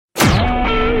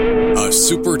a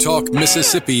Super Talk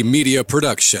Mississippi media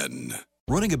production.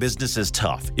 Running a business is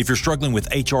tough. If you're struggling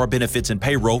with HR, benefits, and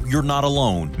payroll, you're not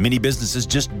alone. Many businesses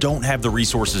just don't have the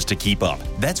resources to keep up.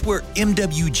 That's where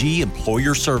MWG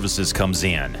Employer Services comes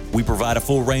in. We provide a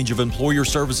full range of employer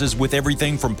services with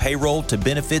everything from payroll to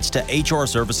benefits to HR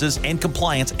services and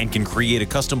compliance, and can create a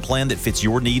custom plan that fits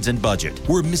your needs and budget.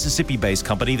 We're a Mississippi-based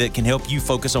company that can help you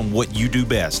focus on what you do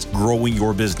best, growing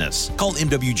your business. Call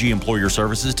MWG Employer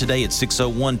Services today at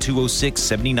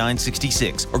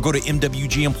 601-206-7966 or go to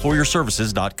MWGEmployerServices.com.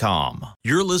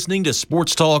 You're listening to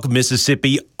Sports Talk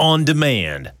Mississippi On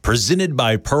Demand, presented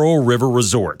by Pearl River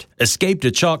Resort. Escape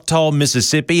to Choctaw,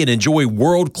 Mississippi and enjoy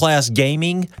world-class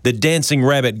gaming, the Dancing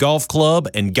Rabbit Golf Club,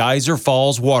 and Geyser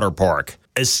Falls Water Park.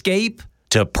 Escape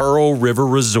to Pearl River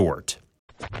Resort.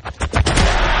 To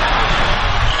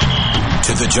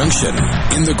the junction,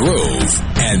 in the grove,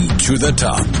 and to the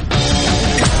top.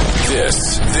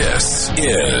 This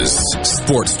is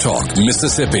Sports Talk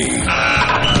Mississippi.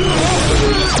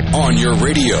 On your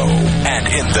radio and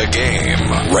in the game,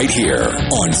 right here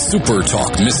on Super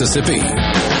Talk Mississippi.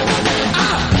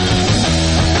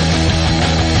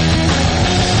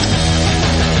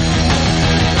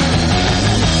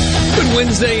 Good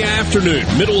Wednesday afternoon,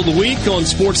 middle of the week on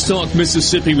Sports Talk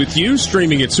Mississippi with you,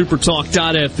 streaming at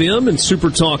supertalk.fm and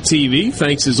Supertalk TV.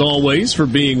 Thanks as always for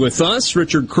being with us.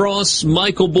 Richard Cross,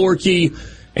 Michael Borky,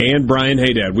 and Brian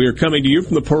Haydad. We are coming to you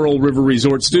from the Pearl River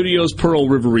Resort Studios. Pearl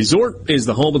River Resort is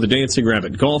the home of the Dancing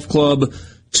Rabbit Golf Club.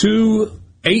 Two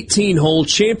 18-hole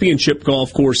championship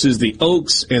golf courses, the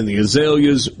Oaks and the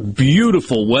Azaleas.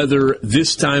 Beautiful weather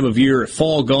this time of year. If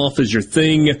fall golf is your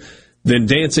thing, then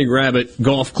Dancing Rabbit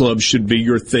Golf Club should be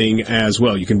your thing as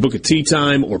well. You can book a tee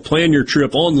time or plan your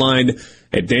trip online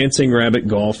at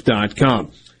dancingrabbitgolf.com.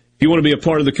 If you want to be a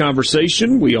part of the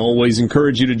conversation, we always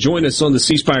encourage you to join us on the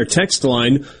C Spire text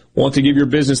line. Want to give your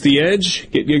business the edge?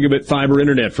 Get gigabit fiber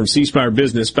internet from C Spire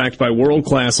Business, backed by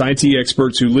world-class IT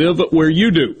experts who live where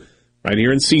you do, right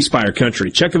here in C Spire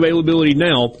country. Check availability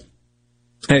now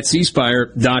at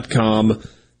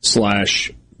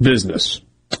cspire.com/business.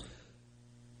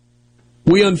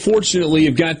 We unfortunately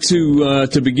have got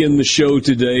to begin the show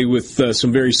today with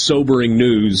some very sobering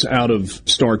news out of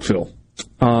Starkville.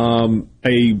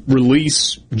 A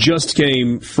release just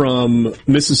came from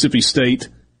Mississippi State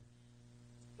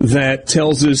that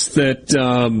tells us that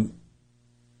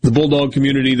the Bulldog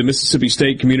community, the Mississippi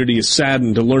State community, is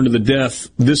saddened to learn of the death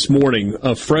this morning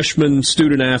of freshman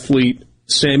student-athlete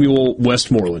Samuel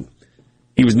Westmoreland.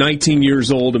 He was 19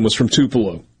 years old and was from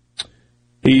Tupelo.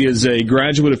 He is a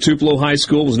graduate of Tupelo High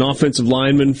School, was an offensive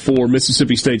lineman for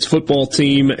Mississippi State's football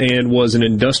team, and was an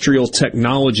industrial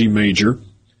technology major.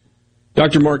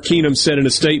 Dr. Mark Keenum said in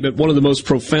a statement, "One of the most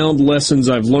profound lessons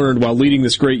I've learned while leading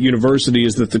this great university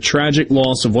is that the tragic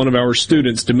loss of one of our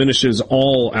students diminishes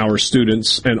all our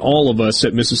students, and all of us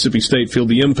at Mississippi State feel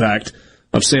the impact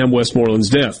of Sam Westmoreland's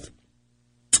death.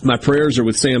 My prayers are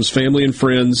with Sam's family and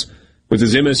friends, with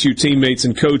his MSU teammates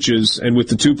and coaches, and with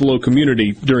the Tupelo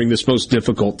community during this most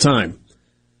difficult time."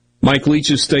 Mike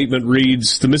Leach's statement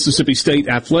reads, "The Mississippi State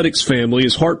athletics family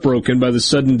is heartbroken by the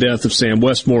sudden death of Sam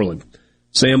Westmoreland.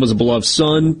 Sam was a beloved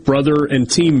son, brother, and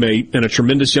teammate, and a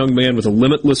tremendous young man with a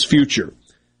limitless future.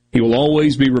 He will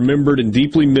always be remembered and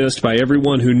deeply missed by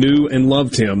everyone who knew and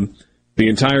loved him. The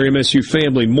entire MSU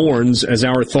family mourns as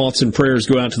our thoughts and prayers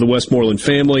go out to the Westmoreland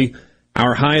family.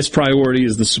 Our highest priority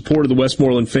is the support of the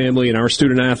Westmoreland family and our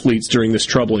student-athletes during this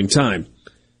troubling time."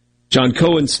 John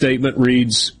Cohen's statement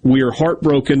reads, "We are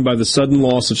heartbroken by the sudden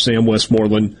loss of Sam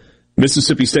Westmoreland.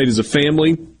 Mississippi State is a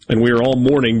family, and we are all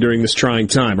mourning during this trying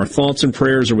time. Our thoughts and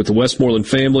prayers are with the Westmoreland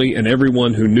family and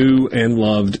everyone who knew and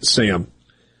loved Sam."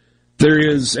 There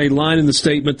is a line in the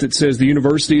statement that says the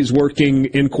university is working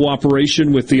in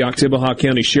cooperation with the Oktibbeha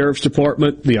County Sheriff's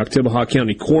Department, the Oktibbeha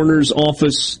County Coroner's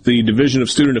Office, the Division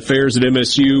of Student Affairs at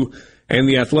MSU, and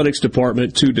the Athletics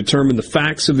Department to determine the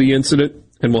facts of the incident,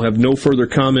 and will have no further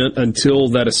comment until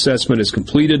that assessment is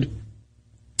completed.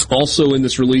 Also in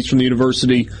this release from the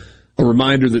university, a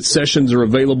reminder that sessions are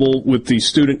available with the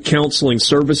Student Counseling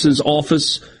Services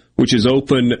Office, which is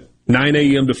open 9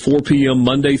 a.m. to 4 p.m.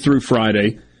 Monday through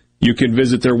Friday. You can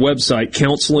visit their website,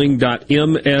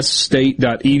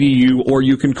 counseling.msstate.edu, or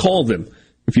you can call them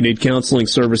if you need counseling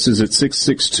services at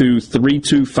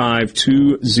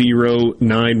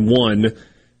 662-325-2091.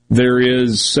 There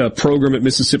is a program at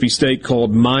Mississippi State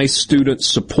called My Student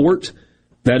Support.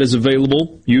 That is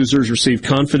available. Users receive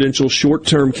confidential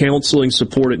short-term counseling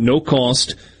support at no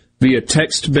cost via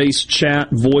text-based chat,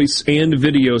 voice, and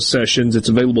video sessions. It's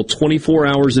available 24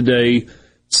 hours a day,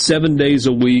 7 days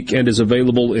a week, and is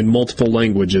available in multiple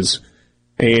languages.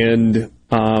 And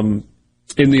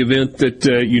in the event that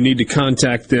you need to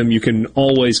contact them, you can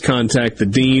always contact the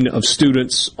Dean of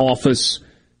Students Office,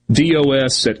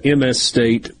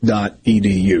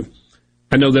 dos@msstate.edu.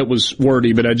 I know that was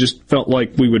wordy, but I just felt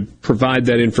like we would provide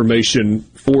that information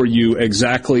for you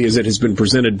exactly as it has been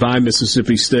presented by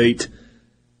Mississippi State.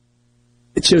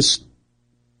 It's just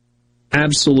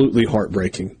absolutely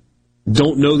heartbreaking.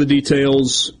 Don't know the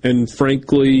details, and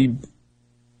frankly,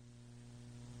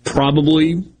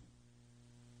 probably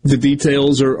the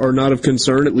details are not of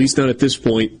concern, at least not at this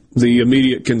point. The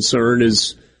immediate concern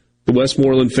is the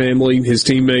Westmoreland family, his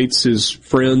teammates, his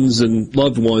friends, and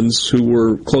loved ones who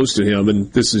were close to him,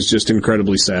 and this is just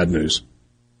incredibly sad news.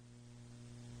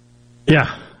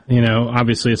 Yeah,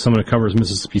 obviously as someone who covers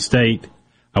Mississippi State,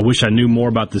 I wish I knew more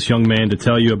about this young man to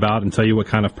tell you about and tell you what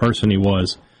kind of person he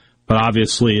was. But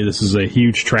obviously this is a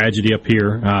huge tragedy up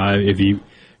here. If you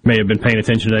may have been paying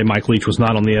attention today, Mike Leach was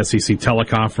not on the SEC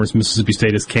teleconference. Mississippi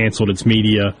State has canceled its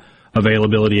media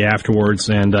availability afterwards,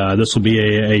 and this will be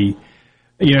a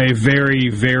very,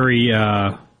 very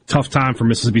tough time for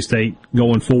Mississippi State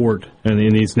going forward in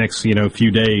these next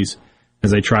few days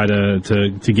as they try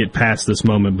to get past this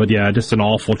moment. But yeah, just an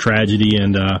awful tragedy,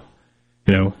 and I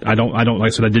don't like I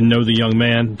said, I didn't know the young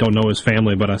man, don't know his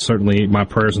family, but my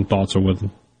prayers and thoughts are with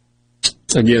him.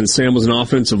 Again, Sam was an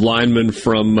offensive lineman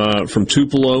from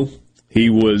Tupelo. He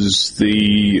was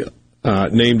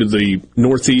named to the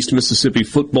Northeast Mississippi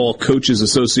Football Coaches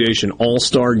Association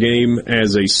All-Star Game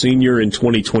as a senior in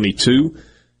 2022.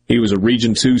 He was a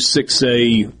Region 2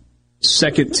 6A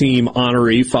second-team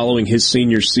honoree following his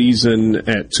senior season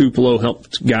at Tupelo,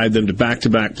 helped guide them to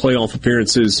back-to-back playoff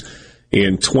appearances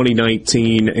in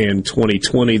 2019 and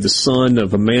 2020. The son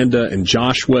of Amanda and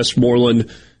Josh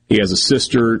Westmoreland. He has a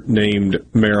sister named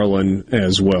Marilyn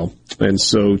as well. And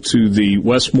so to the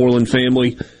Westmoreland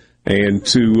family and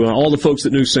to all the folks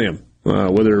that knew Sam,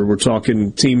 whether we're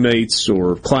talking teammates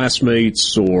or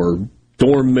classmates or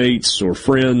dorm mates or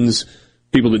friends,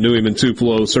 people that knew him in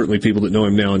Tupelo, certainly people that know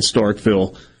him now in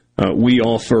Starkville, we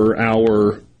offer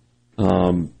our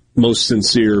most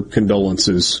sincere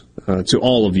condolences to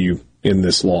all of you in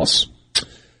this loss.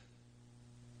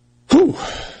 Whew.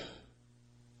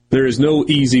 There is no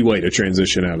easy way to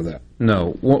transition out of that.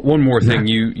 No. One more thing.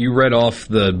 You read off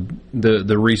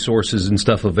the resources and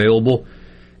stuff available,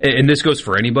 and this goes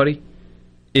for anybody.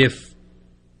 If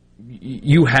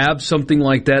you have something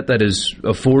like that is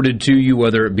afforded to you,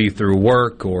 whether it be through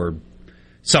work or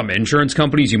some insurance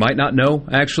companies you might not know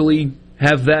actually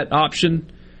have that option,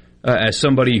 as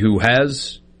somebody who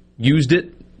has used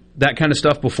it, that kind of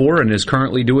stuff before and is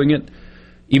currently doing it,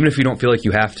 even if you don't feel like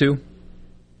you have to,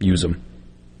 use them.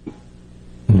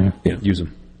 Yeah, use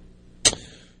them.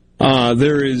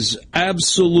 There is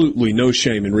absolutely no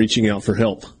shame in reaching out for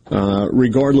help,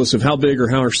 regardless of how big or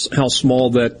how small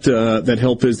that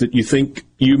help is that you think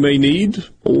you may need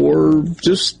or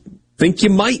just think you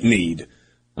might need.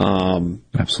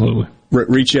 Absolutely.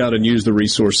 Reach out and use the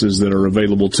resources that are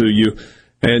available to you,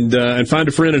 and find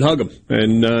a friend and hug them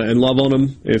and love on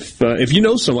them. If you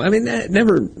know someone, I mean,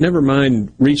 never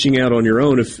mind reaching out on your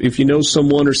own. If you know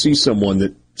someone or see someone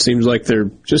that seems like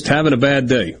they're just having a bad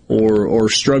day or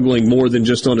struggling more than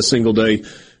just on a single day,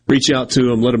 reach out to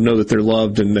them, let them know that they're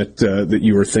loved and that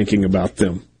you are thinking about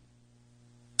them.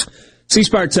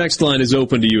 C-Spire text line is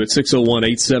open to you at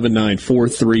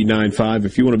 601-879-4395.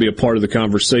 If you want to be a part of the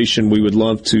conversation, we would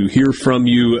love to hear from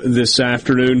you this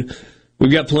afternoon.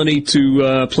 We've got plenty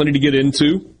to get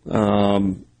into.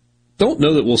 Don't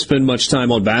know that we'll spend much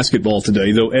time on basketball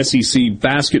today, though. SEC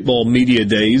Basketball Media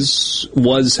Days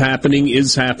is happening in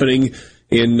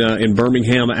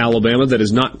Birmingham, Alabama. That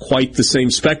is not quite the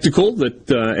same spectacle that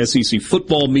SEC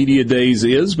Football Media Days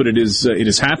is, but it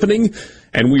is happening,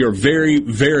 and we are very,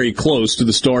 very close to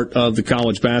the start of the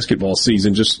college basketball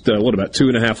season. Just about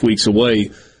 2.5 weeks away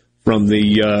from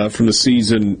the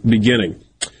season beginning.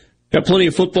 Got plenty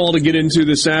of football to get into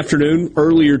this afternoon.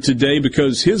 Earlier today,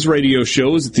 because his radio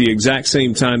show is at the exact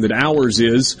same time that ours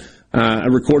is, I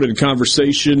recorded a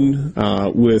conversation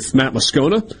with Matt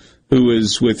Moscona, who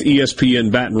is with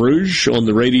ESPN Baton Rouge on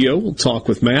the radio. We'll talk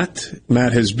with Matt.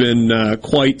 Matt has been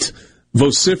quite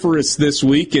vociferous this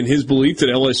week in his belief that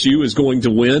LSU is going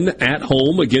to win at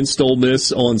home against Ole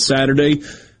Miss on Saturday.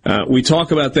 We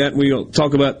talk about that, and we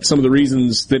talk about some of the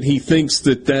reasons that he thinks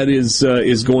that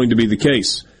is going to be the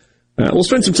case. We'll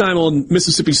spend some time on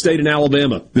Mississippi State and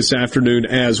Alabama this afternoon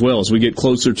as well as we get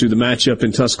closer to the matchup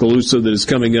in Tuscaloosa that is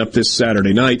coming up this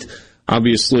Saturday night.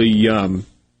 Obviously, a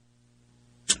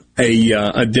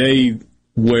day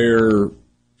where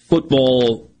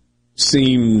football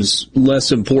seems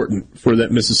less important for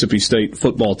that Mississippi State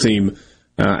football team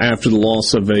after the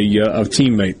loss of a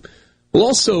teammate. We'll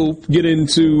also get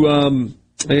into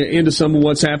some of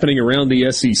what's happening around the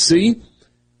SEC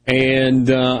and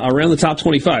around the top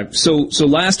 25. So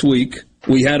last week,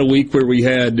 we had a week where we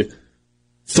had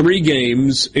 3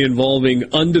 games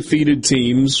involving undefeated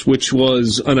teams, which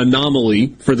was an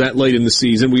anomaly for that late in the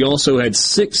season. We also had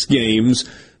 6 games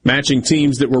matching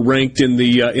teams that were ranked in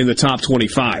the top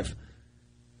 25.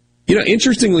 You know,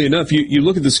 interestingly enough, you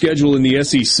look at the schedule in the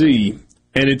SEC,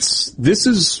 and it's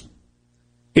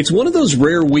one of those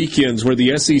rare weekends where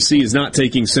the SEC is not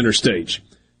taking center stage.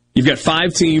 You've got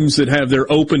 5 teams that have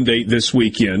their open date this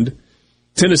weekend.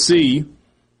 Tennessee,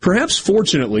 perhaps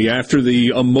fortunately, after the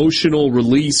emotional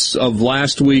release of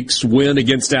last week's win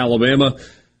against Alabama,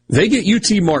 they get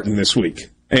UT Martin this week.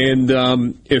 And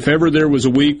if ever there was a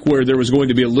week where there was going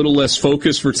to be a little less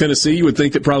focus for Tennessee, you would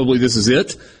think that probably this is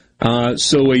it.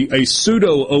 So a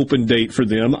pseudo open date for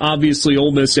them. Obviously,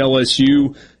 Ole Miss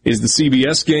LSU is the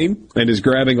CBS game and is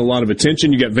grabbing a lot of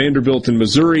attention. You got Vanderbilt in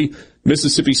Missouri,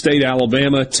 Mississippi State,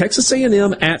 Alabama, Texas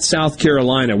A&M at South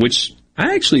Carolina, which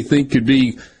I actually think could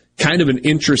be kind of an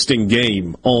interesting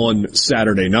game on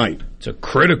Saturday night. It's a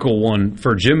critical one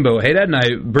for Jimbo. Hey, Dad and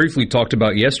I briefly talked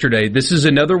about yesterday. This is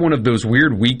another one of those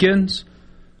weird weekends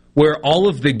where all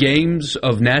of the games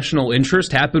of national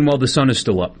interest happen while the sun is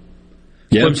still up.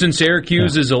 Yep.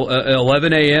 Clemson-Syracuse is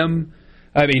 11 a.m.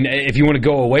 I mean, if you want to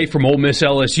go away from Ole Miss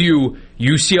LSU,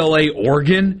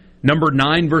 UCLA-Oregon, number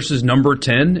 9 versus number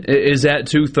 10 is at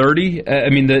 2:30. I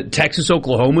mean, the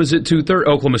Texas-Oklahoma is at 2:30.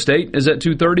 Oklahoma State is at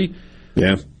 2:30.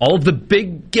 Yeah. All of the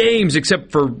big games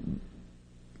except for,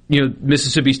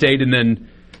 Mississippi State and then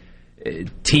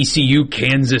TCU,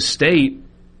 Kansas State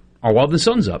are while the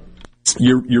sun's up.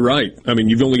 You're right. I mean,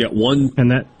 you've only got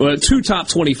 2 top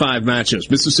 25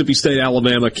 matchups: Mississippi State,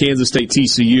 Alabama, Kansas State,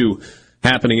 TCU,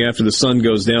 happening after the sun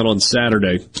goes down on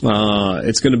Saturday.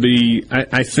 It's going to be,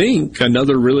 I think,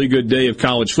 another really good day of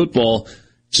college football.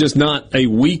 It's just not a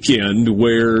weekend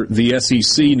where the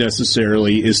SEC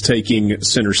necessarily is taking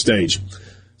center stage.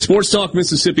 Sports Talk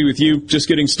Mississippi with you, just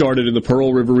getting started in the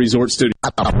Pearl River Resort Studio.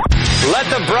 Let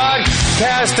the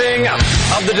broadcasting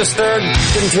of the disturbed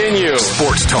continue.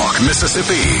 Sports Talk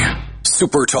Mississippi.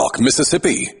 Super Talk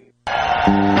Mississippi.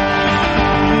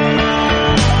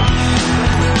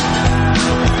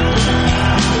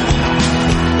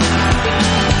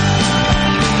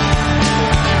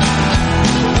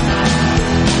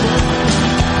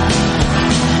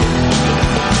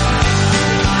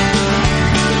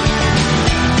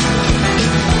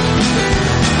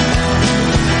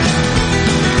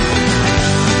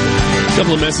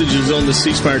 Couple of messages on the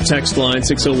C Spire text line,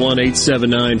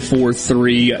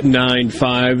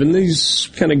 601-879-4395, and these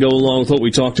kind of go along with what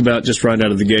we talked about just right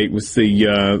out of the gate with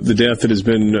the death that has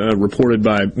been reported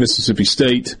by Mississippi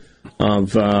State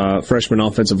of freshman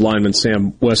offensive lineman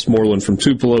Sam Westmoreland from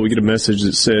Tupelo. We get a message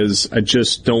that says, "I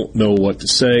just don't know what to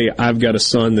say. I've got a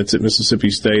son that's at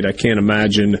Mississippi State. I can't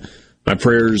imagine. My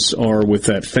prayers are with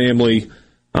that family."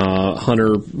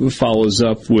 Hunter follows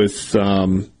up with,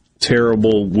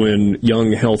 terrible when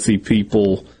young, healthy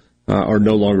people are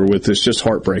no longer with us. Just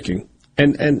heartbreaking.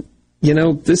 And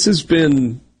this has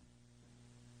been,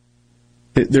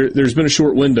 there's been a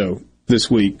short window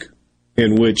this week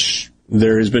in which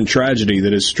there has been tragedy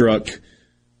that has struck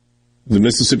the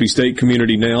Mississippi State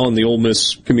community now and the Ole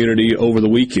Miss community over the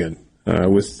weekend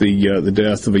with the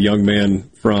death of a young man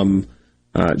from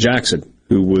Jackson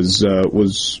who was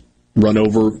run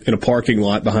over in a parking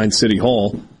lot behind City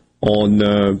Hall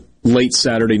on late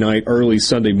Saturday night, early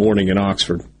Sunday morning in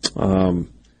Oxford.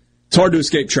 It's hard to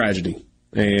escape tragedy,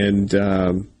 and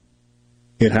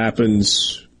it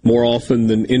happens more often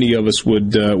than any of us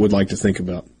would like to think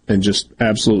about, and just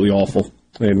absolutely awful.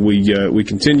 And we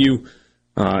continue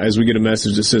as we get a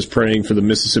message that says praying for the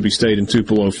Mississippi State and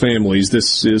Tupelo families.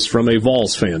 This is from a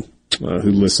Vols fan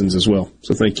who listens as well.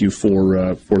 So thank you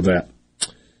for that.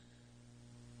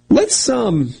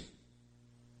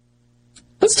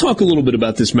 Let's talk a little bit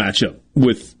about this matchup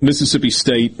with Mississippi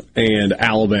State and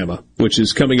Alabama, which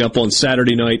is coming up on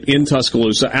Saturday night in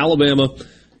Tuscaloosa. Alabama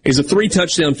is a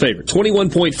 3-touchdown favorite,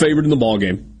 21-point favorite in the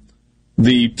ballgame.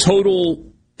 The total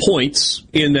points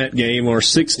in that game are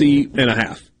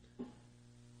 60.5.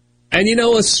 And,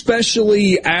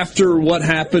 especially after what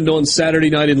happened on Saturday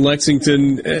night in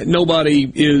Lexington,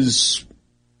 nobody is,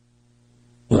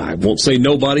 well, I won't say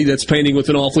nobody, that's painting with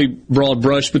an awfully broad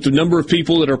brush, but the number of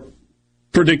people that are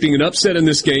predicting an upset in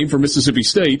this game for Mississippi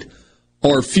State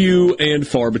are few and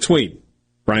far between.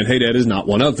 Brian Haydad is not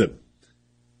one of them.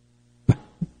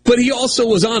 But he also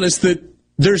was honest that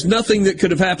there's nothing that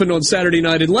could have happened on Saturday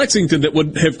night in Lexington that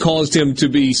would have caused him to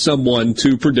be someone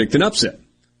to predict an upset.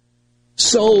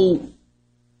 So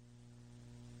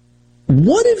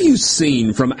What have you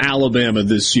seen from Alabama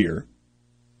this year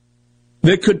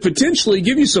that could potentially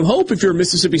give you some hope if you're a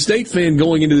Mississippi State fan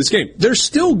going into this game? They're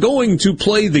still going to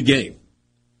play the game.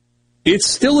 It's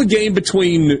still a game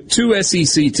between two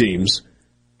SEC teams,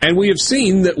 and we have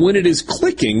seen that when it is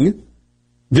clicking,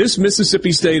 this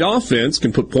Mississippi State offense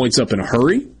can put points up in a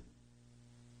hurry.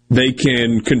 They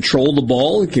can control the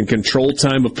ball. It can control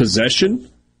time of possession.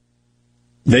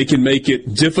 They can make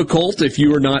it difficult if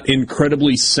you are not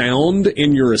incredibly sound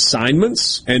in your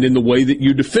assignments and in the way that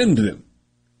you defend them.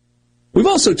 We've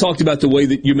also talked about the way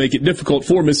that you make it difficult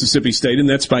for Mississippi State, and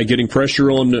that's by getting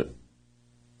pressure on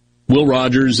Will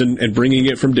Rogers and bringing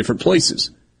it from different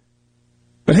places.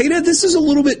 But hey, Dad, this is a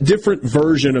little bit different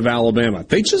version of Alabama.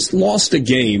 They just lost a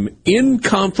game in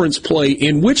conference play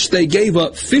in which they gave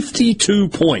up 52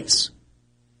 points.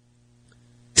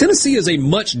 Tennessee is a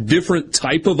much different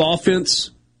type of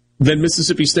offense than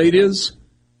Mississippi State is,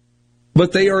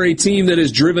 but they are a team that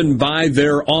is driven by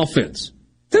their offense.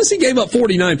 Tennessee gave up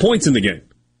 49 points in the game.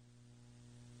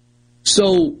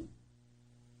 So,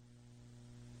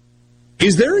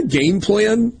 is there a game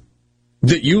plan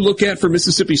that you look at for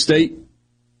Mississippi State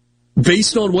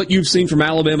based on what you've seen from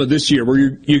Alabama this year, where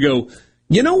you go,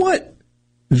 you know what?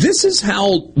 This is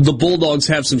how the Bulldogs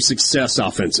have some success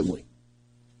offensively?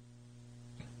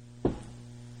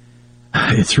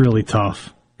 It's really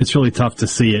tough. It's really tough to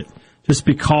see it, just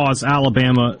because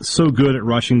Alabama is so good at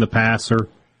rushing the passer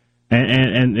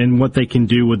and what they can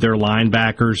do with their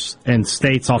linebackers, and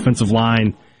State's offensive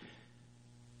line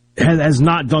has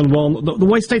not done well. The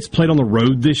way State's played on the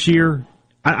road this year,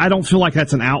 I don't feel like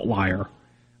that's an outlier.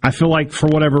 I feel like for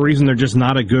whatever reason they're just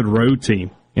not a good road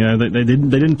team. You know, they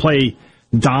didn't play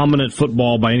dominant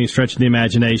football by any stretch of the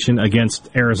imagination against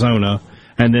Arizona,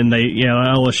 and then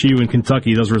LSU and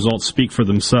Kentucky, those results speak for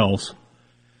themselves.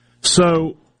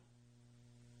 So,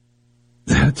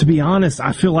 to be honest,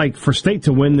 I feel like for State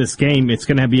to win this game, it's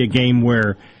going to be a game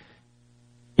where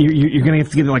you're going to have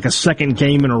to get like a second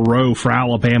game in a row for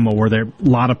Alabama, where there are a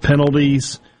lot of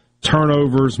penalties,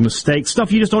 turnovers, mistakes,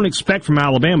 stuff you just don't expect from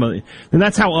Alabama. And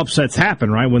that's how upsets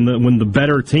happen, right? When the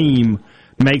better team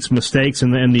makes mistakes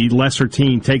and the lesser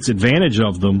team takes advantage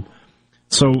of them.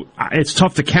 So it's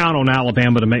tough to count on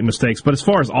Alabama to make mistakes. But as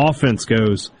far as offense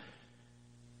goes,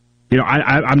 you know,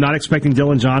 I'm not expecting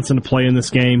Dylan Johnson to play in this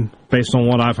game based on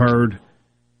what I've heard.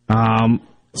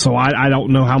 So I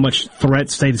don't know how much threat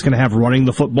State is going to have running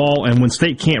the football. And when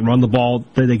State can't run the ball,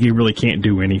 they really can't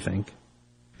do anything.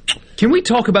 Can we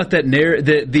talk about that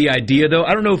the idea, though?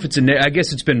 I don't know if it's I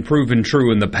guess it's been proven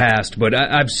true in the past, but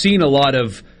I've seen a lot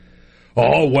of,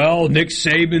 oh, well, Nick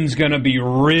Saban's going to be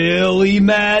really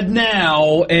mad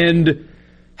now. And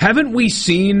haven't we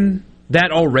seen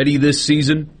that already this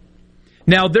season?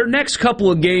 Now, their next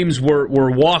couple of games were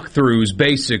walkthroughs,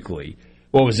 basically.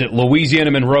 What was it,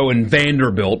 Louisiana Monroe and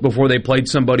Vanderbilt, before they played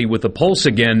somebody with a pulse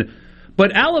again.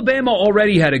 But Alabama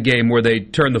already had a game where they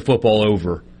turned the football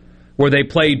over, where they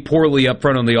played poorly up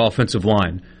front on the offensive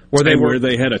line, where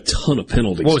they had a ton of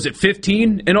penalties. What was it,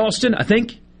 15 in Austin, I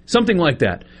think? Something like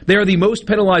that. They are the most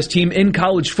penalized team in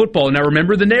college football. And I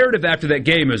remember the narrative after that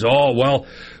game is, Alabama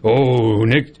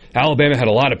had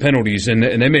a lot of penalties and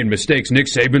they made mistakes. Nick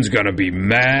Saban's going to be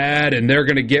mad and they're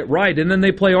going to get right. And then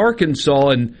they play Arkansas,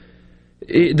 and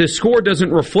the score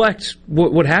doesn't reflect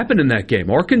what happened in that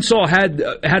game. Arkansas had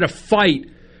a fight,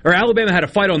 or Alabama had a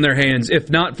fight on their hands, if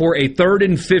not for a 3rd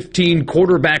and 15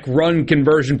 quarterback run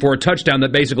conversion for a touchdown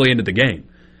that basically ended the game.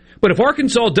 But if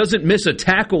Arkansas doesn't miss a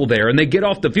tackle there and they get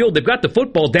off the field, they've got the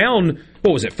football down,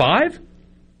 what was it, 5?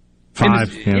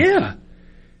 5, yeah.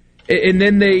 And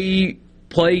then they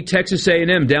play Texas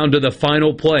A&M down to the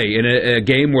final play in a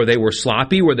game where they were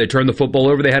sloppy, where they turned the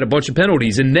football over, they had a bunch of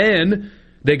penalties. And then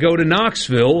they go to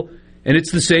Knoxville, and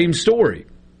it's the same story.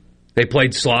 They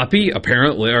played sloppy,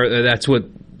 apparently, or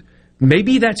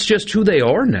maybe that's just who they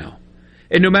are now.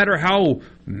 And no matter how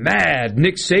mad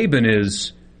Nick Saban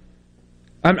is,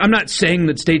 I'm not saying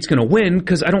that State's going to win,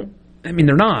 because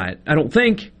they're not. I don't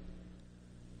think.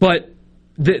 But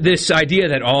this idea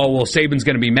that, Saban's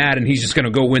going to be mad and he's just going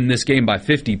to go win this game by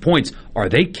 50 points, are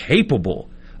they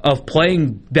capable of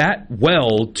playing that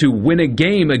well to win a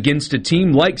game against a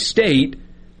team like State,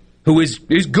 who is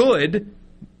good,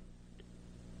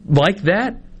 like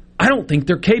that? I don't think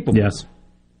they're capable. Yes.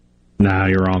 Nah,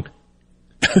 you're wrong.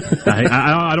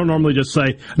 I don't normally just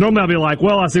say. Normally I'll be like,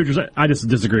 well, I see what you're saying. I just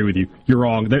disagree with you. You're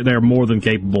wrong. They're more than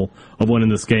capable of winning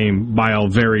this game by a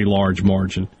very large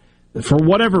margin. For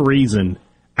whatever reason,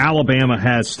 Alabama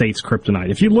has State's kryptonite.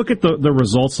 If you look at the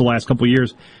results the last couple of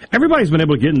years, everybody's been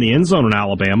able to get in the end zone in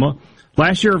Alabama.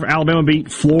 Last year, Alabama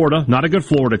beat Florida, not a good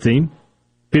Florida team,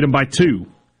 beat them by 2.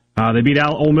 They beat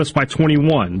Ole Miss by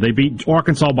 21. They beat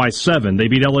Arkansas by 7. They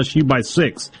beat LSU by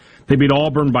 6. They beat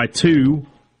Auburn by 2,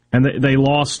 and they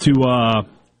lost to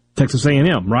Texas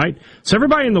A&M, right? So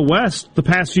everybody in the West the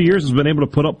past few years has been able to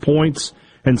put up points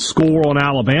and score on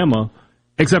Alabama,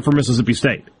 except for Mississippi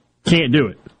State. Can't do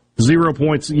it. 0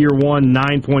 points year one,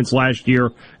 9 points last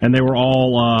year, and they were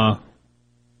all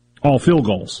field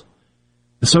goals.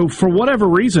 So for whatever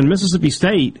reason, Mississippi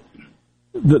State,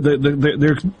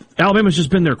 Alabama's just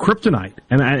been their kryptonite,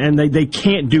 and they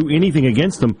can't do anything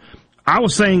against them. I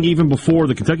was saying even before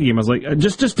the Kentucky game, I was like,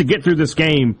 just to get through this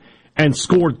game and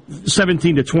score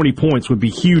 17 to 20 points would be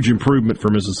huge improvement for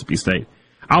Mississippi State.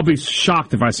 I'll be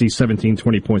shocked if I see 17,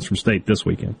 20 points from State this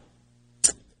weekend.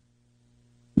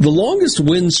 The longest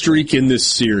win streak in this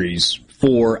series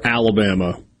for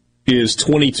Alabama is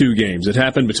 22 games. It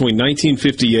happened between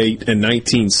 1958 and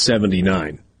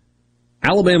 1979.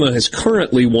 Alabama has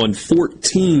currently won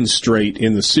 14 straight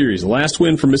in the series. The last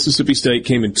win for Mississippi State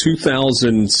came in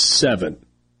 2007.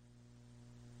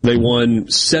 They won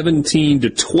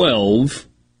 17-12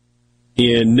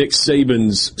 in Nick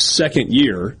Saban's second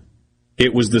year.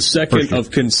 It was the second of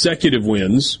consecutive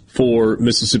wins for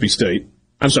Mississippi State.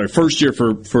 I'm sorry, first year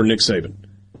for Nick Saban.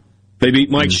 They beat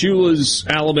Mike Shula's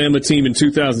Alabama team in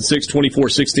 2006,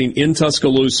 24-16 in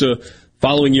Tuscaloosa.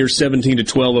 Following year,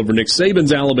 17-12 over Nick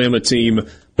Saban's Alabama team.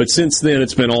 But since then,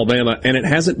 it's been Alabama, and it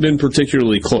hasn't been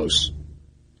particularly close.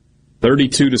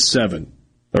 32-7,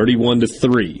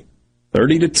 31-3,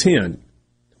 30-10,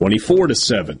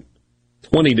 24-7,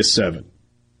 20-7.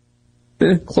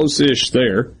 Close-ish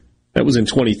there. That was in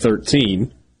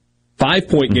 2013.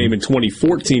 5-point game in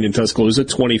 2014 in Tuscaloosa,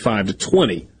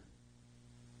 25-20.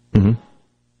 Mm-hmm.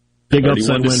 Big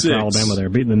upset win for Alabama there,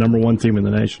 beating the number one team in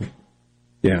the nation.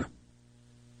 Yeah.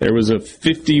 There was a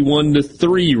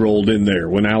 51-3 rolled in there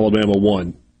when Alabama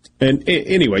won. And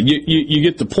anyway, you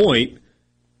get the point.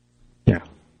 Yeah.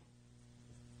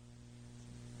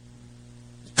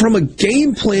 From a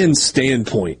game plan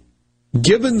standpoint,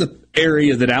 given the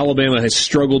area that Alabama has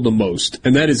struggled the most,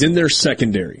 and that is in their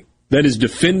secondary, that is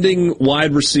defending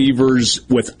wide receivers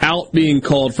without being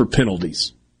called for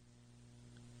penalties,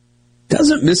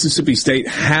 doesn't Mississippi State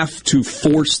have to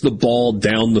force the ball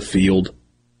down the field?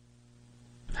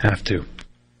 Have to.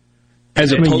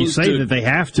 As opposed you say to that they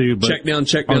have to, but check down,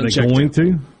 are they going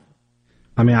to?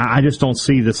 I mean, I just don't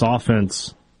see this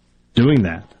offense doing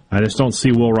that. I just don't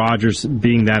see Will Rogers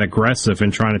being that aggressive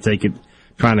and trying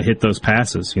to hit those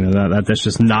passes. You know, that's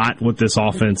just not what this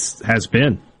offense has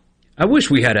been. I wish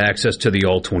we had access to the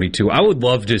All-22. I would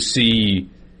love to see,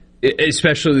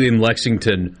 especially in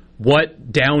Lexington,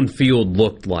 what downfield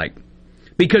looked like.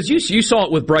 Because you saw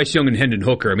it with Bryce Young and Hendon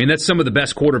Hooker. I mean, that's some of the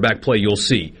best quarterback play you'll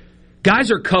see.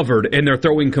 Guys are covered, and they're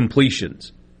throwing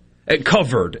completions.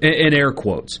 Covered, in air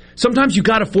quotes. Sometimes you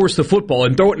got to force the football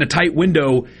and throw it in a tight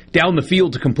window down the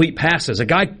field to complete passes. A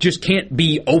guy just can't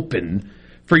be open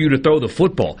for you to throw the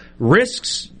football.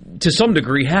 Risks, to some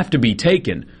degree, have to be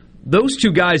taken. Those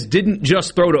two guys didn't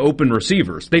just throw to open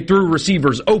receivers. They threw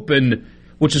receivers open,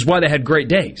 which is why they had great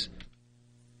days.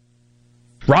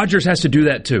 Rodgers has to do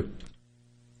that too.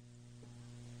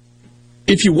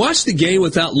 If you watch the game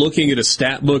without looking at a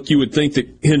stat book, you would think that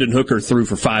Hendon Hooker threw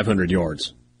for 500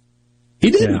 yards. He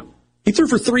didn't. Yeah. He threw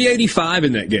for 385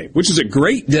 in that game, which is a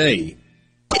great day.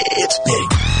 It's big.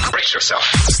 Brace yourself.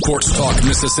 Sports Talk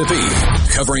Mississippi,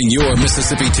 covering your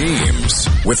Mississippi teams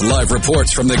with live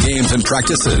reports from the games and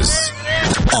practices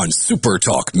on Super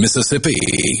Talk Mississippi.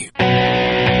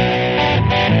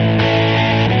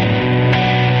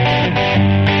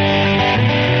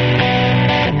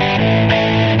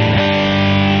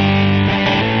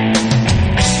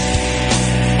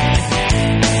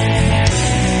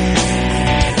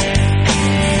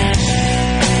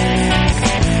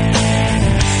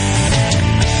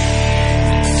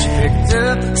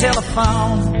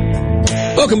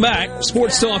 Welcome back,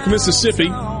 Sports Talk Mississippi.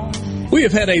 We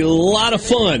have had a lot of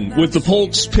fun with the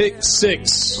Polk's Pick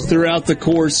 6 throughout the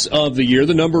course of the year.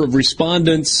 The number of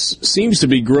respondents seems to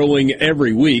be growing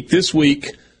every week. This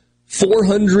week,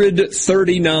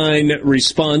 439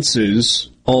 responses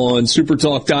on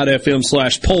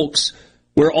supertalk.fm/Polks,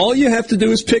 where all you have to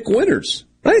do is pick winners.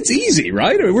 Right? It's easy,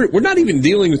 right? I mean, we're not even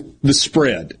dealing with the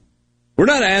spread. We're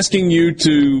not asking you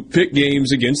to pick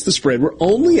games against the spread. We're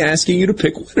only asking you to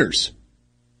pick winners.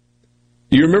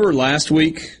 Do you remember last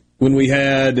week when we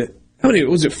had, how many,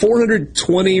 was it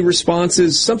 420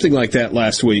 responses? Something like that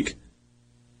last week.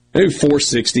 Maybe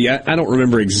 460. I don't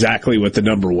remember exactly what the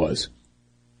number was.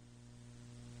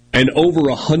 And over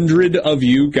 100 of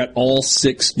you got all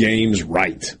 6 games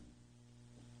right.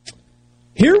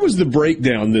 Here was the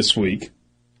breakdown this week.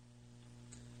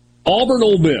 Auburn,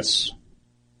 Ole Miss,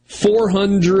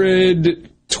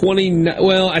 429.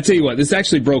 Well, I tell you what, this is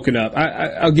actually broken up.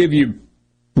 I'll give you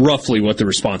roughly what the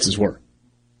responses were.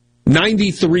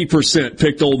 93%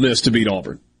 picked Ole Miss to beat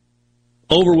Auburn.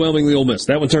 Overwhelmingly Ole Miss.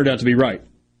 That one turned out to be right.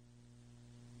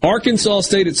 Arkansas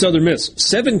State at Southern Miss.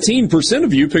 17%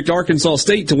 of you picked Arkansas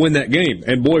State to win that game.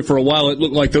 And boy, for a while it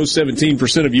looked like those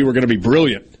 17% of you were going to be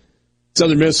brilliant.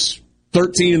 Southern Miss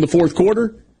 13 in the fourth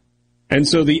quarter. And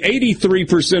so the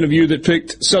 83% of you that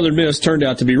picked Southern Miss turned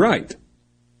out to be right.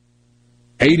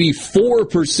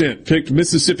 84% picked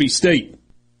Mississippi State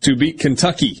to beat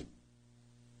Kentucky.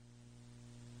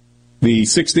 The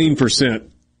 16%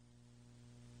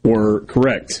 were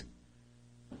correct.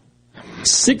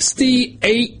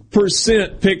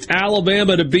 68% picked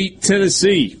Alabama to beat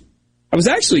Tennessee. I was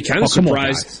actually kind of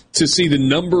surprised to see the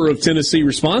number of Tennessee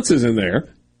responses in there.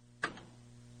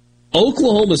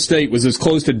 Oklahoma State was as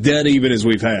close to dead even as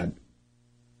we've had.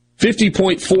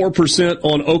 50.4%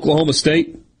 on Oklahoma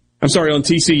State. I'm sorry, on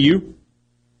TCU.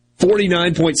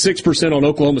 49.6% on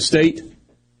Oklahoma State.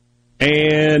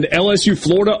 And LSU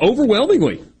Florida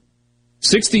overwhelmingly.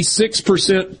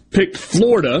 66% picked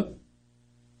Florida.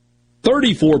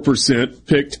 34%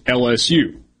 picked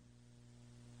LSU.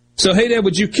 So, hey, Dad,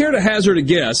 would you care to hazard a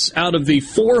guess out of the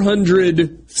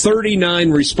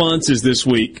 439 responses this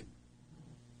week,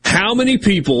 how many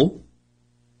people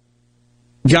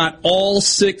got all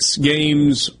 6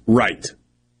 games right?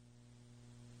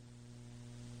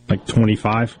 Like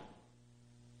 25?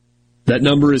 That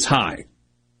number is high.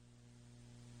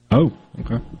 Oh,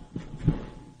 okay.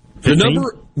 15?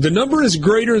 The number is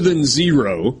greater than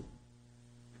 0.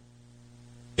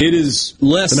 It is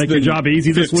less than 15. To make your job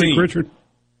easy this week, Richard?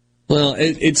 Well,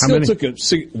 it still took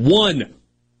one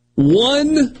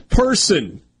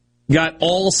person got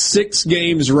all 6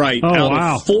 games right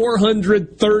out of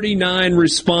 439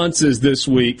 responses this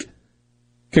week.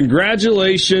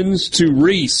 Congratulations to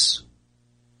Reese.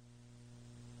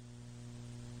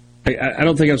 I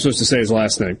don't think I'm supposed to say his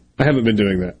last name. I haven't been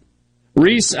doing that.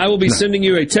 Reese, I will be sending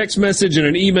you a text message and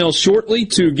an email shortly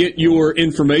to get your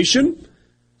information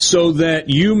so that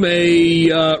you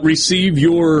may receive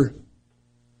your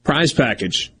prize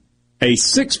package, a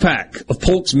 6-pack of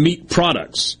Polk's meat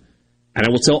products. And I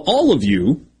will tell all of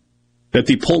you that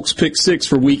the Polk's Pick 6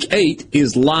 for Week 8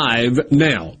 is live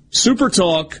now.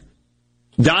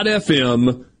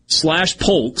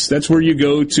 supertalk.fm/Polks. That's where you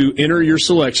go to enter your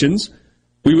selections.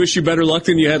 We wish you better luck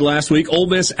than you had last week. Ole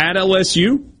Miss at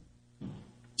LSU.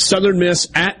 Southern Miss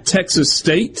at Texas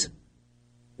State.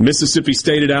 Mississippi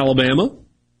State at Alabama.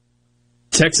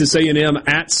 Texas A&M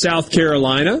at South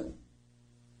Carolina.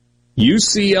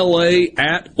 UCLA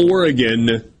at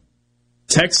Oregon.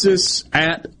 Texas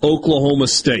at Oklahoma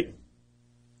State.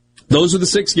 Those are the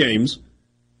 6 games.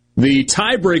 The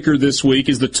tiebreaker this week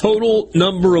is the total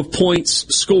number of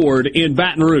points scored in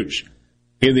Baton Rouge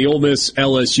in the Ole Miss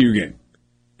LSU game.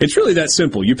 It's really that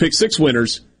simple. You pick 6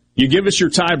 winners. You give us your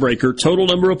tiebreaker, total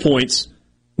number of points,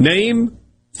 name,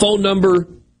 phone number,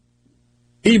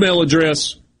 email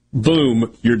address,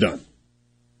 boom, you're done.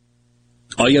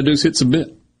 All you got to do is hit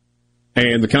submit.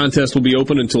 And the contest will be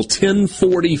open until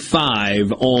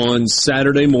 10:45 on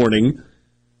Saturday morning.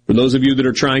 For those of you that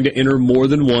are trying to enter more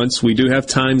than once, we do have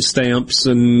timestamps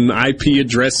and IP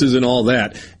addresses and all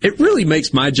that. It really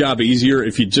makes my job easier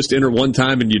if you just enter one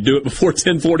time and you do it before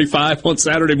 10:45 on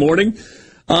Saturday morning.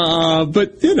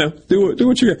 But you know, do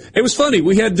what you got. It was funny.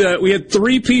 We had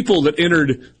 3 people that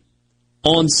entered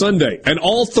on Sunday, and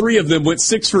all 3 of them went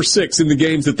 6 for 6 in the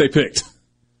games that they picked.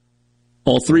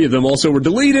 All 3 of them also were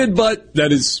deleted, but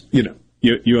that is,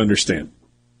 you understand.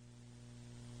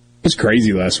 It was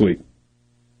crazy last week.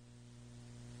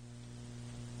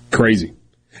 Crazy.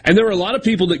 And there were a lot of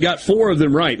people that got 4 of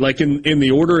them right, like in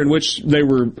the order in which they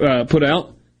were put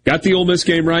out. Got the Ole Miss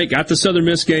game right, got the Southern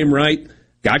Miss game right,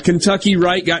 got Kentucky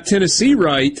right, got Tennessee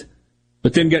right,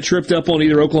 but then got tripped up on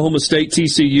either Oklahoma State,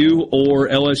 TCU, or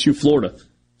LSU, Florida.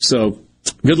 So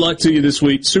good luck to you this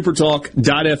week.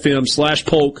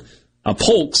 supertalk.fm/Polk.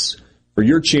 Polks for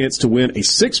your chance to win a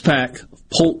 6-pack of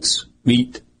Polk's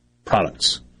meat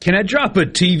products. Can I drop a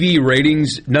TV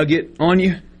ratings nugget on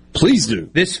you? Please do.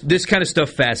 This kind of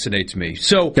stuff fascinates me.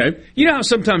 So, You know how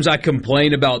sometimes I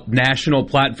complain about national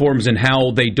platforms and how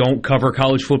they don't cover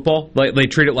college football? Like they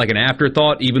treat it like an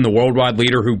afterthought, even the worldwide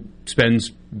leader who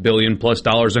spends $1 billion+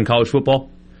 on college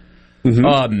football?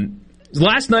 Mm-hmm.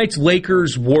 Last night's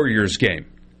Lakers-Warriors game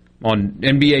on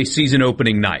NBA season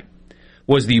opening night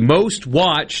was the most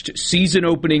watched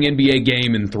season-opening NBA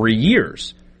game in 3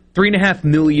 years. 3.5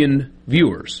 million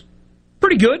viewers.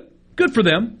 Pretty good. Good for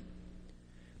them.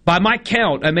 By my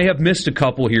count, I may have missed a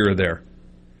couple here or there.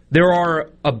 there are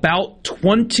about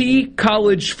 20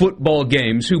 college football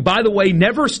games who, by the way,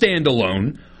 never stand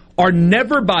alone, are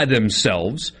never by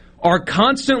themselves, are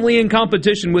constantly in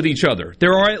competition with each other.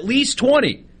 There are at least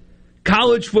 20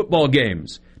 college football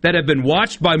games that have been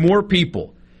watched by more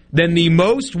people than the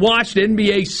most watched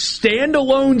NBA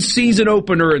standalone season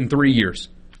opener in 3 years.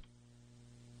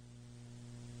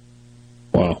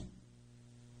 Wow.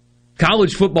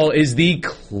 College football is the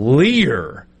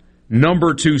clear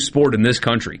number 2 sport in this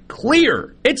country.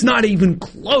 Clear. It's not even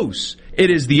close. It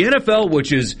is the NFL,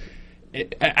 which is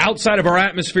outside of our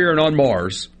atmosphere and on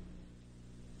Mars.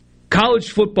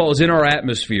 College football is in our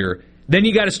atmosphere. Then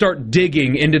you got to start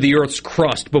digging into the Earth's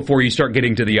crust before you start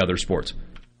getting to the other sports.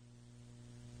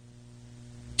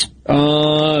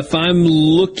 If I'm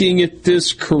looking at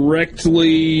this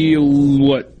correctly,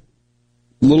 what?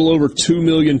 A little over 2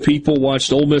 million people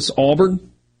watched Ole Miss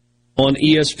Auburn on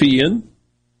ESPN.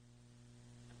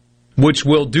 Which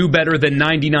will do better than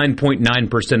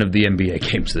 99.9% of the NBA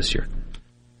games this year.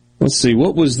 Let's see.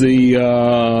 What was the,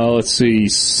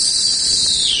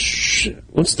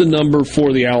 what's the number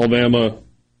for the Alabama?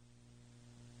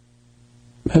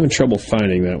 I'm having trouble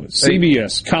finding that one.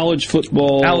 CBS, college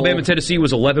football. Alabama, Tennessee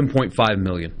was 11.5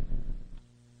 million.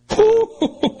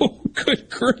 Good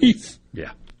grief.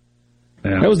 Yeah.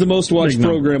 That was the most watched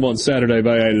program on Saturday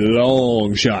by a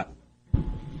long shot.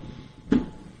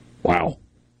 Wow.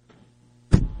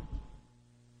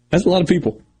 That's a lot of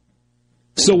people.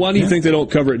 So why do you think they don't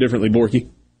cover it differently, Borky?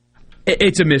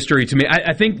 It's a mystery to me.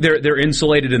 I think they're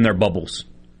insulated in their bubbles.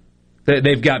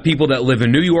 They've got people that live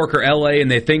in New York or L.A., and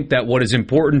they think that what is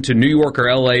important to New York or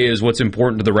L.A. is what's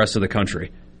important to the rest of the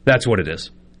country. That's what it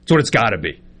is. That's what it's got to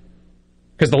be.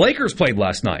 Because the Lakers played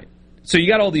last night. So you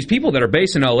got all these people that are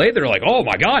based in L.A. that are like, oh,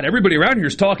 my God, everybody around here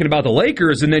is talking about the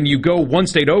Lakers, and then you go one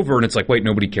state over, and it's like, wait,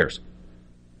 nobody cares.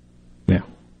 Yeah.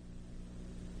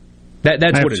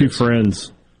 That's what it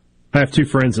is. I have two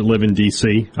friends that live in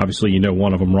D.C. Obviously, you know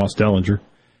one of them, Ross Dellinger.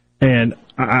 And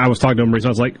I was talking to him recently.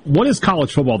 I was like, what is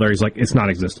college football there? He's like, it's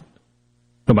non-existent.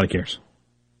 Nobody cares.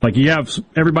 Like,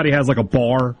 everybody has like a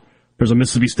bar. There's a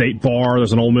Mississippi State bar.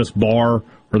 There's an Ole Miss bar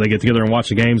where they get together and watch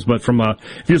the games. But if you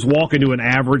just walk into an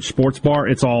average sports bar,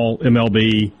 it's all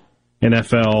MLB,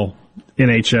 NFL,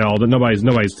 NHL.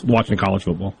 Nobody's watching college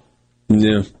football.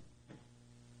 Yeah.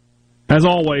 As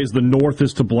always, the North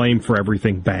is to blame for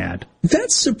everything bad.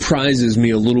 That surprises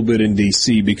me a little bit in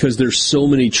D.C. because there's so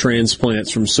many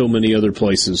transplants from so many other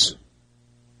places.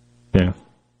 Yeah.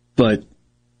 But,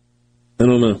 I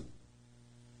don't know.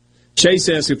 Chase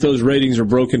asked if those ratings are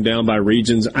broken down by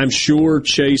regions. I'm sure,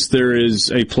 Chase, there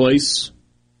is a place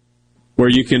where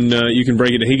you can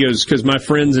break it. He goes, because my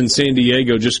friends in San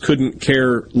Diego just couldn't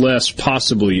care less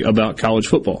possibly about college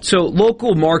football. So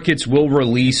local markets will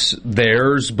release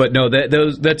theirs, but no,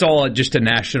 that's all just a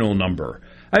national number.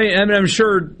 I mean, I'm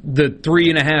sure the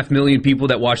 3.5 million people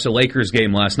that watched the Lakers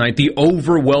game last night, the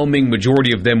overwhelming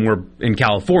majority of them were in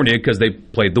California because they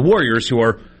played the Warriors, who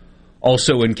are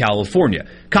also in California.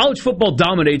 College football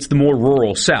dominates the more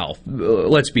rural South,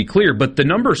 let's be clear, but the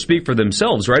numbers speak for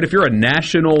themselves, right? If you're a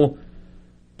national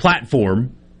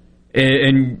platform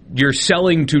and you're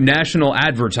selling to national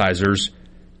advertisers,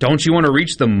 don't you want to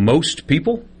reach the most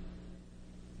people?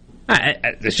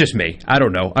 It's just me. I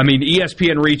don't know. I mean,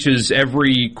 ESPN reaches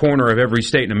every corner of every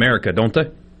state in America, don't they?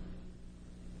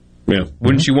 Yeah.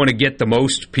 Wouldn't you want to get the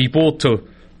most people to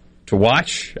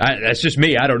watch? That's just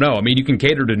me. I don't know. I mean, you can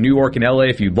cater to New York and LA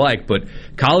if you'd like, but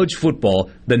college football,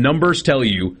 the numbers tell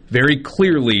you very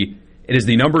clearly it is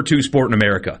the number 2 sport in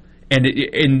America. And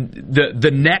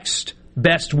the next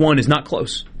best one is not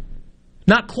close.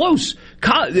 Not close.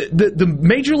 The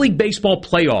Major League Baseball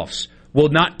playoffs will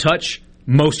not touch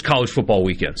most college football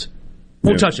weekends.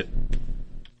 Won't touch it.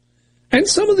 And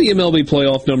some of the MLB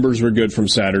playoff numbers were good from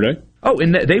Saturday. Oh,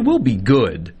 and they will be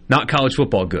good, not college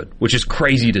football good, which is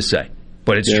crazy to say,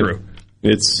 but it's true.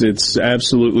 It's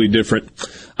absolutely different.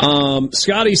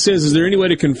 Scotty says, is there any way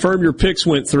to confirm your picks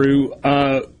went through?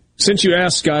 Since you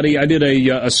asked, Scotty, I did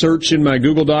a search in my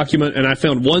Google document, and I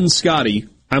found one Scotty.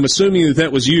 I'm assuming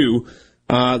that was you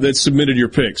that submitted your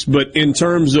picks. But in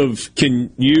terms of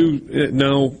can you,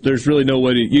 no, there's really no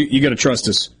way to, you got to trust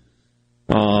us.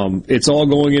 It's all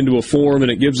going into a form,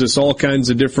 and it gives us all kinds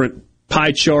of different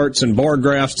pie charts and bar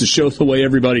graphs to show the way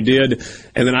everybody did.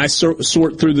 And then I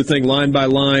sort through the thing line by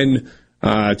line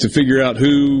to figure out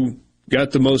who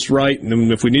got the most right. And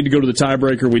then if we need to go to the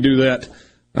tiebreaker, we do that.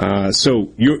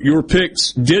 So your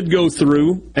picks did go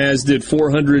through, as did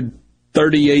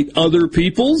 438 other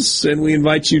people's, and we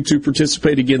invite you to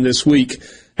participate again this week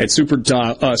at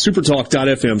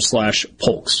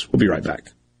supertalk.fm/Polks. We'll be right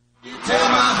back. Tell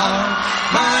my heart,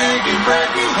 my aching,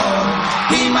 breaking heart,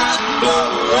 he might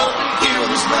blow up and kill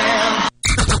this man.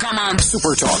 Come on,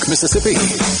 Super Talk Mississippi.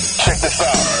 Check this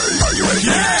out. Are you ready?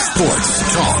 Yeah.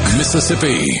 Sports Talk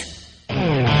Mississippi.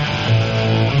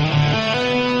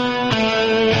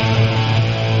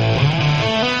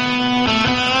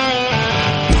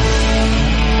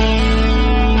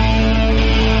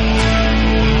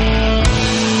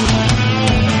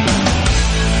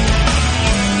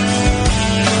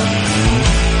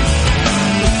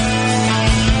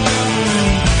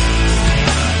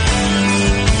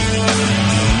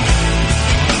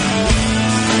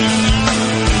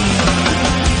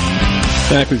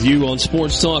 Back with you on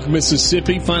Sports Talk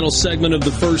Mississippi. Final segment of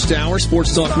the first hour.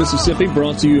 Sports Talk Mississippi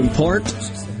brought to you in part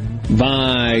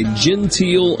by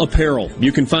Genteel Apparel.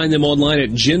 You can find them online at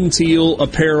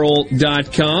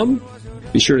genteelapparel.com.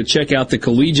 Be sure to check out the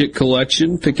collegiate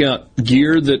collection. Pick out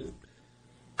gear that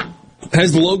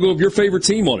has the logo of your favorite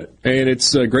team on it. And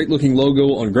it's a great-looking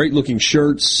logo on great-looking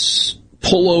shirts,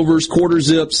 pullovers, quarter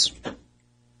zips.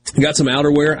 Got some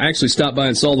outerwear. I actually stopped by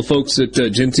and saw the folks at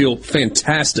Genteel.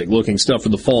 Fantastic-looking stuff for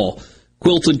the fall.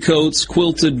 Quilted coats,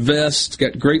 quilted vests,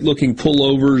 got great-looking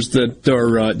pullovers that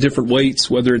are different weights,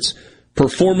 whether it's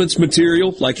performance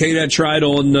material, like Haydad tried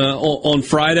on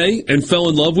Friday and fell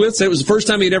in love with. So it was the first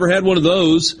time he'd ever had one of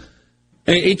those.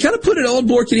 And he kind of put it on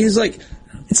board, and he's like,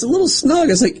 it's a little snug.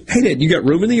 I was like, Haydad, you got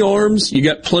room in the arms. You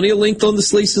got plenty of length on the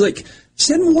sleeves. He's like,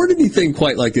 she hadn't worn anything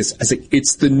quite like this. I was like,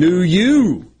 it's the new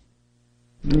you.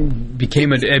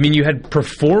 You had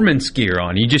performance gear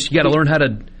on. You got to learn how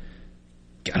to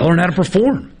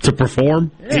perform. To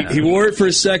perform? Yeah. He wore it for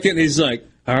a second. He's like,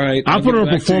 all right. I put on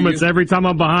a performance every time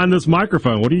I'm behind this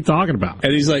microphone. What are you talking about?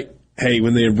 And he's like, hey,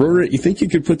 when they embroider it, you think you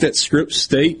could put that Script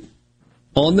State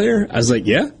on there? I was like,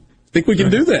 yeah, I think we can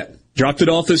do that. Dropped it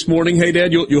off this morning. Hey,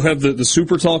 Dad, you'll have the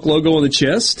Super Talk logo on the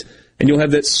chest, and you'll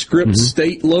have that Script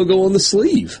State logo on the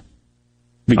sleeve.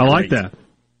 I like that.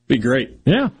 Be great.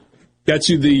 Yeah. Got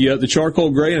you the charcoal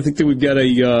gray. I think that we've got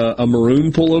a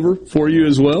maroon pullover for you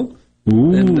as well.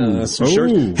 Ooh. And some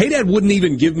shirts. Hey, Dad wouldn't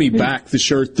even give me back the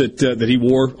shirt that he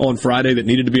wore on Friday that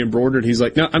needed to be embroidered. He's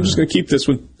like, no, I'm just going to keep this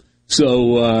one.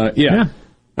 So,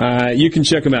 you can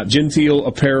check them out,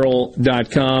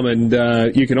 genteelapparel.com,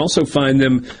 and you can also find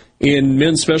them in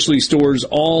men's specialty stores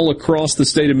all across the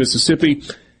state of Mississippi.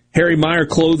 Harry Meyer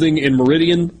Clothing in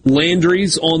Meridian,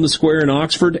 Landry's on the Square in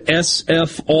Oxford,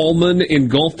 S.F. Allman in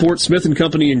Gulfport, Smith &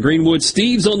 Company in Greenwood,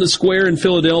 Steve's on the Square in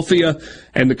Philadelphia,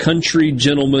 and the Country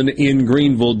Gentleman in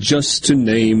Greenville, just to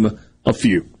name a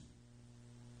few.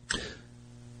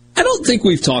 I don't think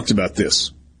we've talked about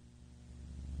this.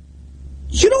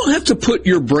 You don't have to put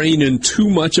your brain in too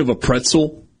much of a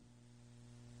pretzel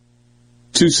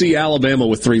to see Alabama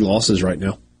with 3 losses right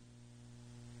now.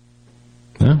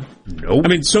 Yeah. Nope. I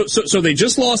mean, so they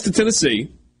just lost to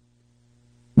Tennessee.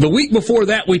 The week before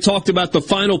that, we talked about the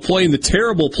final play and the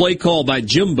terrible play call by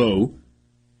Jimbo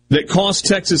that cost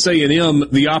Texas A&M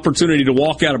the opportunity to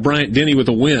walk out of Bryant-Denny with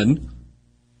a win.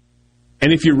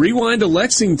 And if you rewind to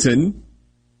Lexington,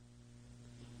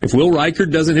 if Will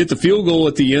Reichard doesn't hit the field goal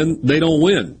at the end, they don't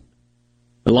win.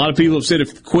 A lot of people have said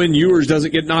if Quinn Ewers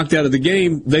doesn't get knocked out of the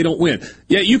game, they don't win.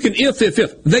 Yeah, you can if.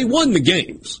 They won the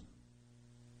games.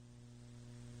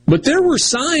 But there were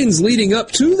signs leading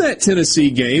up to that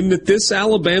Tennessee game that this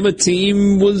Alabama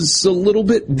team was a little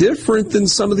bit different than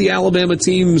some of the Alabama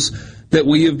teams that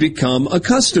we have become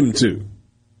accustomed to.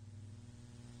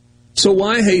 So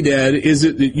why, hey, Dad, is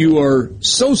it that you are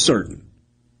so certain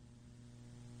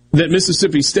that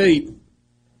Mississippi State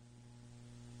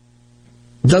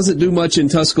doesn't do much in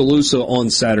Tuscaloosa on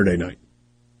Saturday night?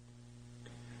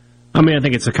 I mean, I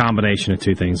think it's a combination of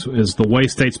two things. Is the way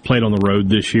State's played on the road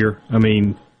this year. I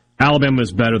mean, Alabama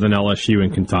is better than LSU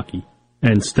and Kentucky,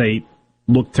 and State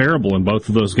looked terrible in both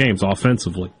of those games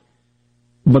offensively.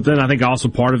 But then I think also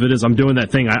part of it is I'm doing that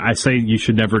thing I say you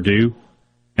should never do,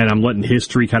 and I'm letting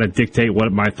history kind of dictate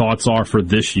what my thoughts are for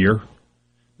this year.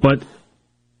 But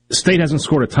State hasn't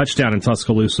scored a touchdown in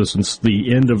Tuscaloosa since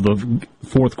the end of the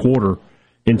fourth quarter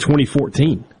in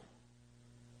 2014.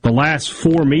 The last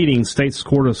 4 meetings, State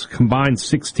scored a combined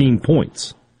 16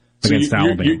 points against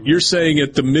Alabama. You're saying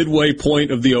at the midway point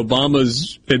of the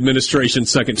Obama's administration's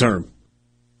second term?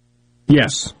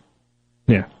 Yes.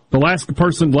 Yeah. The last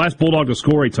Bulldog to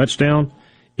score a touchdown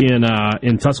in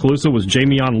Tuscaloosa was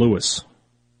Jamion Lewis.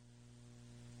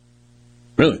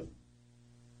 Really? That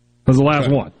was the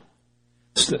last one.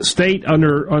 State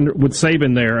under with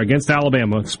Saban there against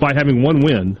Alabama, despite having one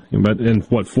win, but in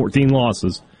 14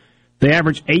 losses, they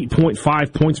average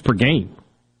 8.5 points per game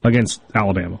against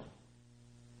Alabama.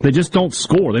 They just don't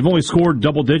score. They've only scored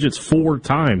double digits 4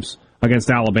 times against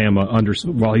Alabama while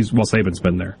Saban's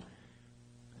been there.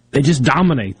 They just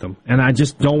dominate them, and I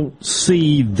just don't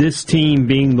see this team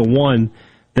being the one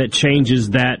that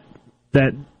changes that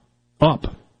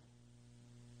up.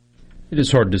 It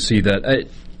is hard to see that.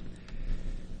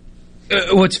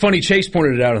 What's funny, Chase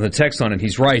pointed it out in the text line, and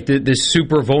he's right. This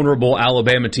super vulnerable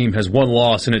Alabama team has one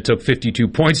loss, and it took 52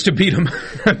 points to beat them.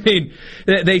 I mean,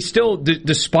 they still,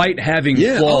 despite having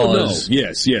flaws,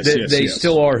 they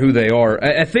still are who they are.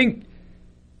 I think,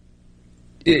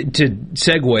 to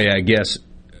segue, I guess,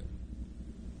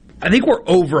 I think we're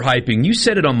overhyping. You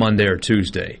said it on Monday or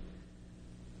Tuesday,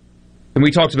 and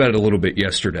we talked about it a little bit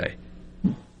yesterday.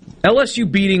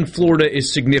 LSU beating Florida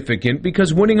is significant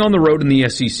because winning on the road in the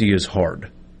SEC is hard.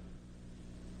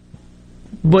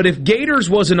 But if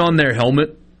Gators wasn't on their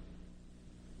helmet,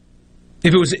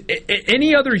 if it was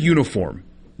any other uniform,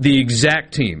 the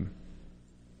exact team,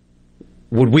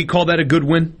 would we call that a good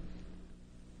win?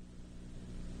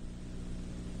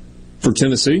 For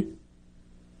Tennessee?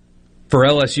 For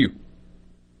LSU.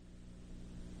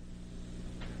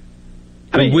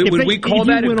 I mean, would we call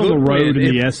that a good win on the road win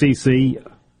in the SEC?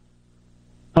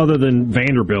 Other than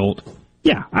Vanderbilt,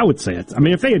 yeah, I would say it. I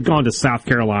mean, if they had gone to South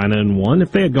Carolina and won,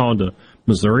 if they had gone to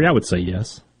Missouri, I would say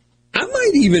yes. I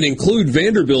might even include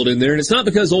Vanderbilt in there, and it's not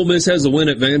because Ole Miss has a win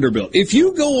at Vanderbilt. If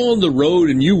you go on the road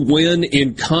and you win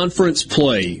in conference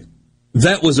play,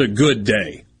 that was a good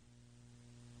day.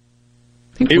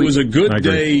 It was a good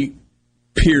day,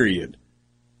 period.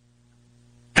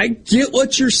 I get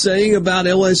what you're saying about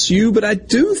LSU, but I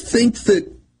do think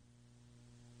that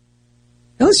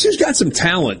LSU's got some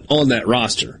talent on that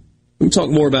roster. We'll talk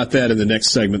more about that in the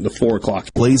next segment, the 4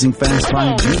 o'clock. Blazing fast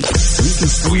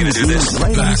 5G. We can do this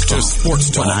right back to Sports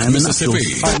Talk Mississippi.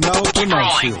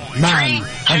 Rolling. 9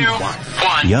 and 1.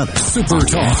 The other. Super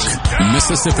Talk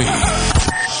Mississippi.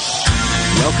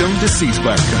 Welcome to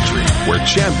C-Spire Country, where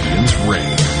champions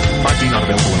reign. 5G not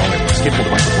available in all areas. Capable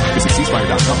device support. Visit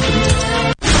cspire.com for details.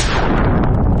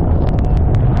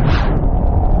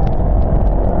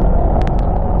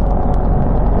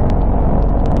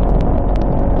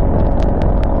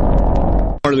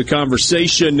 Part of the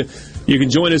conversation. You can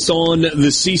join us on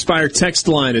the C Spire text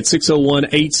line at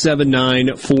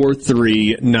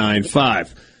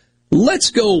 601-879-4395.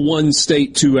 Let's go one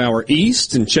state to our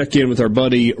east and check in with our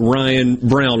buddy Ryan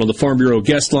Brown on the Farm Bureau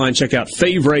guest line. Check out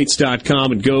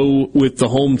favorites.com and go with the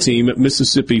home team at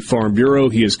Mississippi Farm Bureau.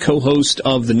 He is co-host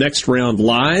of the Next Round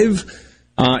Live.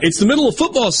 It's the middle of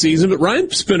football season, but Ryan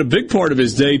spent a big part of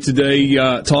his day today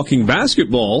talking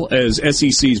basketball as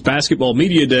SEC's Basketball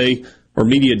Media Day or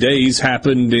Media Days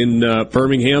happened in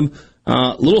Birmingham.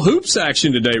 Little hoops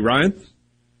action today, Ryan.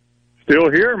 Still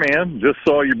here, man. Just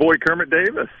saw your boy Kermit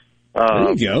Davis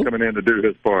there you go. coming in to do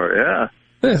his part. Yeah,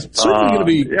 it's certainly going to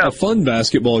be a fun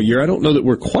basketball year. I don't know that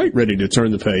we're quite ready to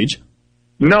turn the page.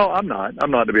 No, I'm not.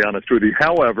 I'm not, to be honest with you.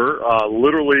 However,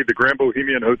 literally the Grand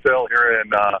Bohemian Hotel here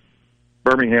in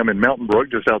Birmingham in Mountain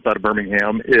Brook, just outside of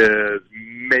Birmingham, is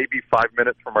maybe 5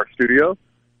 minutes from our studio.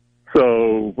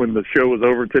 So when the show was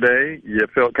over today, you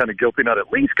felt kind of guilty not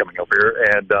at least coming up here.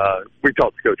 And we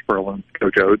talked to Coach Perlin,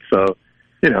 Coach Oates. So,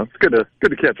 it's good to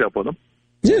catch up with them.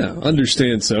 Yeah,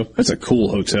 understand so. That's a cool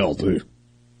hotel, too.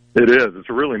 It is. It's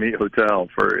a really neat hotel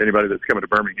for anybody that's coming to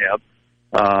Birmingham.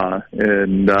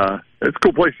 And it's a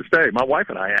cool place to stay. My wife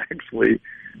and I actually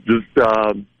just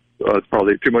it's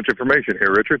probably too much information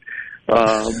here, Richard.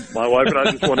 My wife and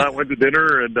I just went to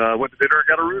dinner and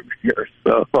got a room here.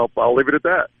 So I'll leave it at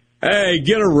that. Hey,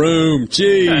 get a room.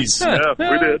 Jeez. Yeah,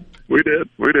 we did.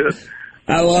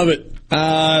 I love it.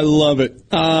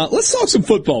 Let's talk some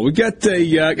football. We've got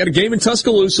a game in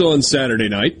Tuscaloosa on Saturday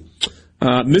night.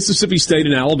 Mississippi State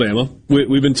and Alabama.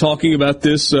 We've been talking about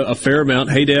this a fair amount.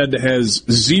 Haydad has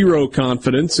zero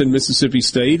confidence in Mississippi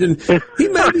State, and he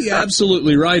may be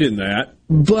absolutely right in that.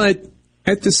 But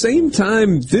at the same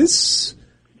time, this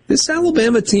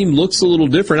Alabama team looks a little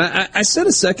different. I said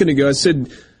a second ago, I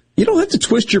said, you don't have to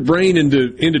twist your brain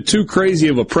into too crazy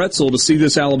of a pretzel to see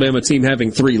this Alabama team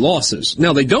having 3 losses.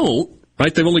 Now, they don't,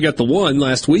 right? They've only got the one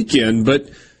last weekend, but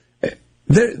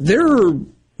there are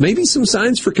maybe some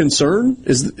signs for concern.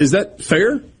 Is that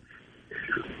fair?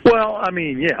 Well, I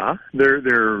mean, yeah.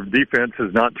 Their defense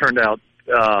has not turned out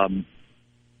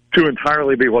to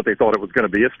entirely be what they thought it was going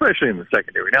to be, especially in the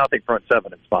secondary. Now I think front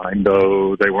seven is fine,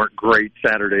 though they weren't great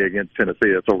Saturday against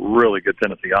Tennessee. It's a really good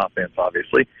Tennessee offense,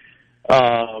 obviously.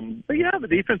 But yeah, the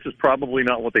defense is probably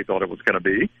not what they thought it was going to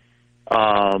be.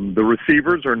 The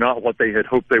receivers are not what they had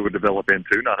hoped they would develop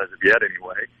into, not as of yet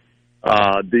anyway.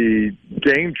 The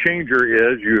game changer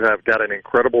is you have got an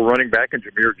incredible running back in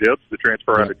Jahmyr Gibbs, the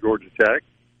transfer out of Georgia Tech.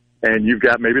 and you've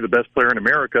got maybe the best player in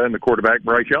America in the quarterback,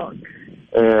 Bryce Young.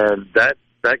 And that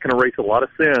can erase a lot of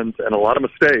sins and a lot of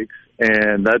mistakes,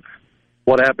 and that's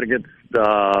what happened against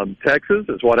Texas.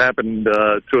 It's what happened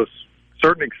to a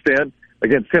certain extent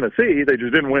against Tennessee. They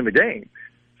just didn't win the game.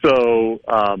 So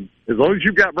as long as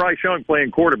you've got Bryce Young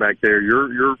playing quarterback there,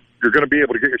 you're going to be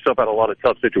able to get yourself out of a lot of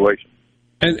tough situations.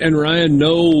 And Ryan,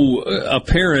 no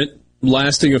apparent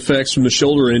lasting effects from the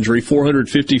shoulder injury,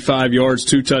 455 yards,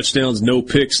 2 touchdowns, no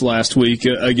picks last week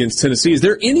against Tennessee. Is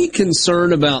there any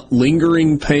concern about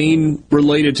lingering pain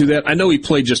related to that? I know he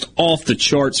played just off the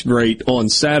charts great on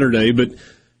Saturday, but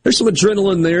there's some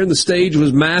adrenaline there, and the stage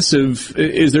was massive.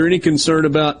 Is there any concern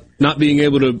about not being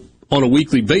able to, on a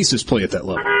weekly basis, play at that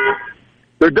level?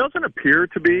 There doesn't appear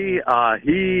to be.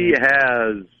 He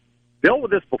has dealt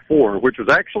with this before, which was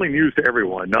actually news to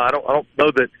everyone. No, I don't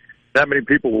know that many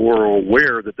people were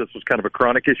aware that this was kind of a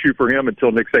chronic issue for him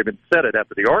until Nick Saban said it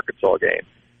after the Arkansas game.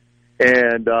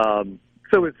 And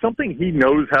so it's something he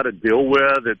knows how to deal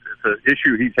with. It's an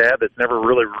issue he's had that's never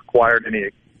really required any,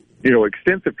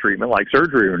 extensive treatment like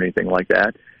surgery or anything like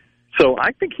that. So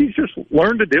I think he's just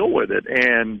learned to deal with it.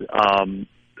 And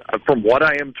from what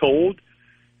I am told,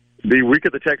 the week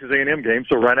of the Texas A&M game,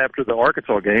 so right after the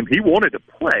Arkansas game, he wanted to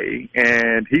play,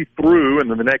 and he threw, and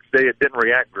then the next day it didn't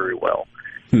react very well.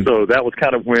 So that was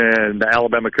kind of when the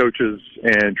Alabama coaches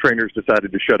and trainers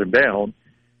decided to shut him down,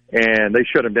 and they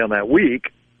shut him down that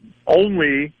week,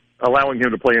 only allowing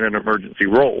him to play in an emergency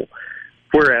role.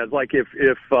 Whereas, like, if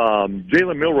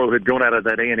Jalen Milroe had gone out of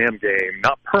that A&M game,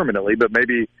 not permanently, but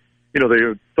maybe, they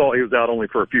thought he was out only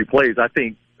for a few plays, I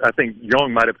think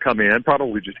Young might have come in,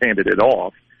 probably just handed it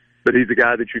off. But he's a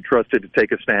guy that you trusted to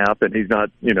take a snap, and he's not,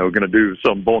 going to do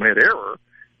some bonehead error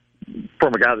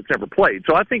from a guy that's never played.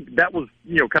 So I think that was,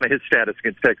 kind of his status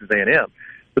against Texas A&M.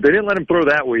 But they didn't let him throw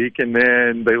that week, and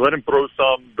then they let him throw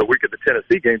some the week of the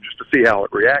Tennessee game just to see how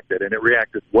it reacted, and it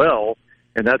reacted well,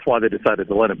 and that's why they decided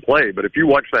to let him play. But if you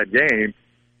watch that game,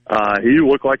 he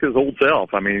looked like his old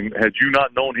self. I mean, had you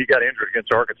not known he got injured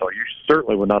against Arkansas, you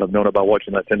certainly would not have known about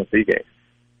watching that Tennessee game.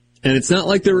 And it's not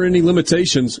like there were any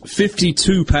limitations.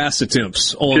 52 pass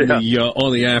attempts on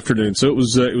the afternoon, so it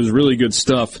was really good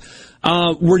stuff.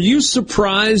 Were you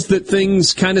surprised that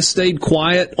things kind of stayed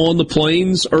quiet on the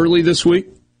Plains early this week?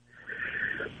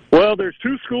 Well, there's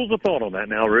 2 schools of thought on that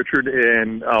now, Richard,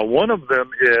 and one of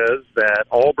them is that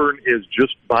Auburn is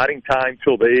just biding time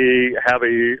till they have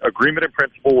a agreement in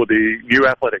principle with the new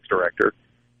athletics director.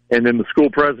 And then the school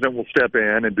president will step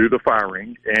in and do the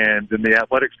firing, and then the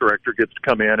athletics director gets to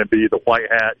come in and be the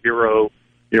white hat hero.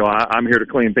 I'm here to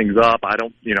clean things up.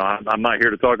 I'm not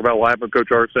here to talk about what happened with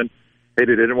Coach Arson. Hey, it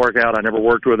didn't work out. I never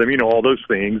worked with him. All those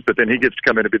things. But then he gets to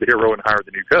come in and be the hero and hire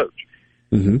the new coach.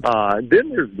 Mm-hmm. Then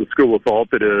there's the school of thought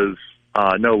that is,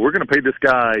 no, we're going to pay this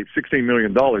guy $16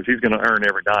 million. He's going to earn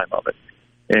every dime of it.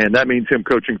 And that means him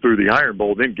coaching through the Iron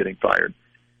Bowl, then getting fired.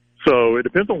 So it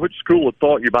depends on which school of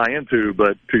thought you buy into,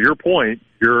 but to your point,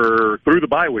 you're through the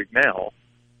bye week now,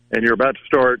 and you're about to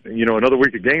start, another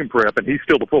week of game prep, and he's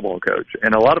still the football coach.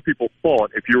 And a lot of people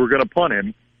thought if you were going to punt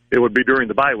him, it would be during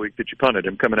the bye week that you punted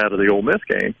him coming out of the Ole Miss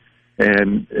game.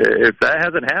 And if that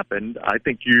hasn't happened, I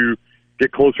think you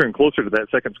get closer and closer to that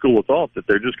second school of thought that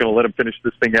they're just going to let him finish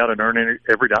this thing out and earn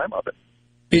every dime of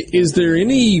it. Is there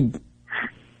any...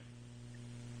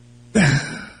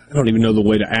 I don't even know the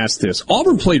way to ask this.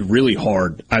 Auburn played really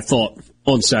hard, I thought,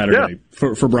 on Saturday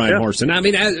for Brian Harsin. I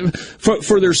mean,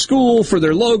 for their school, for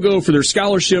their logo, for their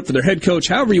scholarship, for their head coach,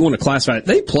 however you want to classify it,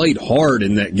 they played hard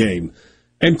in that game.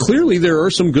 And clearly there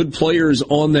are some good players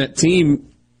on that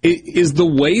team. Is the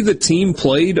way the team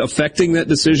played affecting that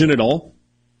decision at all?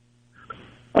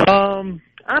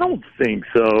 I don't think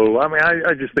so. I mean,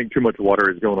 I just think too much water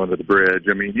is going under the bridge.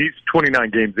 I mean, he's 29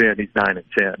 games in, he's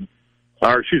 9-10.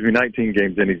 19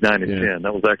 games in, he's 9-10.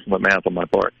 That was excellent math on my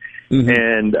part. Mm-hmm.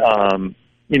 And,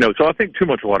 so I think too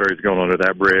much water is going under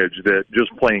that bridge, that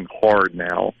just playing hard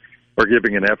now or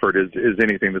giving an effort is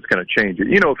anything that's going to change it.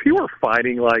 If he were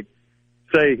fighting, like,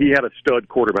 say he had a stud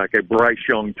quarterback, a Bryce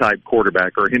Young type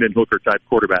quarterback or a Hendon Hooker type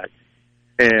quarterback,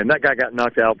 and that guy got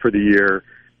knocked out for the year,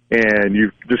 and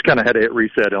you just kind of had to hit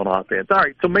reset on offense. All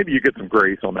right, so maybe you get some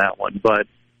grace on that one. But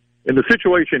in the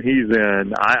situation he's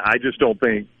in, I just don't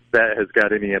think that has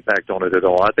got any impact on it at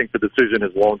all. I think the decision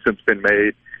has long since been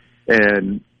made,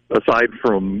 and aside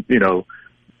from,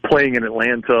 playing in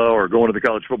Atlanta or going to the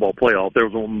college football playoff, there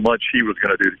wasn't much he was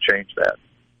going to do to change that.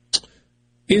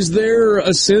 Is there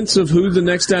a sense of who the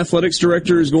next athletics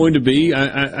director is going to be?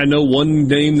 I know one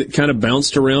name that kind of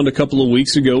bounced around a couple of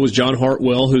weeks ago was John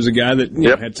Hartwell, who's a guy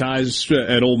that had ties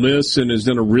at Ole Miss and has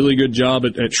done a really good job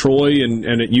at Troy and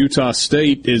at Utah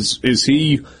State. Is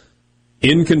he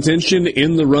in contention,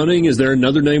 in the running? Is there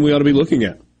another name we ought to be looking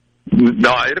at?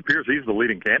 No, it appears he's the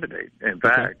leading candidate. In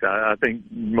fact, I think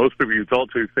most people you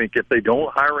talk to think if they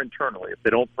don't hire internally, if they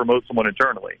don't promote someone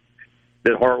internally,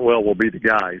 that Hartwell will be the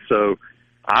guy. So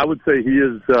I would say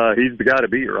he's the guy to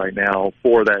beat right now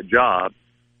for that job.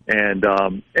 And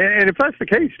if that's the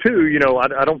case too,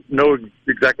 I don't know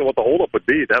exactly what the holdup would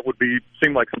be. That would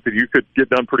seem like something you could get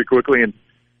done pretty quickly, and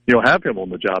have him on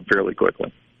the job fairly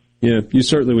quickly. Yeah, you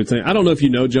certainly would think. I don't know if you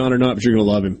know John or not, but you're going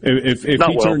to love him. If he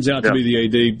turns out to be the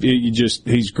AD,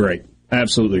 he's great,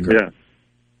 absolutely great.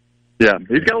 Yeah,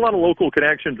 he's got a lot of local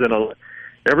connections, and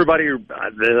everybody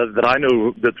that I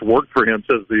know that's worked for him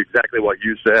says exactly what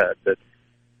you said, that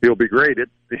he'll be great.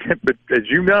 But as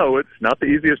you know, it's not the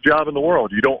easiest job in the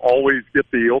world. You don't always get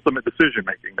the ultimate decision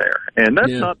making there, and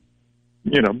that's not.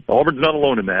 Auburn's not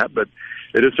alone in that, but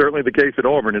it is certainly the case at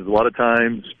Auburn. Is a lot of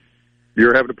times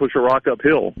you're having to push a rock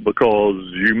uphill because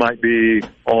you might be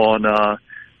on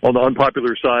the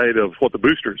unpopular side of what the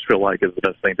boosters feel like is the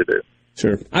best thing to do.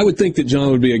 Sure. I would think that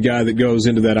John would be a guy that goes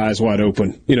into that eyes wide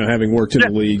open, having worked in the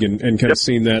league and kind of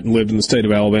seen that and lived in the state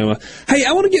of Alabama. Hey,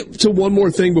 I want to get to one more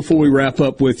thing before we wrap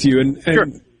up with you. And sure.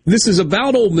 This is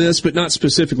about Ole Miss, but not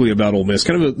specifically about Ole Miss,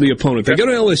 kind of the opponent. They go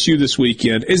to LSU this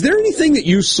weekend. Is there anything that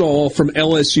you saw from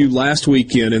LSU last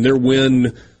weekend and their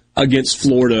win against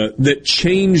Florida that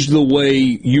changed the way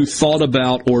you thought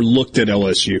about or looked at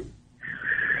LSU?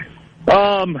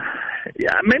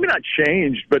 Yeah, maybe not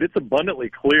changed, but it's abundantly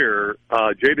clear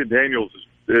Jaden Daniels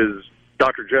is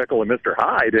Dr. Jekyll and Mr.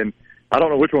 Hyde, and I don't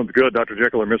know which one's good, Dr.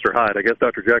 Jekyll or Mr. Hyde. I guess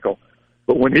Dr. Jekyll.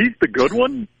 But when he's the good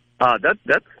one, that's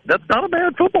not a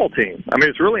bad football team. I mean,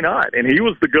 it's really not. And he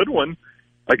was the good one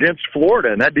against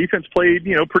Florida, and that defense played,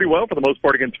 pretty well for the most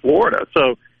part against Florida.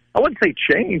 So I wouldn't say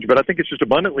change, but I think it's just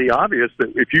abundantly obvious that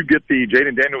if you get the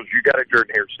Jaden Daniels you got at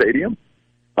Jordan-Hare Stadium,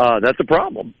 that's a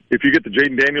problem. If you get the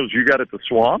Jaden Daniels you got at the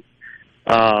Swamp,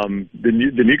 then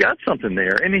you got something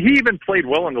there. And he even played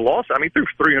well in the loss. I mean, he threw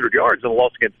 300 yards in the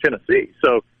loss against Tennessee.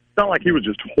 So it's not like he was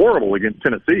just horrible against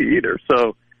Tennessee either.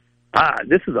 So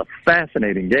this is a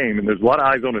fascinating game, and there's a lot of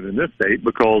eyes on it in this state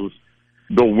because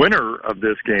the winner of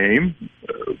this game,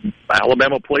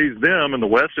 Alabama plays them, and the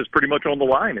West is pretty much on the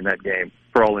line in that game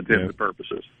for all intents and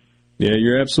purposes. Yeah,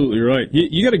 you're absolutely right.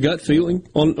 You got a gut feeling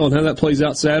on how that plays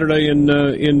out Saturday in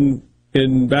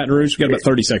Baton Rouge? We've got about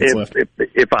 30 seconds left.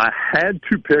 If I had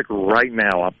to pick right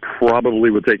now, I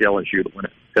probably would take LSU to win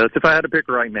it. That's if I had to pick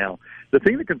right now. The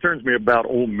thing that concerns me about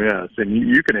Ole Miss, and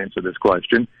you can answer this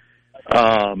question,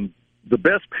 the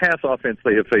best pass offense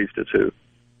they have faced is who?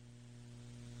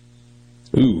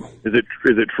 Ooh. Is it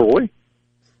Troy?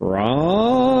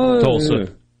 Tulsa?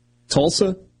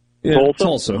 Yeah,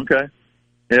 Tulsa. Okay.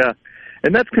 Yeah.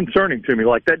 And that's concerning to me.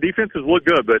 Like, that defense has looked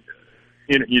good, but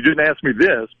you didn't ask me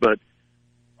this, but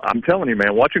I'm telling you,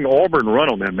 man, watching Auburn run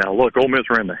on them now. Look, Ole Miss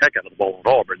ran the heck out of the ball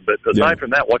on Auburn, but aside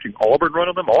from that, watching Auburn run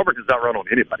on them, Auburn has not run on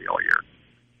anybody all year.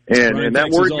 And that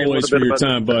worries me a little bit about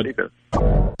time, bud.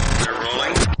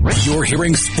 You're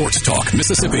hearing Sports Talk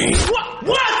Mississippi.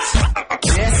 What?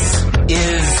 This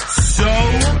is so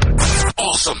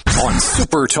awesome on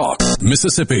Super Talk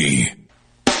Mississippi.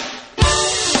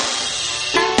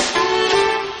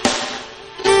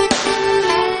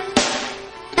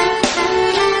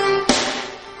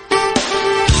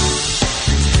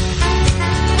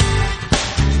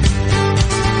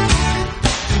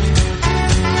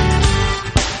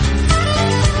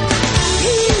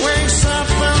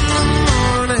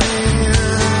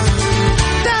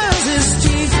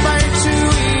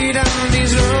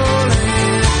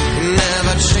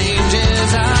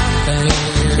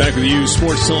 Back with you,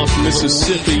 Sports Talk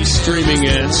Mississippi, streaming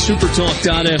at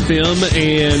supertalk.fm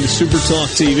and Supertalk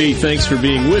TV. Thanks for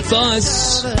being with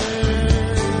us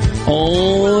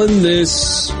on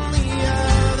this,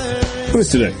 what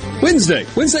is today?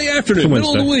 Wednesday afternoon,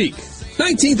 middle of the week,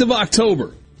 19th of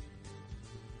October.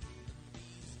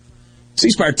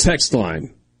 C-Spire text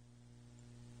line.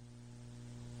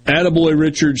 Attaboy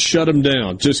Richard, shut him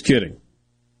down. Just kidding.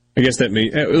 I guess that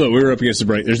means, look, we were up against the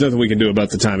break. There's nothing we can do about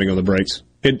the timing on the breaks.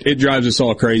 It drives us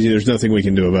all crazy. There's nothing we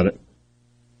can do about it.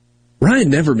 Ryan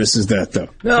never misses that, though.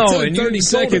 No, in 30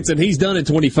 seconds, and he's done in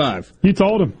 25. You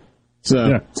told him.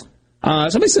 So,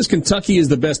 somebody says Kentucky is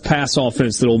the best pass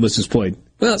offense that Ole Miss has played.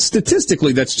 Well,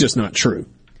 statistically, that's just not true.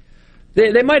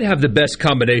 They might have the best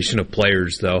combination of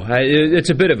players, though. It's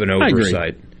a bit of an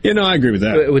oversight. I agree with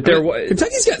that.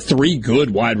 Kentucky's got 3 good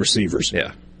wide receivers.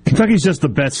 Yeah. Kentucky's just the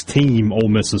best team Ole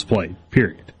Miss has played,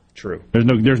 period. True. There's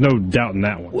no doubt in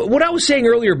that one. What I was saying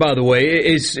earlier, by the way,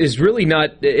 is really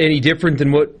not any different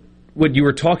than what what you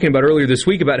were talking about earlier this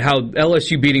week about how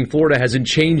LSU beating Florida hasn't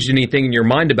changed anything in your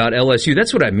mind about LSU.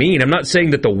 That's what I mean. I'm not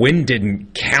saying that the win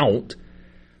didn't count.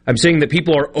 I'm saying that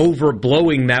people are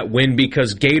overblowing that win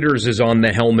because Gators is on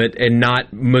the helmet and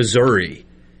not Missouri.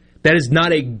 That is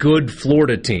not a good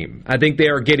Florida team. I think they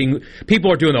are getting...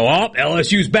 People are doing,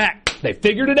 LSU's back. They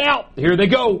figured it out. Here they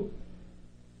go.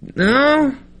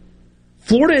 No.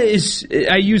 Florida is...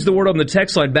 I used the word on the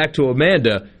text line back to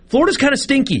Amanda. Florida's kind of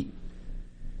stinky.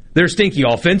 They're stinky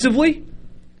offensively.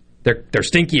 They're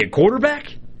stinky at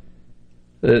quarterback.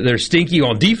 They're stinky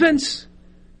on defense.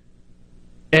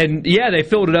 And, yeah, they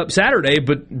filled it up Saturday,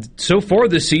 but so far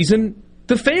this season,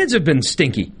 the fans have been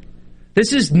stinky.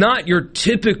 This is not your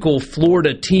typical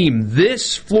Florida team.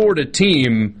 This Florida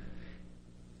team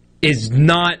is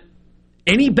not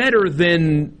any better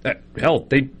than... hell,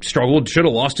 they struggled, should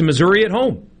have lost to Missouri at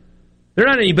home. They're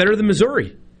not any better than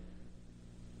Missouri.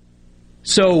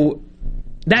 So...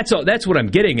 That's what I'm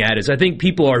getting at, is I think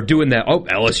people are doing that. Oh,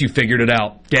 LSU figured it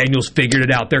out. Daniels figured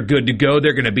it out. They're good to go.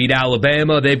 They're going to beat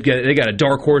Alabama. They got a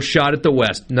dark horse shot at the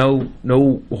West. No,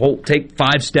 take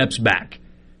 5 steps back.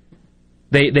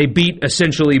 They beat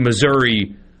essentially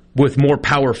Missouri with more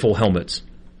powerful helmets.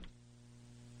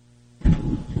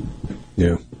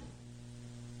 Yeah.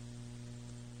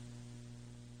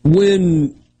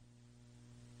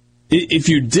 If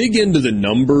you dig into the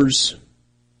numbers,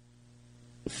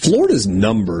 Florida's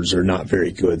numbers are not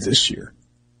very good this year.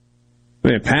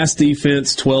 Pass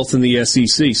defense, 12th in the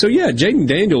SEC. So, yeah, Jaden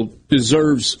Daniel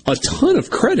deserves a ton of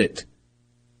credit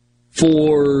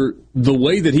for the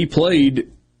way that he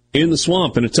played in the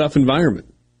swamp in a tough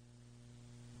environment.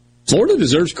 Florida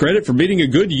deserves credit for beating a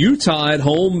good Utah at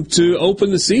home to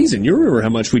open the season. You remember how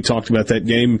much we talked about that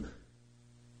game.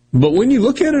 But when you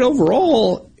look at it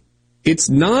overall, it's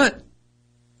not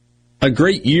a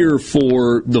great year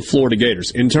for the Florida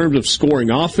Gators. In terms of scoring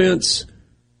offense,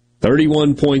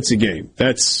 31 points a game.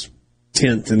 That's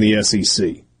 10th in the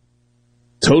SEC.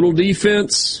 Total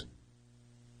defense,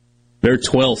 they're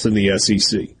 12th in the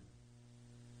SEC.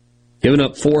 Giving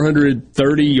up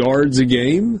 430 yards a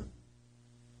game.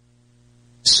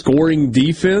 Scoring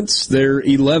defense, they're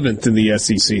 11th in the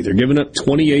SEC. They're giving up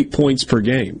 28 points per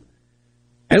game.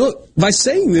 And look, by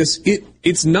saying this,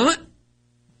 it's not...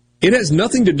 It has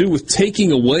nothing to do with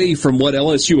taking away from what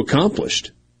LSU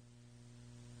accomplished.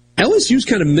 LSU's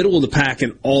kind of middle of the pack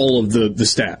in all of the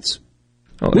stats,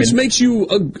 which makes you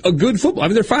a good football. I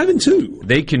mean, they're 5-2.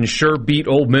 They can sure beat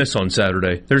Ole Miss on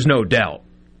Saturday. There's no doubt.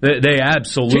 They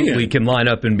absolutely can line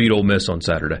up and beat Ole Miss on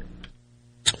Saturday.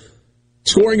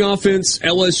 Scoring offense,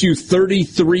 LSU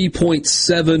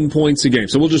 33.7 points a game.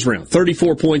 So we'll just round.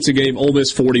 34 points a game, Ole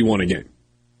Miss 41 a game.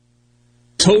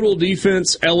 Total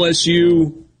defense,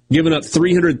 LSU giving up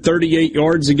 338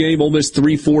 yards a game, Ole Miss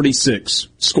 346.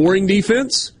 Scoring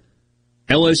defense,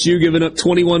 LSU giving up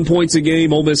 21 points a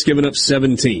game, Ole Miss giving up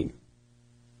 17.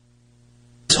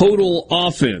 Total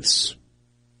offense,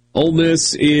 Ole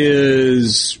Miss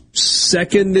is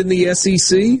second in the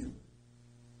SEC.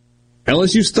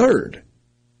 LSU's third.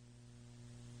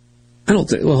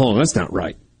 Hold on, that's not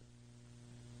right.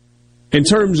 In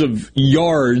terms of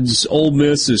yards, Ole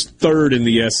Miss is third in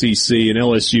the SEC, and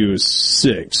LSU is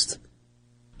sixth.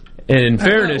 And in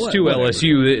fairness to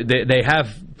LSU, they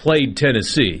have played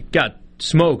Tennessee. Got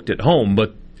smoked at home,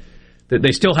 but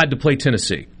they still had to play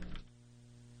Tennessee.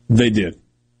 They did.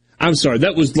 I'm sorry,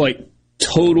 that was like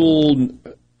total...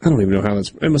 I don't even know how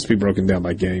that's... It must be broken down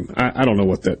by game. I don't know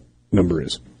what that number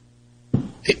is.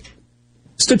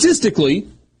 Statistically...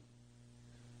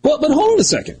 Well, but hold on a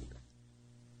second.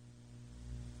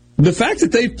 The fact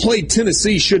that they've played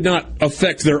Tennessee should not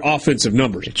affect their offensive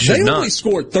numbers. They only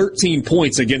scored 13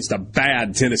 points against a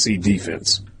bad Tennessee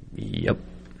defense. Yep.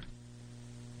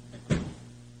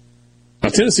 Now,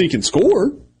 Tennessee can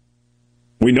score.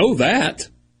 We know that.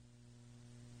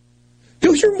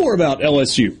 You'll hear more about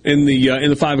LSU in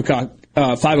the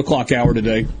 5 o'clock hour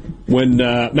today when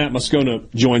Matt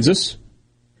Moscona joins us.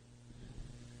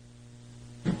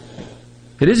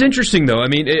 It is interesting, though. I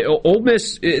mean, Ole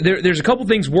Miss, there's a couple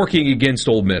things working against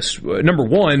Ole Miss. Number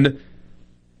one,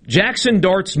 Jackson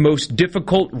Dart's most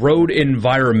difficult road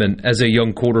environment as a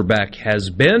young quarterback has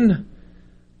been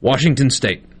Washington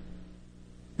State.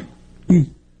 The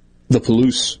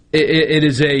Palouse. It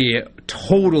is a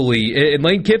totally... And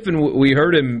Lane Kiffin, we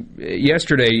heard him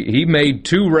yesterday, he made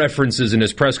 2 references in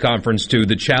his press conference to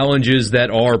the challenges that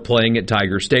are playing at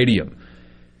Tiger Stadium.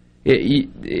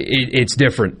 It's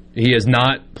different. He has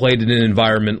not played in an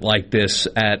environment like this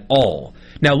at all.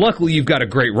 Now, luckily, you've got a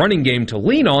great running game to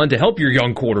lean on to help your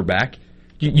young quarterback.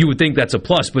 You would think that's a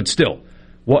plus, but still,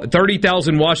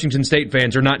 30,000 Washington State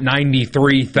fans are not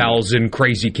 93,000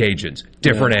 crazy Cajuns.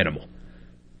 Different animal.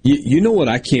 You know what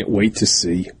I can't wait to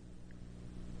see?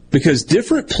 Because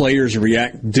different players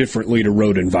react differently to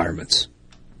road environments.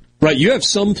 Right? You have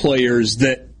some players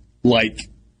that,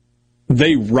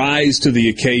 they rise to the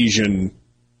occasion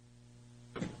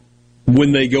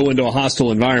when they go into a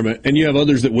hostile environment, and you have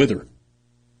others that wither.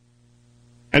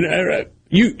 And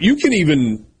you can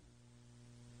even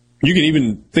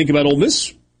think about Ole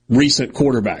Miss recent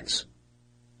quarterbacks.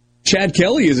 Chad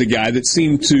Kelly is a guy that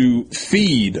seemed to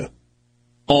feed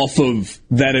off of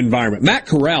that environment. Matt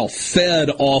Corral fed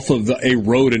off of a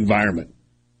road environment.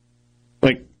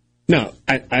 Now,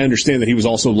 I understand that he was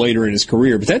also later in his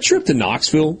career, but that trip to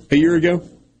Knoxville a year ago,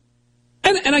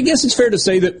 and I guess it's fair to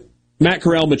say that Matt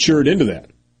Corral matured into that,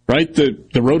 right?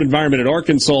 The road environment at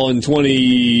Arkansas in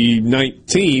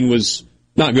 2019 was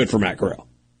not good for Matt Corral.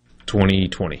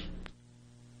 2020. Was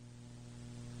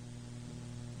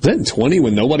that in 20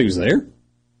 when nobody was there? It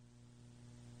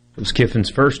was Kiffin's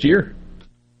first year.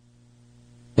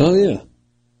 Oh, yeah.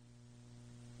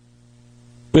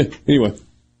 Anyway.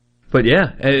 But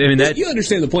yeah, I mean that. You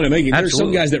understand the point I'm making. There's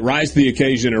some guys that rise to the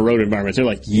occasion in a road environment. They're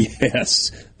like,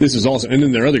 yes, this is awesome. And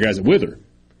then there are other guys that wither.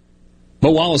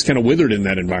 Bo Wallace kind of withered in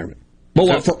that environment.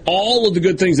 For all of the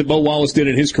good things that Bo Wallace did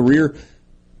in his career,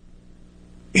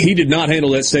 he did not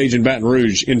handle that stage in Baton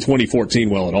Rouge in 2014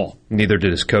 well at all. Neither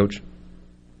did his coach.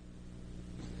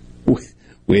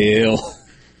 Well,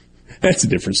 that's a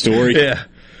different story. Yeah.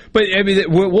 But, I mean,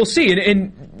 we'll see.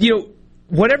 And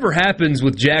whatever happens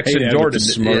with Jackson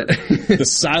Darden. The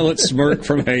silent smirk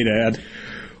from Haydad.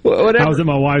 I was at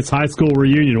my wife's high school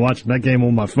reunion watching that game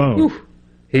on my phone. Whew.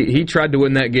 He tried to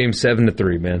win that game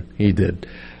 7-3, man. He did.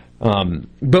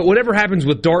 But whatever happens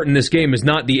with Dart in this game is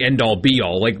not the end-all,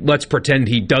 be-all. Let's pretend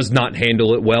he does not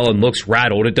handle it well and looks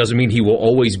rattled. It doesn't mean he will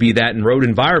always be that in road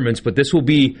environments, but this will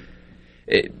be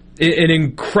an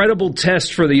incredible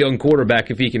test for the young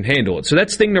quarterback if he can handle it. So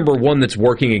that's thing number one that's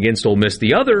working against Ole Miss.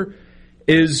 The other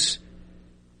is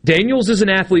Daniels is an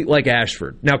athlete like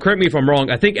Ashford. Now, correct me if I'm wrong.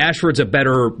 I think Ashford's a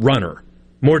better runner,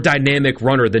 more dynamic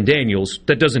runner than Daniels.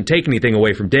 That doesn't take anything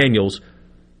away from Daniels,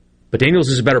 but Daniels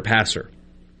is a better passer.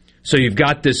 So you've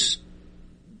got this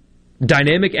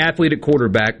dynamic athlete at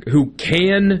quarterback who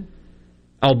can,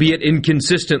 albeit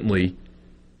inconsistently,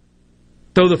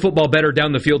 throw the football better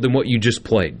down the field than what you just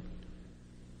played.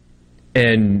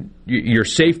 And your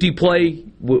safety play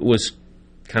was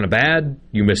kind of bad.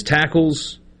 You missed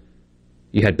tackles.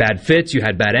 You had bad fits. You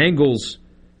had bad angles.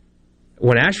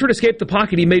 When Ashford escaped the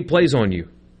pocket, he made plays on you.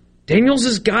 Daniels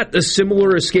has got a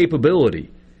similar escapability.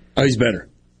 Oh, he's better.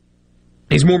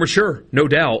 He's more mature, no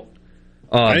doubt.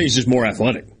 I think he's just more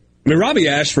athletic. I mean, Robbie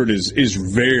Ashford is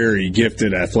very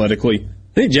gifted athletically.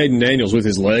 I think Jaden Daniels with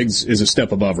his legs is a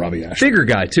step above Robbie Ashford. Bigger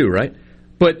guy, too, right?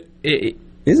 But is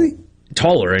he?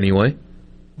 Taller, anyway.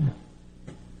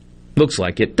 Looks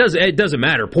like it. It doesn't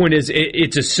matter. Point is,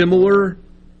 it's a similar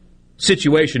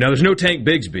situation. Now, there's no Tank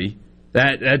Bigsby.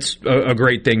 That's a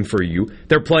great thing for you.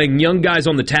 They're playing young guys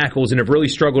on the tackles and have really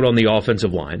struggled on the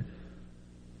offensive line.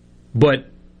 But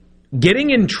getting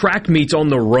in track meets on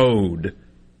the road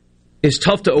is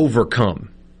tough to overcome.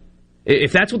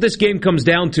 If that's what this game comes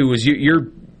down to, is you're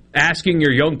asking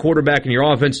your young quarterback and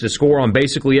your offense to score on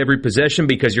basically every possession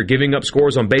because you're giving up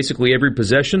scores on basically every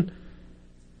possession,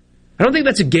 I don't think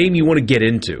that's a game you want to get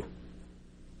into.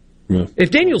 Yeah. If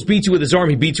Daniels beats you with his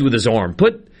arm, he beats you with his arm.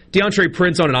 Put DeAndre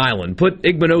Prince on an island. Put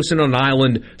Igbenogson on an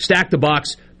island. Stack the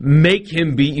box. Make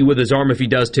him beat you with his arm if he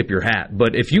does tip your hat.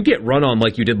 But if you get run on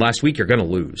like you did last week, you're going to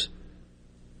lose.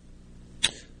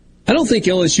 I don't think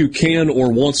LSU can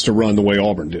or wants to run the way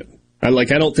Auburn did. I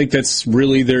don't think that's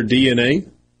really their DNA,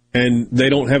 and they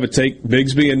don't have a Tank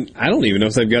Bigsby, and I don't even know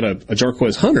if they've got a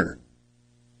Jarquez Hunter.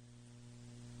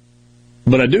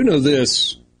 But I do know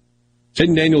this.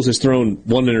 Jaden Daniels has thrown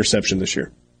one interception this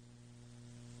year.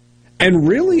 And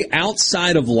really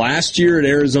outside of last year at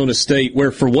Arizona State,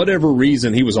 where for whatever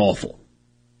reason he was awful.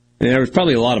 And there was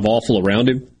probably a lot of awful around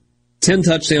him. 10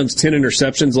 touchdowns, 10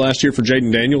 interceptions last year for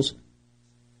Jaden Daniels.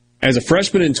 As a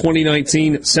freshman in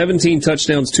 2019, 17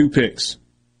 touchdowns, 2 picks.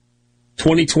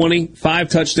 2020, 5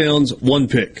 touchdowns, 1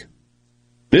 pick.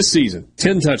 This season,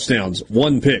 10 touchdowns,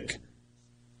 1 pick.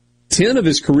 10 of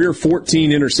his career 14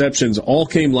 interceptions all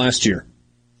came last year.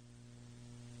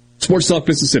 Sports Talk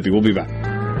Mississippi. We'll be back.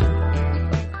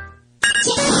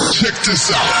 Check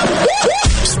this out.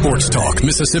 Sports Talk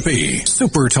Mississippi.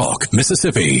 Super Talk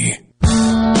Mississippi.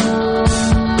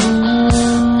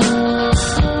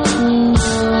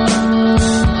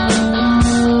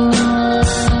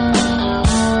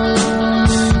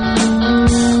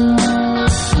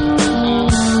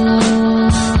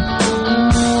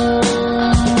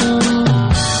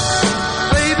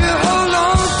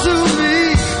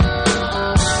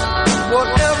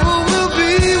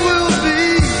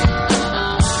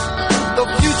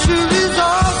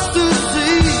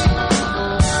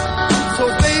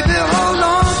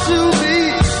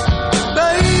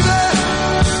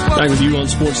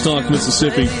 Sports Talk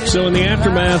Mississippi. So in the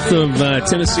aftermath of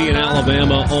Tennessee and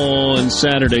Alabama on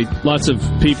Saturday, lots of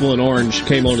people in orange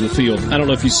came onto the field. I don't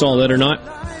know if you saw that or not.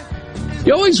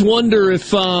 You always wonder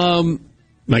if,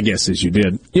 my guess is you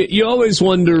did, you always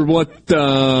wonder what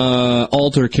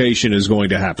altercation is going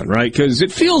to happen, right? Because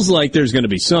it feels like there's going to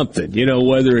be something,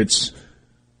 whether it's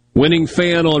winning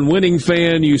fan on winning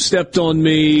fan, you stepped on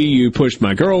me, you pushed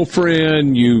my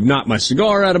girlfriend, you knocked my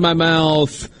cigar out of my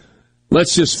mouth,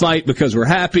 let's just fight because we're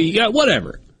happy, yeah,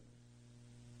 whatever.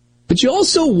 But you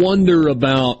also wonder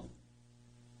about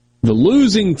the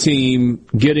losing team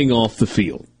getting off the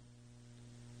field.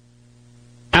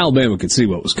 Alabama could see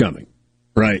what was coming,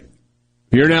 right?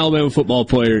 If you're an Alabama football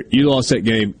player, you lost that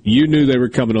game, you knew they were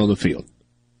coming on the field.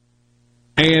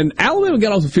 And Alabama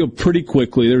got off the field pretty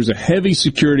quickly. There was a heavy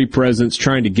security presence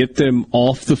trying to get them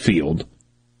off the field.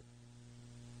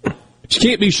 But you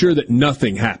can't be sure that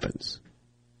nothing happens.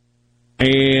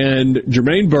 And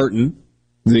Jermaine Burton,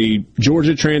 the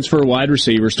Georgia transfer wide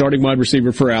receiver, starting wide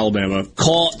receiver for Alabama,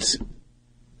 caught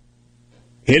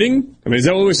hitting. I mean, is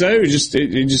that what we say? It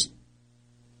just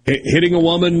hitting a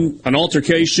woman, an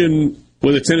altercation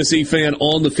with a Tennessee fan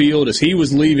on the field as he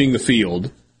was leaving the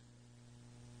field.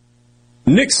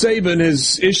 Nick Saban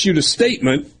has issued a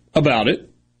statement about it,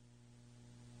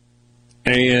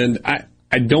 and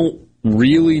I don't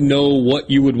really know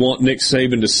what you would want Nick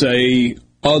Saban to say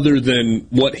other than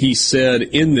what he said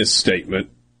in this statement.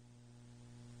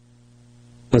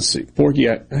 Let's see. Porky,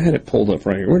 I had it pulled up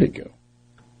right here. Where'd it go?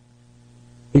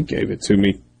 He gave it to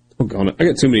me. Oh, God, I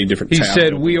got too many different tabs. He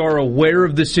said, "We are aware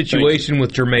of the situation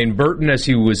with Jermaine Burton as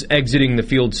he was exiting the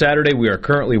field Saturday. We are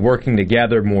currently working to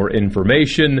gather more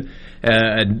information."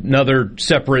 Another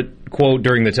separate quote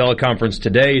during the teleconference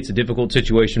today, "It's a difficult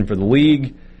situation for the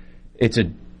league. It's a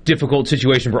difficult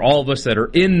situation for all of us that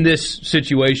are in this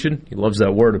situation." He loves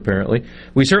that word, apparently.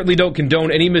 "We certainly don't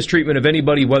condone any mistreatment of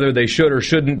anybody, whether they should or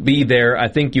shouldn't be there. I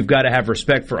think you've got to have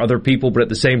respect for other people, but at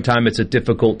the same time, it's a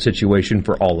difficult situation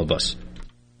for all of us."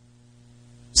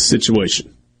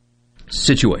 Situation.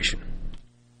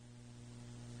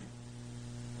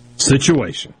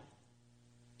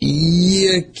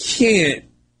 You can't,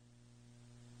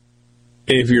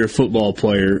 if you're a football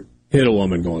player, hit a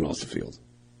woman going off the field.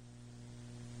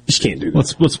 You just can't do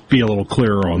that. Let's be a little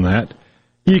clearer on that.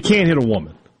 You can't hit a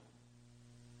woman.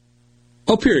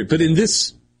 Oh, period. But in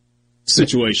this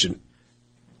situation,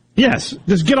 yes,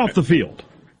 just get off the field.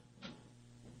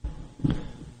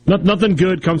 Nothing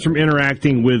good comes from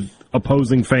interacting with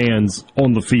opposing fans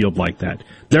on the field like that.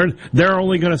 They're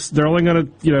only gonna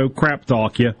crap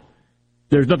talk you.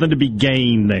 There's nothing to be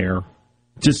gained there.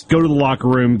 Just go to the locker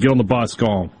room, get on the bus, go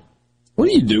home. What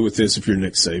do you do with this if you're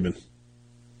Nick Saban?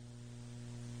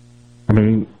 I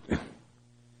mean,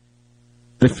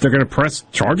 if they're going to press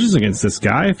charges against this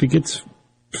guy, if he gets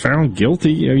found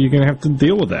guilty, you're going to have to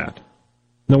deal with that.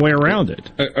 No way around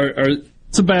it.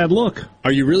 It's a bad look.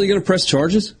 Are you really going to press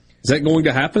charges? Is that going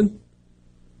to happen?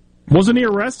 Wasn't he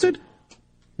arrested?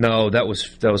 No, that was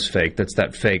fake. That's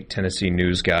that fake Tennessee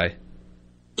news guy.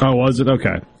 Oh, was it?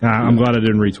 Okay. I'm glad I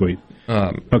didn't retweet.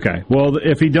 Okay. Well,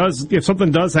 if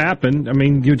something does happen, I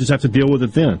mean, you just have to deal with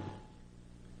it then.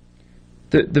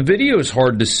 The video is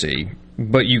hard to see,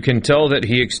 but you can tell that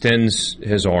he extends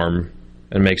his arm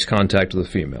and makes contact with a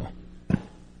female.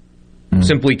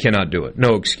 Simply cannot do it.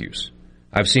 No excuse.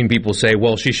 I've seen people say,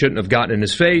 well, she shouldn't have gotten in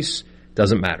his face.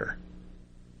 Doesn't matter.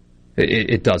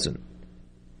 It doesn't.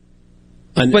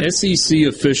 An SEC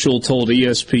official told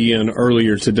ESPN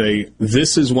earlier today,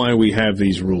 this is why we have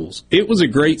these rules. It was a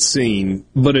great scene,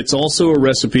 but it's also a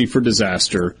recipe for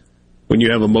disaster when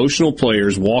you have emotional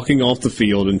players walking off the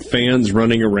field and fans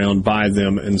running around by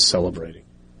them and celebrating.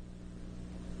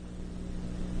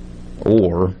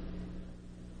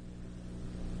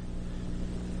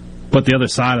 But the other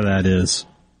side of that is,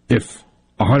 if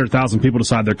 100,000 people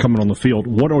decide they're coming on the field,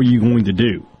 what are you going to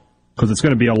do? Because it's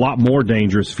going to be a lot more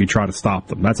dangerous if you try to stop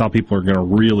them. That's how people are going to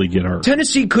really get hurt.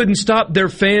 Tennessee couldn't stop their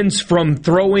fans from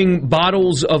throwing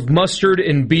bottles of mustard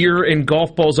and beer and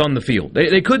golf balls on the field.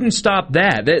 They couldn't stop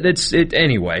that. That's it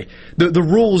anyway. The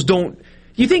rules don't...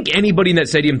 You think anybody in that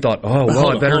stadium thought, I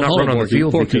better not run on the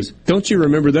field? Because don't you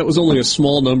remember that was only a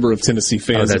small number of Tennessee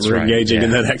fans that were engaging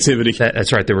in that activity?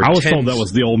 That's right. There were I was told that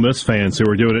was the Ole Miss fans who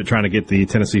were doing it, trying to get the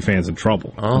Tennessee fans in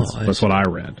trouble. That's what I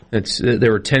read.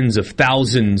 There were tens of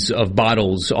thousands of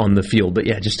bottles on the field, but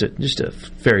yeah, just a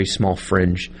very small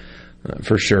fringe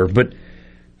for sure. But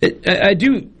I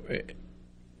do.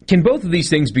 Can both of these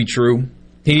things be true?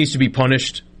 He needs to be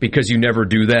punished because you never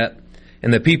do that.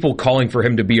 And the people calling for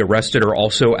him to be arrested are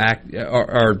also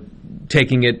are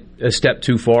taking it a step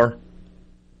too far?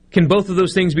 Can both of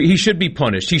those things be? He should be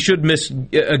punished. He should miss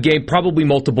a game, probably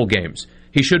multiple games.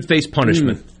 He should face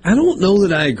punishment. I don't know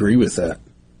that I agree with that.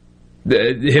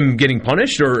 Him getting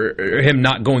punished or him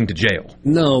not going to jail?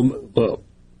 No, well,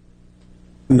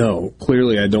 no.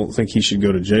 Clearly, I don't think he should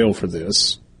go to jail for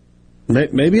this.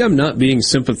 Maybe I'm not being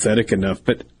sympathetic enough,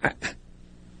 but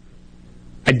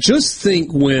I just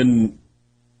think when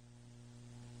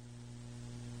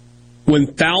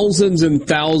thousands and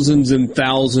thousands and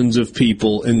thousands of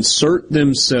people insert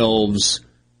themselves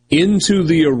into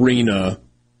the arena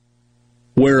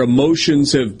where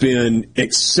emotions have been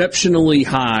exceptionally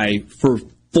high for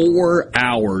 4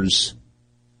 hours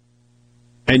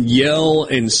and yell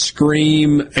and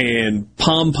scream and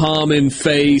pom-pom in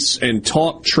face and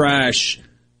talk trash,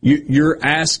 you're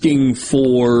asking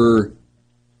for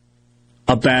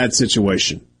a bad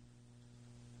situation.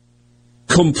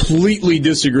 Completely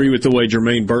disagree with the way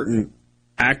Jermaine Burton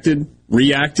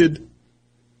reacted.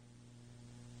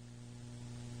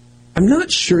 I'm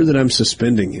not sure that I'm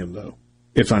suspending him, though,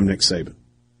 if I'm Nick Saban.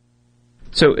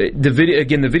 So the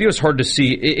video is hard to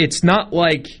see. It's not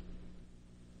like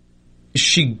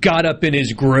she got up in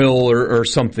his grill or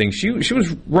something. She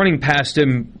was running past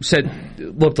him,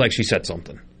 looked like she said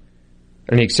something.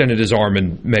 And he extended his arm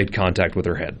and made contact with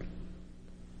her head.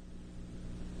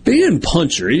 He didn't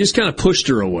punch her. He just kind of pushed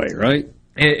her away, right?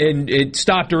 And it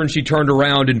stopped her, and she turned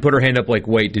around and put her hand up like,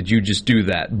 wait, did you just do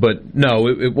that? But no,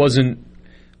 it wasn't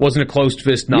a closed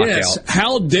fist knockout. Yes,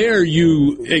 how dare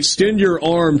you extend your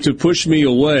arm to push me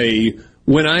away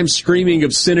when I'm screaming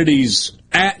obscenities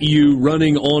at you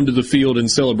running onto the field in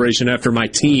celebration after my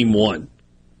team won?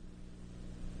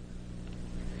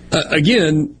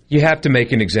 Again, you have to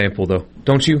make an example, though,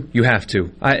 don't you? You have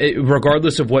to,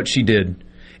 regardless of what she did.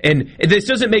 And this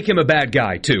doesn't make him a bad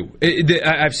guy, too.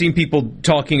 I've seen people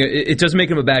talking. It doesn't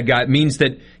make him a bad guy. It means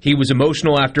that he was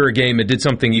emotional after a game and did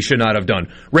something he should not have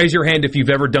done. Raise your hand if you've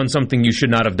ever done something you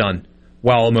should not have done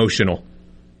while emotional.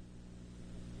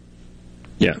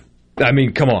 Yeah. I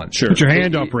mean, come on. Sure. Put your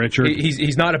hand up, Richard.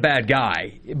 He's not a bad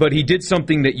guy, but he did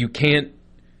something that you can't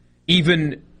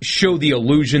even show the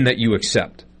illusion that you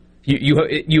accept.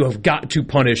 You have got to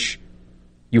punish.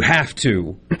 You have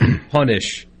to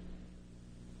punish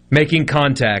making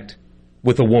contact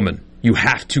with a woman. You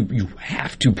have to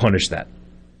punish that.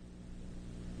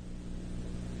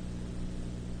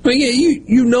 But yeah,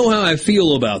 you know how I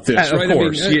feel about this, right? Of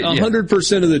course. I mean,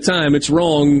 100% of the time, it's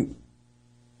wrong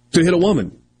to hit a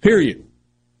woman. Period.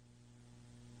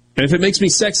 And if it makes me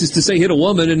sexist to say hit a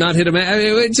woman and not hit a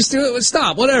man, just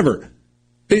stop. Whatever.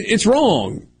 It's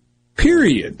wrong.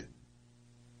 Period.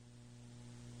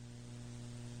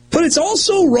 But it's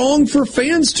also wrong for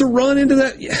fans to run into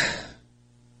that.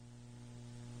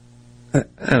 I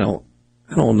don't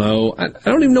know. I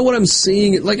don't even know what I'm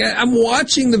seeing. Like, I'm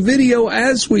watching the video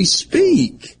as we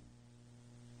speak.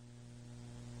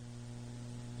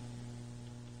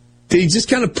 Did he just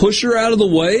kind of push her out of the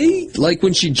way? Like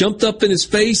when she jumped up in his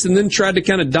face and then tried to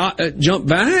kind of jump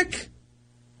back?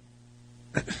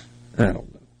 I don't know.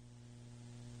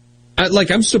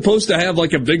 I'm supposed to have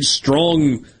like a big,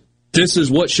 strong, this is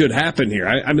what should happen here.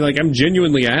 I mean, like, I'm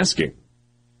genuinely asking.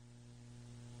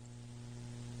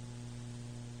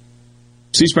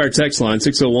 C-Spire text line,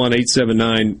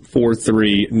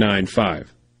 601-879-4395.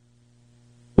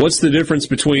 What's the difference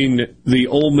between the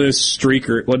Ole Miss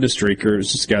streaker, it wasn't a streaker, it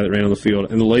was this guy that ran on the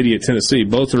field, and the lady at Tennessee?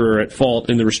 Both are at fault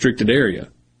in the restricted area.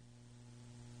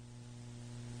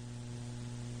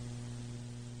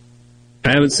 I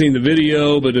haven't seen the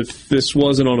video, but if this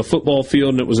wasn't on a football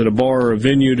field and it was at a bar or a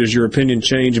venue, does your opinion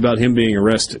change about him being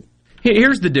arrested?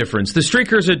 Here's the difference. The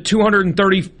streaker's a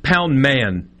 230-pound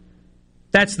man.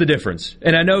 That's the difference.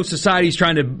 And I know society's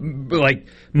trying to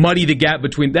muddy the gap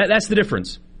between that. That's the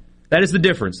difference. That is the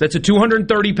difference. That's a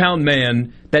 230-pound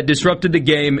man that disrupted the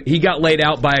game. He got laid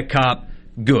out by a cop.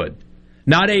 Good.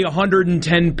 Not a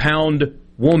 110-pound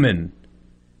woman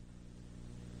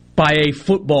by a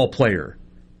football player,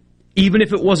 even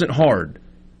if it wasn't hard.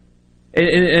 And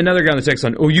another guy on the text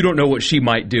line, you don't know what she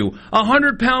might do.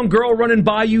 100-pound girl running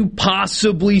by you,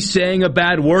 possibly saying a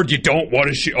bad word. You don't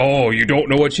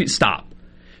know what she... Stop.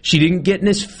 She didn't get in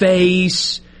his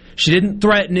face. She didn't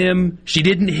threaten him. She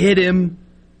didn't hit him.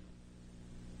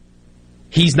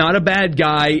 He's not a bad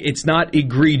guy. It's not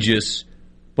egregious,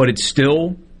 but it's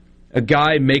still a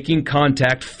guy making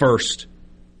contact first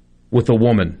with a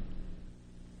woman.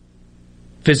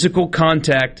 Physical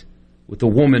contact with a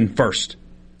woman first.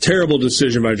 Terrible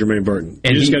decision by Jermaine Burton.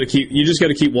 You just got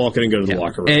to keep walking and go to the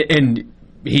locker room. And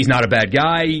he's not a bad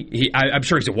guy. I'm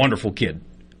sure he's a wonderful kid.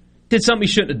 Did something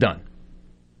he shouldn't have done.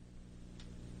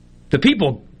 The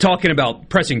people talking about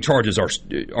pressing charges are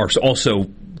also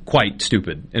quite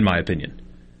stupid, in my opinion.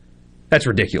 That's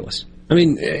ridiculous. I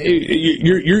mean,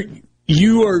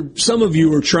 some of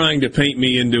you are trying to paint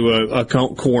me into a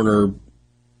corner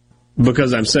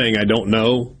because I'm saying I don't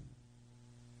know.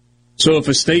 So if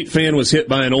a State fan was hit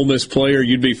by an Ole Miss player,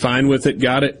 you'd be fine with it.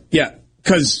 Got it? Yeah,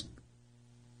 because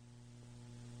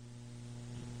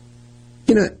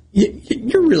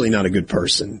you're really not a good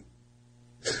person.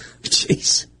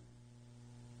 Jeez.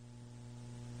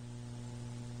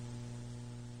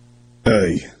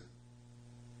 Hey.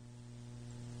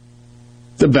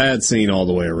 It's a bad scene all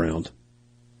the way around.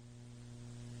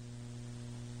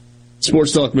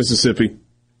 Sports Talk Mississippi.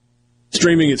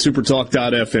 Streaming at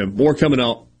supertalk.fm. More coming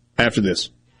out after this.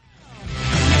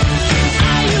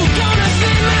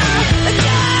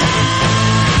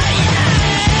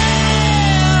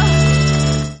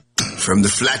 From the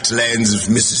flatlands of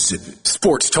Mississippi.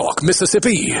 Sports Talk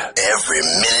Mississippi. Every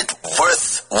minute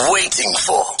worth waiting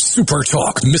for. Super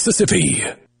Talk Mississippi.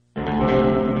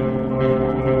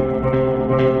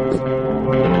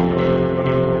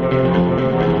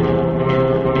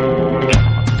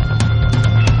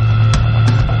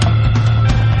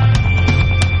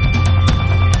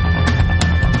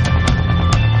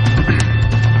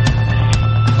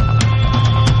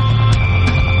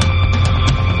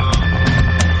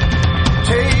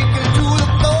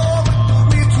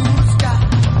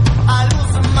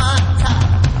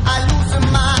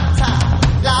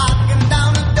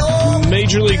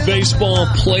 Major League Baseball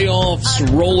playoffs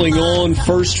rolling on.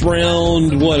 First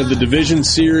round, of the division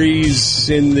series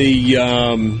in the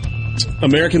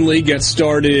American League got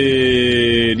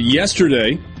started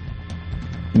yesterday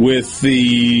with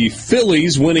the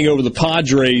Phillies winning over the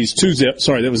Padres 2-0.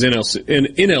 Sorry, that was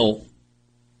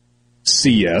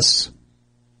NLCS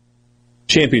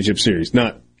championship series,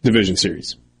 not division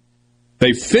series.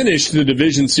 They finished the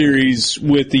division series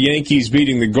with the Yankees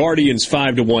beating the Guardians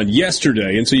 5-1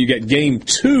 yesterday, and so you got Game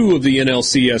 2 of the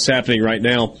NLCS happening right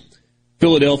now.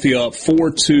 Philadelphia up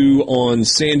 4-2 on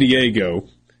San Diego,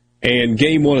 and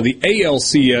Game 1 of the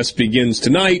ALCS begins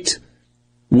tonight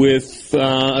with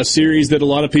a series that a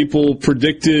lot of people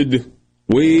predicted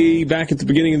way back at the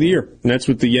beginning of the year, and that's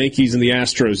with the Yankees and the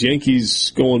Astros. Yankees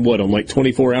going, on like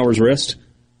 24 hours rest?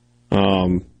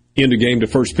 End of game to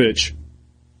first pitch.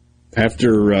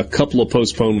 After a couple of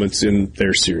postponements in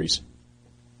their series.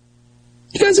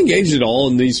 You guys engaged at all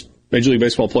in these Major League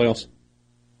Baseball playoffs?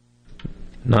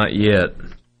 Not yet.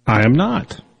 I am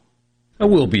not. I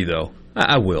will be, though.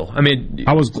 I will. I mean,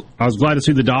 I was glad to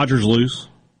see the Dodgers lose.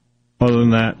 Other than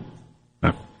that,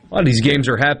 no. A lot of these games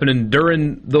are happening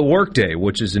during the workday,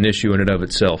 which is an issue in and of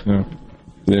itself.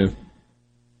 Yeah.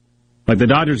 Like the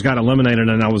Dodgers got eliminated,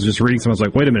 and I was just reading something. I was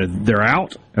like, wait a minute, they're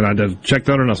out? And I checked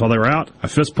on it, and I saw they were out. I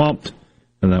fist pumped,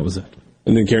 and that was it.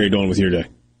 And then carried on with your day.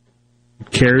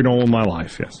 Carried on with my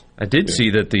life, yes. I did see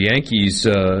that the Yankees,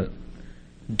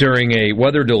 during a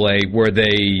weather delay where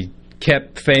they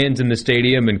kept fans in the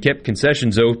stadium and kept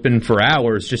concessions open for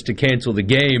hours just to cancel the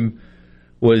game,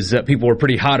 was people were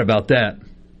pretty hot about that.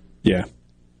 Yeah.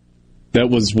 That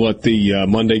was the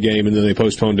Monday game, and then they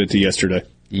postponed it to yesterday.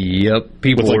 Yep.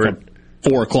 People were... a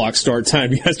 4 o'clock start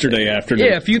time yesterday afternoon.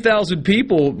 Yeah, a few thousand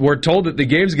people were told that the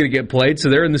game's going to get played,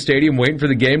 so they're in the stadium waiting for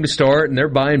the game to start, and they're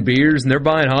buying beers, and they're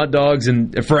buying hot dogs,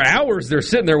 and for hours they're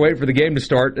sitting there waiting for the game to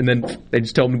start, and then they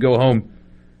just tell them to go home.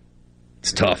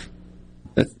 It's tough.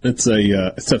 It's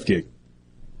a tough gig.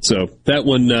 So that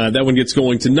one gets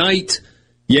going tonight.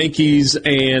 Yankees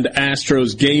and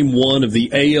Astros, Game 1 of the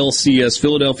ALCS.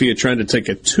 Philadelphia trying to take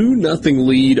a 2-0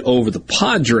 lead over the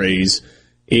Padres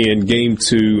in Game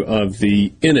 2 of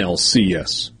the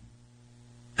NLCS.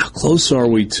 How close are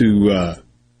we to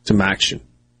action?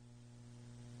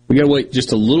 We got to wait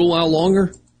just a little while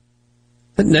longer?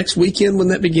 That next weekend when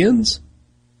that begins?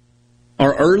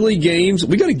 Our early games,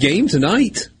 we got a game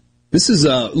tonight. This is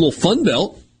a little fun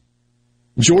belt.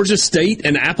 Georgia State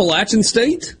and Appalachian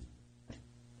State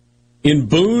in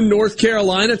Boone, North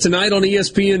Carolina tonight on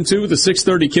ESPN2 with a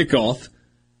 6:30 kickoff.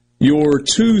 Your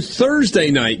 2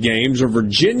 Thursday night games are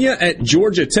Virginia at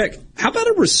Georgia Tech. How about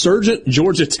a resurgent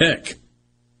Georgia Tech?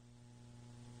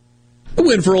 The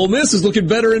win for Ole Miss is looking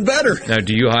better and better. Now,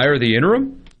 do you hire the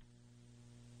interim?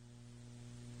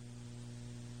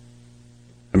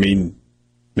 I mean,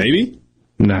 maybe?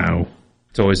 No.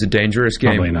 It's always a dangerous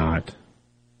game. Probably not.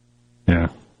 Yeah.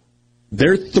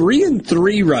 They're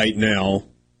 3-3 right now,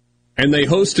 and they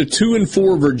host a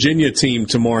 2-4 Virginia team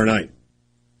tomorrow night.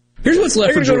 Here's what's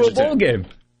left for Georgia Tech. Go to a bowl game.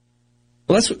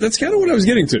 Well, that's kind of what I was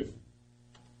getting to.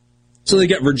 So they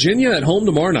got Virginia at home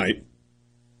tomorrow night.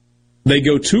 They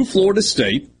go to Florida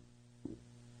State.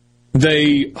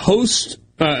 They host,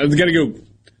 they got to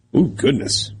go, ooh,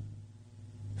 goodness.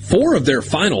 4 of their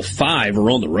final 5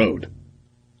 are on the road.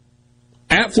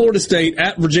 At Florida State,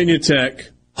 at Virginia Tech,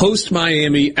 host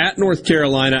Miami, at North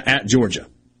Carolina, at Georgia.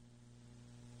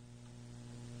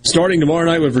 Starting tomorrow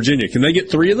night with Virginia. Can they get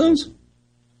 3 of those?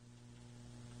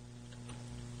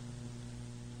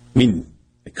 I mean,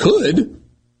 they could.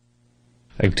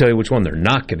 I can tell you which one they're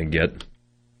not going to get.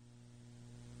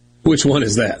 Which one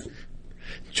is that?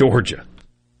 Georgia.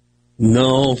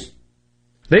 No.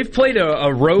 They've played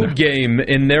a road game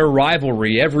in their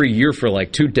rivalry every year for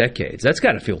like 2 decades. That's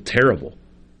got to feel terrible.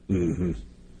 Mm-hmm.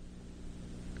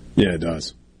 Yeah, it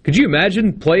does. Could you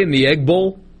imagine playing the Egg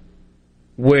Bowl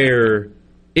where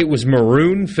it was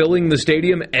maroon filling the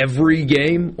stadium every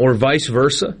game or vice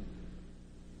versa?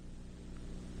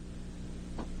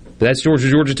 That's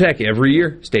Georgia Tech every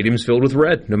year. Stadium's filled with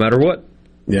red, no matter what.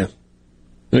 Yeah.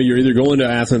 You're either going to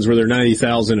Athens where they're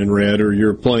 90,000 in red, or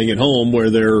you're playing at home where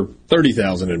they're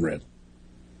 30,000 in red.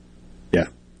 Yeah.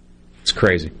 It's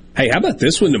crazy. Hey, how about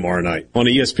this one tomorrow night on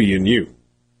ESPNU?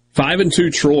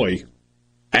 5-2 Troy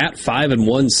at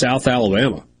 5-1 South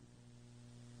Alabama.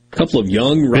 A couple of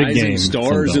young rising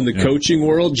stars in the coaching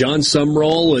world, John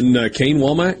Sumrall and Kane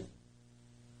Womack.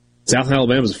 South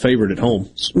Alabama's a favorite at home.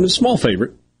 A small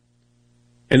favorite.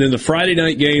 And then the Friday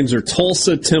night games are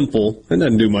Tulsa Temple. That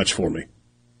doesn't do much for me.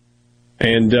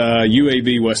 And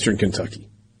UAB Western Kentucky.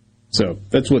 So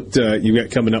that's what you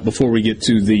got coming up before we get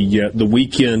to the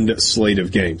weekend slate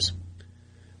of games.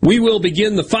 We will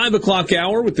begin the 5 o'clock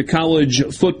hour with the college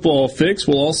football fix.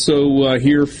 We'll also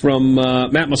hear from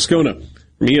Matt Moscona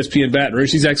from ESPN Baton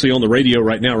Rouge. He's actually on the radio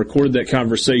right now. Recorded that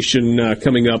conversation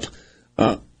coming up.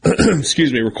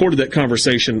 Recorded that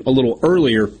conversation a little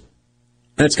earlier.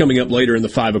 That's coming up later in the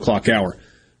 5 o'clock hour.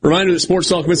 Reminder that Sports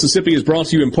Talk Mississippi is brought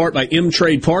to you in part by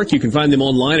M-Trade Park. You can find them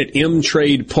online at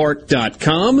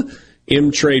mtradepark.com.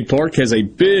 M-Trade Park has a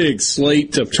big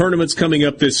slate of tournaments coming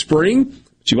up this spring.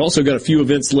 But you've also got a few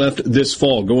events left this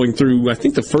fall, going through, I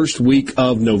think, the first week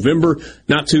of November.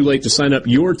 Not too late to sign up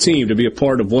your team to be a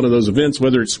part of one of those events,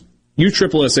 whether it's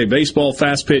USSSA baseball,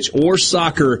 fast pitch, or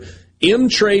soccer.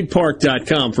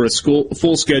 mtradepark.com for a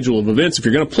full schedule of events. If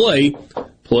you're going to play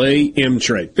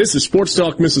M-Trade. This is Sports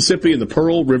Talk Mississippi in the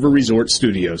Pearl River Resort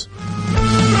Studios.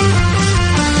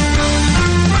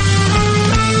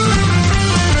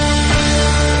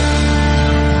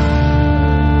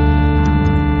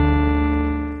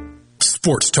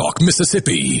 Sports Talk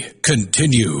Mississippi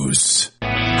continues.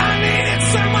 I needed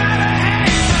somewhere to hang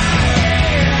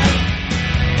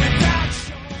without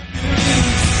your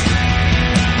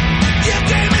you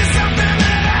gave me something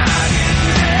that I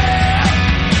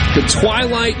The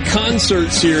Twilight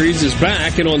Concert Series is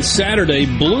back, and on Saturday,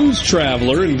 Blues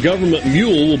Traveler and Government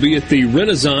Mule will be at the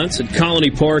Renaissance at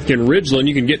Colony Park in Ridgeland.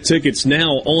 You can get tickets now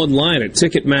online at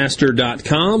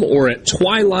Ticketmaster.com or at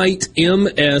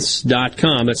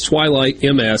TwilightMS.com. That's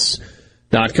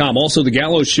TwilightMS.com. Also, the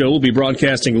Gallows Show will be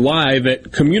broadcasting live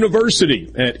at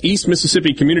Communiversity at East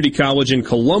Mississippi Community College in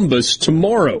Columbus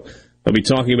tomorrow. I'll be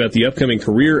talking about the upcoming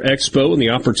Career Expo and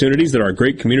the opportunities that our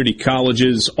great community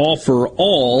colleges offer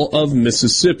all of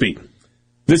Mississippi.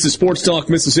 This is Sports Talk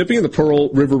Mississippi in the Pearl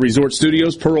River Resort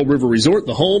Studios. Pearl River Resort,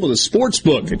 the home of the sports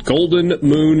book at Golden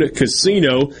Moon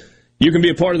Casino. You can be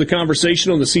a part of the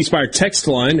conversation on the C Spire text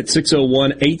line at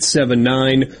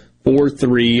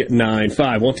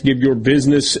 601-879-4395. Want to give your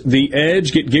business the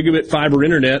edge? Get gigabit fiber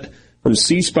internet from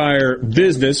C Spire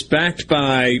Business, backed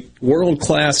by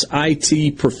world-class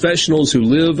IT professionals who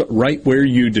live right where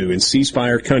you do in C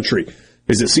Spire country.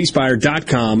 Visit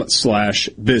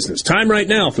cspire.com/business. Time right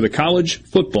now for the college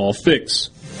football fix.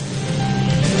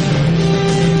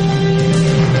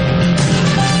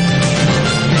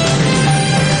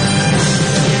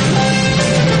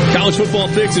 College Football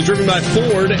Fix is driven by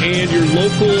Ford and your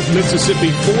local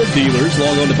Mississippi Ford dealers.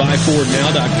 Log on to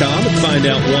buyfordnow.com and find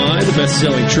out why the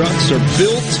best-selling trucks are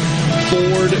built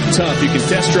Ford tough. You can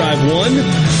test drive one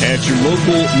at your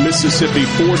local Mississippi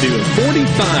Ford dealer.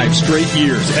 45 straight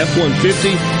years.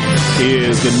 F-150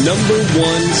 is the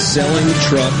 #1 selling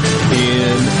truck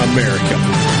in America.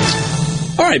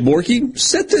 All right, Borky,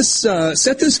 set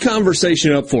this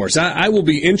conversation up for us. I will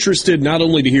be interested not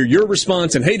only to hear your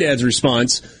response and Hey Dad's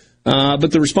response, but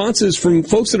the responses from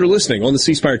folks that are listening on the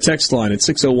C Spire text line at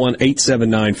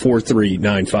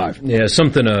 601-879-4395. Yeah,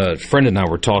 something a friend and I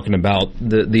were talking about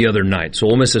the other night. So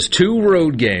Ole Miss has 2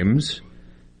 road games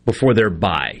before their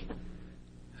bye.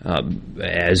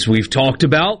 As we've talked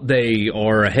about, they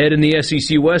are ahead in the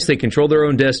SEC West. They control their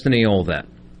own destiny, all that.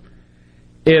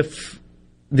 If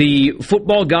the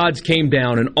football gods came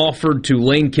down and offered to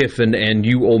Lane Kiffin and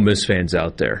you Ole Miss fans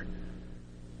out there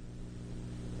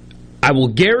I will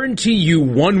guarantee you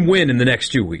one win in the next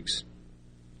 2 weeks,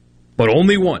 but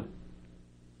only one.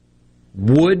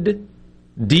 Would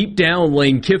deep down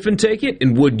Lane Kiffin take it,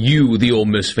 and would you, the Ole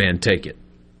Miss fan, take it?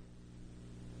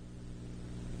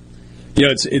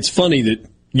 Yeah, it's funny that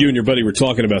you and your buddy were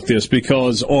talking about this,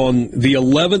 because on the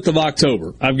 11th of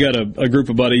October, I've got a group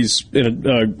of buddies in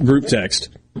a group text,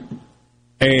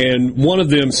 and one of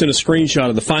them sent a screenshot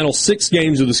of the final 6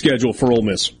 games of the schedule for Ole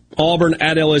Miss. Auburn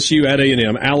at LSU, at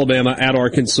A&M, Alabama at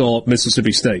Arkansas,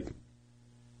 Mississippi State.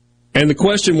 And the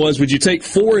question was, would you take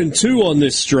 4-2 on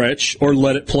this stretch or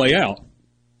let it play out?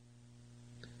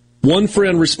 One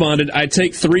friend responded, I'd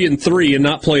take 3-3 and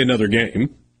not play another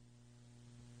game.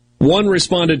 One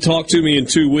responded, talk to me in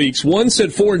 2 weeks. One said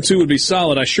 4-2 would be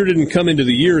solid. I sure didn't come into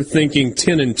the year thinking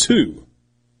 10-2.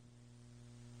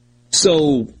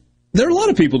 So there are a lot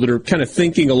of people that are kind of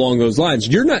thinking along those lines.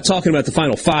 You're not talking about the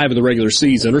final 5 of the regular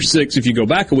season, or 6 if you go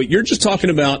back a week. You're just talking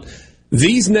about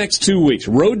these next 2 weeks,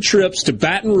 road trips to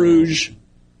Baton Rouge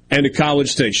and to College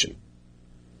Station.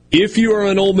 If you are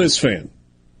an Ole Miss fan,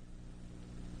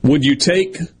 would you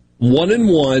take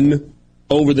 1-1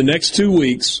 over the next 2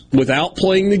 weeks without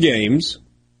playing the games?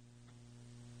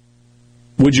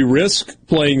 Would you risk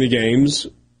playing the games,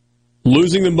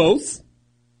 losing them both,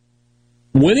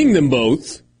 winning them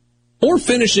both, or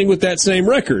finishing with that same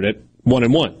record at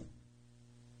 1-1?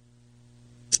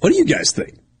 What do you guys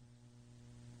think?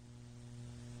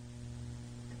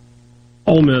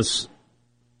 Ole Miss,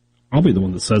 I'll be the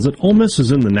one that says it. Ole Miss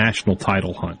is in the national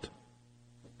title hunt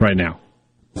right now.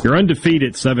 You're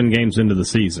undefeated 7 games into the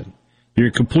season. You're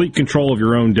in complete control of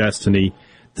your own destiny.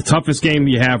 The toughest game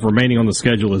you have remaining on the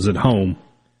schedule is at home.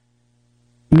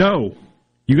 No,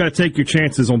 you got to take your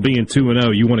chances on being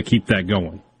 2-0. You want to keep that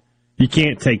going. You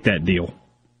can't take that deal.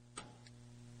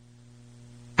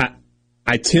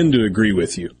 I tend to agree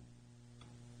with you.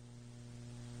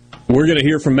 We're going to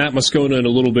hear from Matt Moscona in a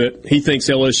little bit. He thinks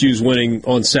LSU's winning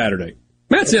on Saturday.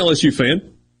 Matt's an LSU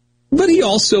fan, but he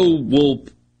also will,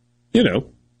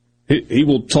 he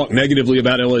will talk negatively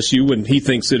about LSU when he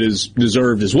thinks it is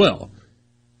deserved as well.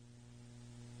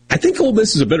 I think Ole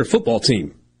Miss is a better football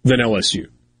team than LSU.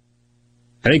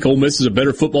 I think Ole Miss is a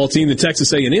better football team than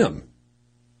Texas A&M.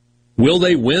 Will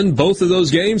they win both of those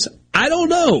games? I don't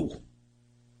know.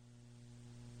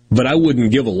 But I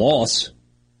wouldn't give a loss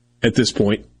at this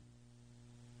point.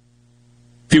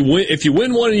 If you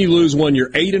win one and you lose one, you're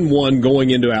 8-1 going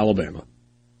into Alabama.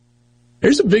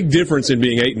 There's a big difference in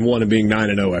being 8-1 and being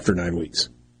 9-0 after 9 weeks.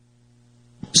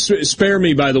 Spare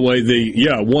me, by the way,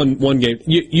 one game.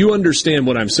 You understand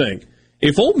what I'm saying.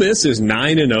 If Ole Miss is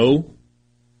 9-0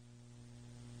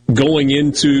 going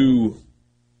into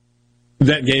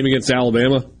that game against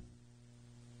Alabama,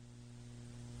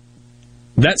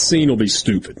 that scene will be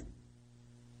stupid.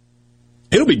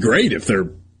 It'll be great if they're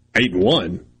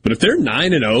 8-1, but if they're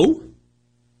 9-0,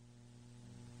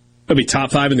 they'll be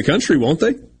top 5 in the country, won't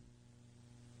they?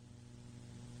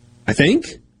 I think.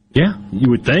 Yeah,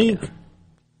 you would think.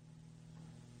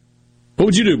 What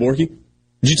would you do, Borky?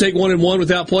 Did you take 1-1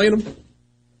 without playing them?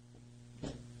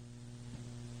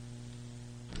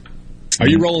 Are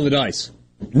you rolling the dice,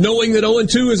 knowing that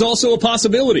 0-2 is also a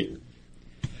possibility?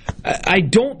 I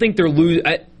don't think they're losing.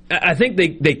 I think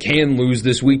they can lose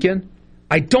this weekend.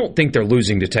 I don't think they're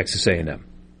losing to Texas A&M.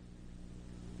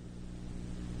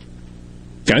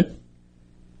 Okay.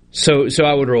 So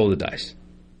I would roll the dice.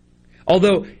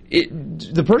 Although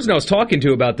the person I was talking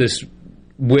to about this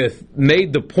with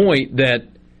made the point that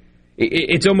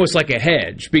it's almost like a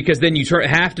hedge, because then you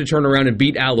have to turn around and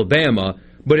beat Alabama,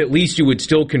 but at least you would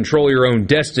still control your own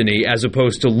destiny, as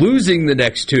opposed to losing the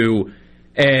next 2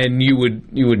 and you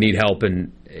would need help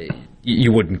and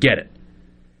you wouldn't get it.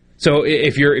 So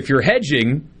if you're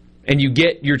hedging and you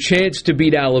get your chance to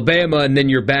beat Alabama and then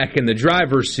you're back in the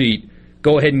driver's seat,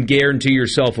 go ahead and guarantee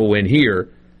yourself a win here.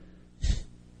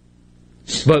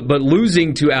 But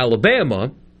losing to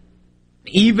Alabama,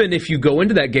 even if you go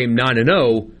into that game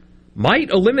 9-0, might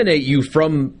eliminate you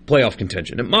from playoff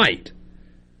contention. It might.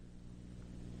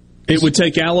 It would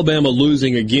take Alabama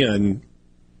losing again.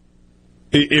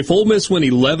 If Ole Miss went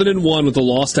 11-1 with a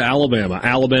loss to Alabama,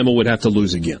 Alabama would have to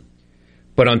lose again.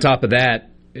 But on top of that,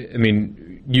 I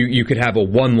mean, you could have a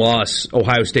 1-loss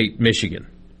Ohio State, Michigan.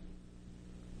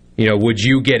 Would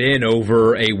you get in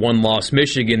over a 1-loss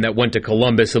Michigan that went to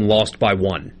Columbus and lost by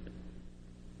 1?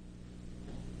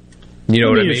 You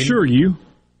know what I mean? I assure you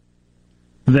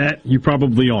that you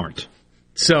probably aren't.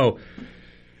 So,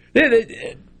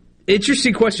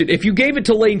 interesting question. If you gave it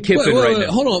to Lane Kiffin right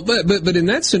now. Hold on, but in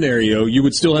that scenario, you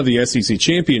would still have the SEC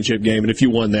championship game, and if you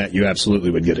won that, you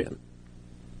absolutely would get in.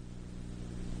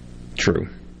 True.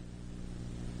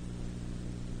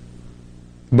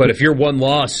 But if you're one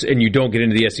loss and you don't get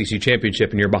into the SEC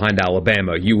championship and you're behind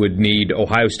Alabama, you would need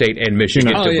Ohio State and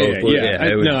Michigan to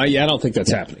both. I don't think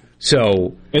that's happening.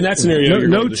 So in that scenario,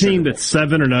 no team that's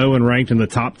 7-0 and ranked in the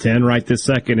top 10 right this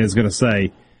second is going to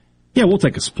say, "Yeah, we'll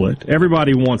take a split."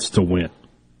 Everybody wants to win.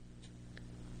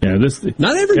 Yeah,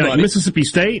 not everybody. Like Mississippi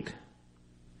State.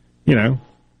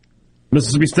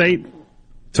 Mississippi State.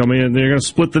 Tell me they're going to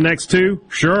split the next two?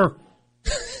 Sure.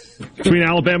 Between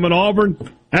Alabama and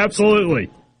Auburn, absolutely.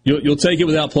 You'll take it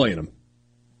without playing them.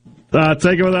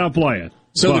 Take it without playing.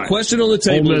 So the question on the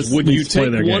table is, would you take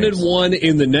 1-1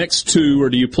 in the next two, or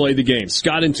do you play the game?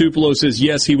 Scott in Tupelo says,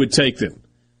 yes, he would take them.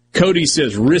 Cody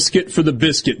says, risk it for the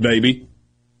biscuit, baby.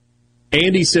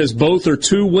 Andy says, both are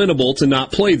too winnable to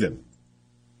not play them.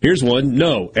 Here's one.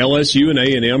 No, LSU and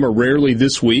A&M are rarely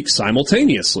this week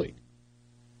simultaneously.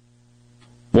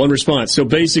 One response. So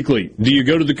basically, do you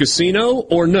go to the casino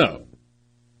or no?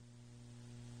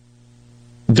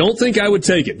 Don't think I would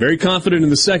take it. Very confident in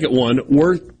the second one.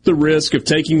 Worth the risk of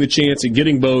taking the chance at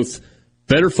getting both.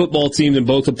 Better football team than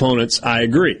both opponents. I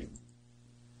agree.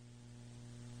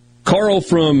 Carl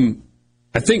from,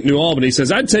 I think, New Albany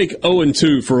says, I'd take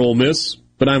 0-2 for Ole Miss,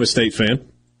 but I'm a State fan.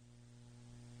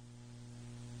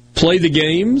 Play the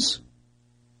games.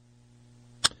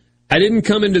 I didn't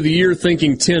come into the year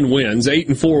thinking 10 wins.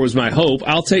 8-4 was my hope.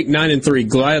 I'll take 9-3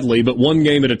 gladly, but one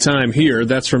game at a time here.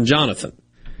 That's from Jonathan.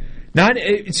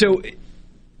 So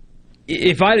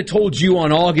if I'd have told you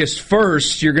on August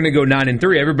 1st you're going to go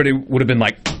 9-3, everybody would have been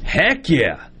like, heck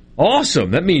yeah,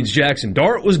 awesome. That means Jackson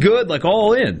Dart was good, like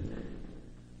all in.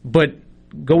 But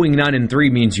going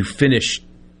 9-3 means you finish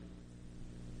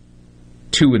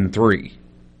 2-3.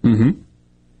 Mm-hmm.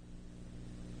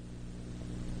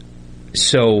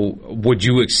 So would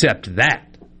you accept that?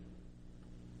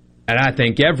 And I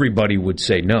think everybody would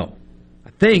say no.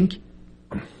 I think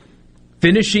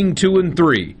finishing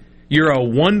 2-3, you're a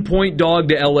 1-point dog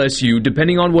to LSU.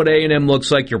 Depending on what A&M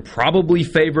looks like, you're probably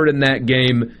favored in that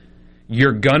game.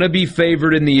 You're going to be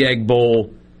favored in the Egg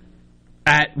Bowl.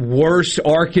 At worst,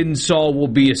 Arkansas will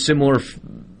be a similar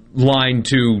line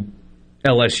to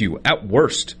LSU. At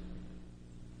worst.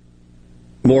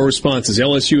 More responses.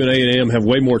 LSU and A&M have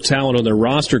way more talent on their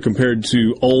roster compared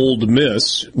to Ole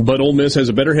Miss, but Ole Miss has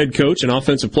a better head coach and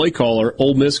offensive play caller.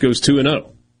 Ole Miss goes 2-0.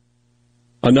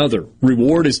 Another.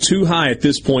 Reward is too high at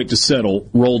this point to settle.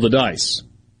 Roll the dice.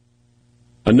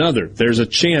 Another. There's a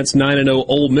chance 9-0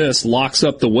 Ole Miss locks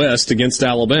up the West against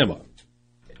Alabama.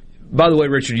 By the way,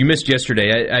 Richard, you missed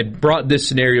yesterday. I brought this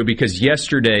scenario because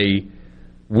yesterday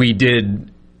we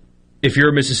did, if you're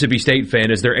a Mississippi State fan,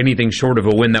 is there anything short of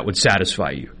a win that would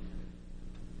satisfy you?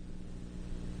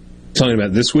 Talking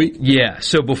about this week? Yeah.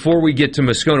 So before we get to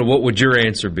Moscona, what would your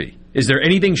answer be? Is there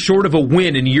anything short of a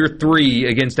win in year 3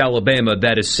 against Alabama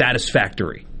that is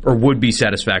satisfactory or would be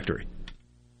satisfactory?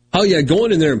 Oh, yeah,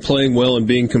 going in there and playing well and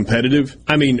being competitive.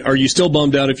 I mean, are you still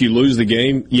bummed out if you lose the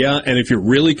game? Yeah, and if you're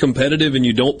really competitive and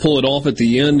you don't pull it off at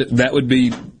the end, that would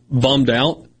be bummed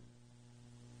out.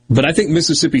 But I think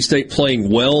Mississippi State playing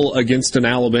well against an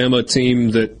Alabama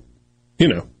team that,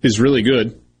 is really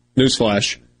good,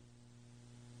 newsflash,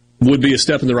 would be a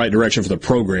step in the right direction for the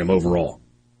program overall.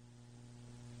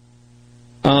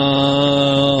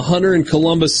 Hunter in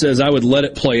Columbus says, I would let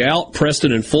it play out.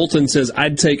 Preston in Fulton says,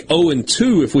 I'd take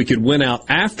 0-2 if we could win out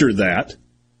after that.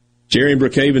 Jerry in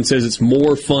Brookhaven says it's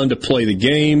more fun to play the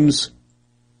games.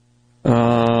 A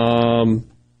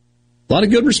lot of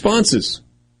good responses.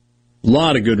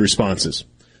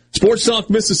 Sports Talk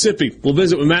Mississippi. We'll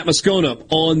visit with Matt Moscona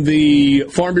on the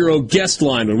Farm Bureau guest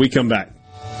line when we come back.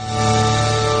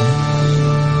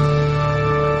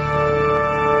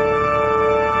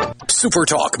 Super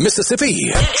Talk Mississippi.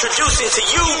 Introducing to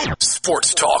you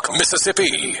Sports Talk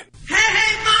Mississippi. Hey,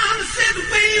 mama said the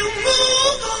way you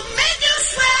move gonna make you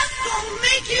sweat, gonna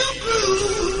make you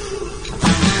groove.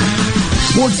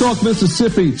 Sports Talk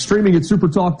Mississippi, streaming at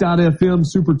supertalk.fm,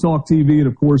 Supertalk TV, and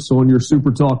of course on your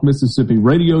Supertalk Mississippi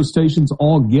radio stations.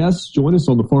 All guests join us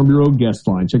on the Farm Bureau guest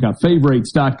line. Check out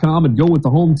favorites.com and go with the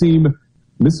home team,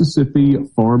 Mississippi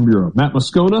Farm Bureau. Matt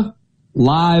Moscona,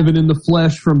 live and in the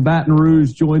flesh from Baton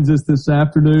Rouge, joins us this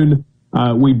afternoon.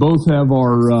 We both have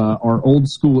our old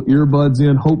school earbuds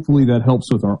in. Hopefully that helps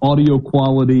with our audio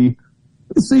quality.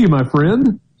 Good to see you, my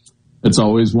friend. It's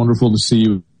always wonderful to see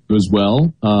you as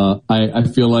well. I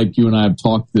feel like you and I have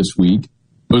talked this week,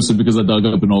 mostly because I dug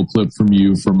up an old clip from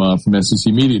you from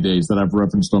SEC Media Days that I've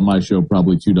referenced on my show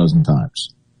probably 24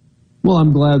 times. Well,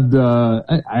 I'm glad.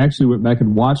 I actually went back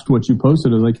and watched what you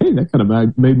posted. I was like, hey, that kind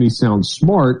of made me sound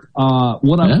smart.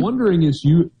 What I'm wondering is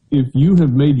if you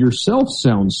have made yourself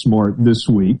sound smart this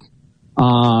week.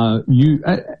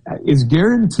 Is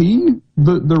guarantee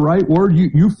the right word?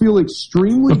 You feel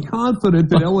extremely confident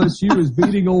that LSU is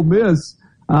beating Ole Miss.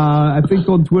 I think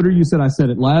on Twitter you said I said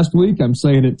it last week. I'm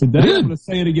saying it today. I'm going to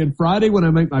say it again Friday when I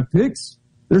make my picks.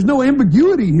 There's no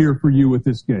ambiguity here for you with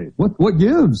this game. What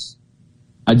gives?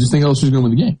 I just think LSU's going to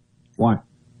win the game. Why?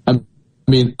 I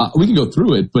mean, we can go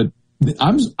through it, but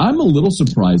I'm a little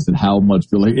surprised at how much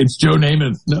it's Joe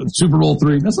Namath, Super Bowl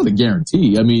III. That's not a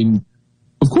guarantee. I mean,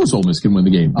 of course Ole Miss can win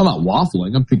the game. I'm not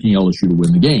waffling. I'm picking LSU to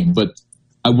win the game. But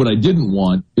what I didn't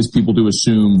want is people to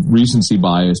assume recency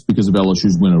bias because of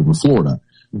LSU's win over Florida.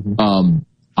 Mm-hmm.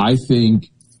 I think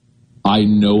I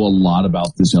know a lot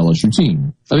about this LSU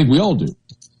team. I think we all do.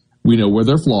 We know where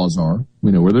their flaws are.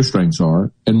 We know where their strengths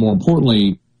are. And more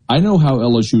importantly, I know how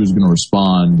LSU is going to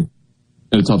respond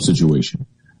in a tough situation.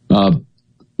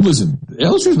 Listen,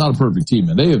 LSU is not a perfect team,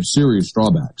 and they have serious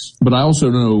drawbacks. But I also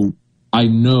know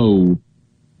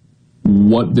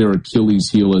what their Achilles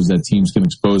heel is that teams can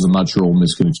expose. I'm not sure Ole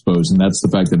Miss can expose, and that's the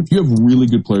fact that if you have really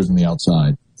good players on the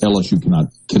outside, LSU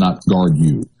cannot guard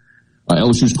you.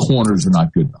 LSU's corners are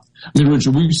not good enough. I mean,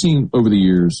 Richard, we've seen over the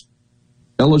years,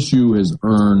 LSU has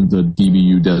earned the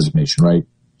DBU designation, right?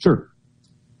 Sure.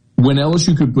 When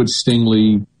LSU could put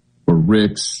Stingley or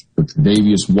Ricks or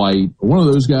Tre'Davious White or one of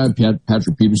those guys,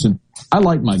 Patrick Peterson, I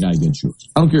like my guy against yours.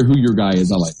 I don't care who your guy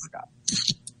is, I like my guy.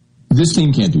 This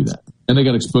team can't do that. And they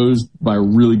got exposed by a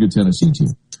really good Tennessee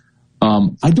team.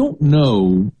 I don't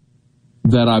know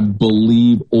that I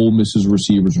believe Ole Miss's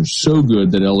receivers are so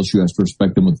good that LSU has to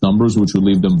respect them with numbers, which would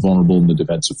leave them vulnerable in the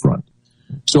defensive front.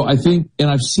 So I think, and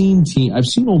I've seen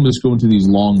Ole Miss go into these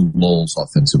long lulls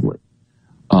offensively.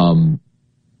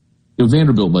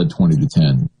 Vanderbilt led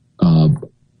 20-10.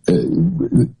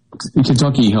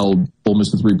 Kentucky held Ole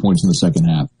Miss to 3 points in the second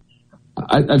half.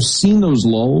 I've seen those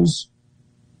lulls,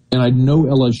 and I know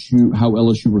how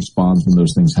LSU responds when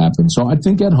those things happen. So I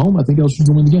think at home, I think LSU's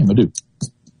going to win the game. I do.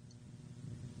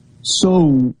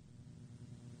 So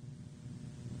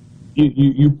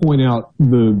you point out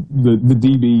the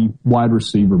DB wide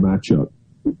receiver matchup.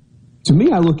 To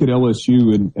me, I look at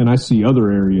LSU and I see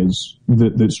other areas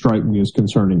that strike me as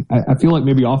concerning. I feel like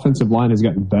maybe offensive line has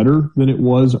gotten better than it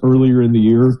was earlier in the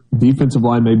year. Defensive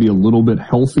line may be a little bit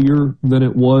healthier than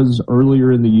it was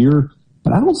earlier in the year,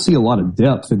 but I don't see a lot of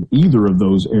depth in either of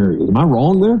those areas. Am I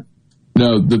wrong there?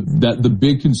 No, the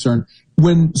big concern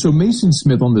so Mason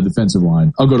Smith on the defensive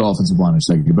line, I'll go to offensive line in a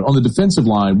second, but on the defensive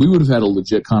line, we would have had a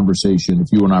legit conversation if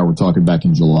you and I were talking back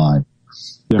in July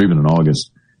or even in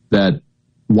August that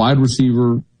wide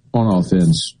receiver on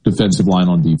offense, defensive line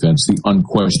on defense, the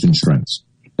unquestioned strengths.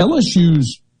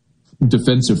 LSU's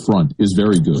defensive front is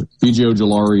very good. B.J.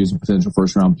 Ojulari is a potential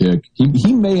first-round pick.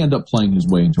 He may end up playing his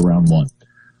way into round one.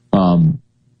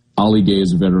 Ali Gay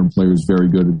is a veteran player who's very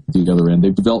good at the other end.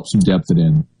 They've developed some depth at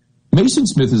end. Mason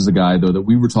Smith is the guy, though, that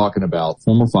we were talking about,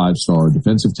 former five-star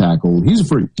defensive tackle. He's a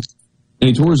freak. And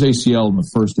he tore his ACL in the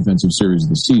first defensive series of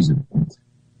the season.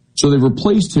 So they've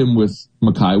replaced him with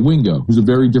Mekhi Wingo, who's a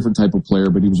very different type of player,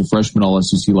 but he was a freshman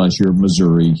All-SEC last year at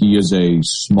Missouri. He is a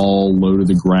small,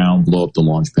 low-to-the-ground,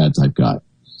 blow-up-the-launch-pad type guy,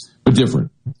 but different.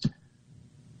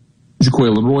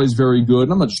 Jaquaylin Roy is very good.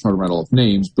 And I'm not just trying to write off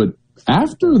names, but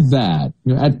after that,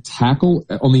 at tackle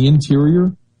on the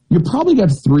interior, you probably got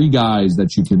three guys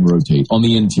that you can rotate on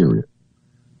the interior.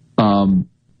 And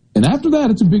after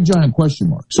that, it's a big, giant question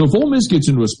mark. So if Ole Miss gets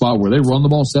into a spot where they run the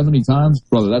ball 70 times,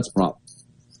 brother, that's a problem.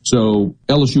 So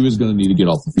LSU is going to need to get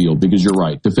off the field because you're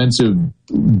right. Defensive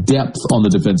depth on the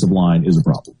defensive line is a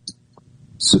problem.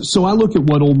 So I look at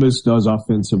what Ole Miss does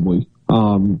offensively.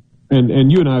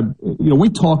 And you and I, we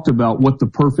talked about what the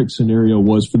perfect scenario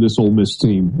was for this Ole Miss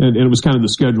team. And it was kind of the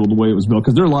schedule, the way it was built.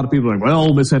 Because there are a lot of people like, well,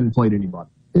 Ole Miss hadn't played anybody.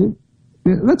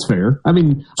 Yeah, that's fair. I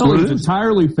mean, I don't think it's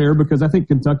entirely fair because I think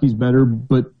Kentucky's better,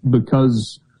 but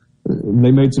because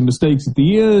they made some mistakes at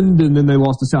the end and then they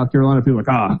lost to South Carolina, people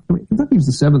are like, Kentucky's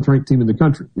the 7th ranked team in the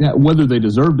country. Yeah, whether they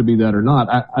deserve to be that or not,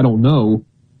 I don't know.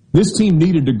 This team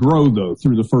needed to grow, though,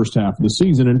 through the first half of the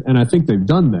season, and I think they've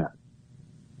done that.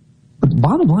 But the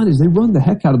bottom line is they run the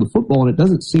heck out of the football, and it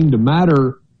doesn't seem to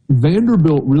matter.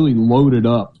 Vanderbilt really loaded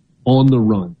up on the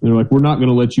run. They're like, we're not going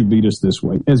to let you beat us this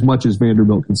way, as much as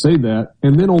Vanderbilt can say that.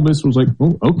 And then Ole Miss was like,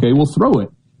 well, okay, we'll throw it.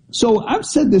 So I've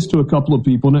said this to a couple of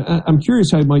people, and I'm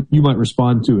curious how you might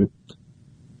respond to it.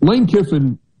 Lane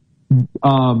Kiffin,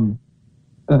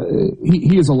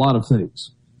 he is a lot of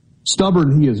things.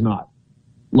 Stubborn, he is not.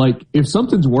 Like, if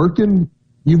something's working,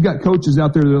 you've got coaches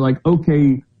out there that are like,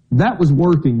 okay, that was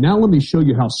working. Now let me show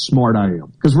you how smart I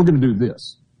am because we're going to do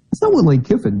this. That's not what Lane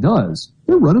Kiffin does.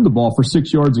 They're running the ball for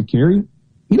 6 yards a carry.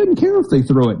 He doesn't care if they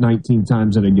throw it 19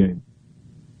 times in a game.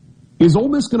 Is Ole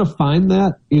Miss going to find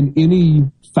that in any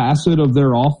facet of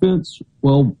their offense?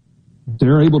 Well,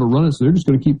 they're able to run it, so they're just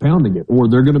going to keep pounding it. Or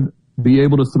they're going to be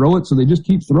able to throw it, so they just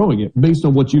keep throwing it based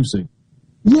on what you've seen.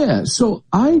 Yeah, so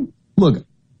I'm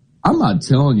not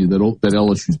telling you that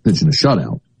LSU's pitching a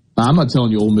shutout. I'm not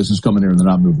telling you Ole Miss is coming here and they're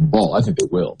not moving the ball. I think they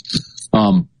will.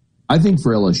 I think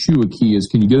for LSU, a key is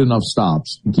can you get enough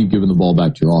stops and keep giving the ball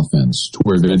back to your offense to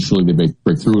where eventually they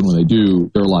break through, and when they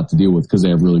do, they're a lot to deal with because they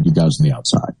have really good guys on the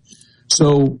outside.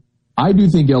 So I do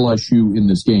think LSU in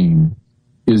this game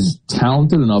is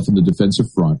talented enough in the defensive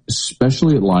front,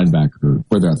 especially at linebacker,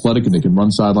 where they're athletic and they can run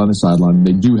sideline to sideline, and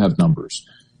they do have numbers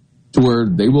to where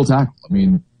they will tackle. I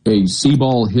mean, a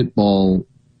see-ball, hit-ball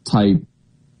type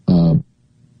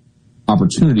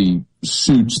opportunity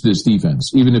suits this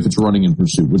defense, even if it's running in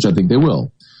pursuit, which I think they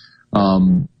will.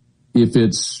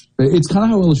 It's kind of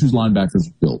how LSU's linebackers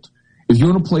are built. If you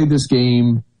want to play this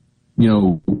game, you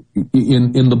know,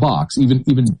 in the box,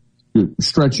 even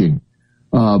stretching,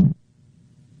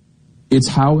 it's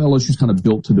how LSU's kind of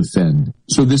built to defend.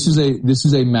 So this is a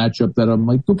matchup that I'm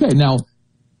like, okay. Now,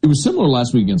 it was similar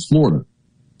last week against Florida,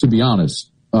 to be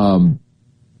honest.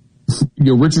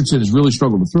 Richardson has really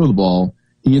struggled to throw the ball.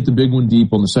 He hit the big one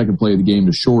deep on the second play of the game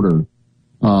to Shorter,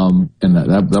 and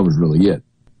that was really it.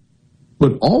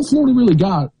 But all Florida really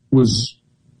got was,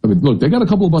 I mean, look, they got a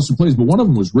couple of busted plays, but one of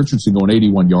them was Richardson going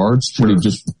 81 yards. Sure. When he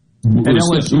just and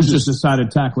LSU just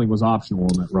decided tackling was optional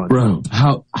on that run. Bro,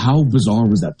 how bizarre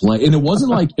was that play? And it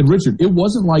wasn't like, and Richard, it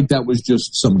wasn't like that was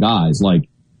just some guys. Like,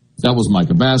 that was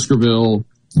Micah Baskerville,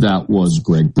 that was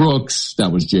Greg Brooks,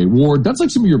 that was Jay Ward. That's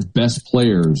like some of your best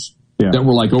players. Yeah. That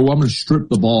were like, oh, I'm going to strip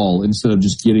the ball instead of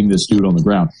just getting this dude on the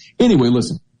ground. Anyway,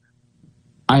 listen,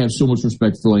 I have so much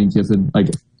respect for Lane Kiffin. Like,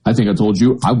 I think I told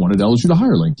you, I wanted LSU to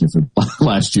hire Lane Kiffin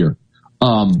last year.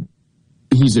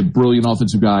 He's a brilliant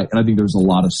offensive guy, and I think there's a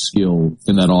lot of skill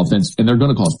in that offense, and they're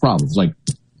going to cause problems. Like,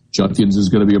 Judkins is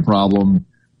going to be a problem.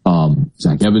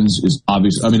 Zach Evans is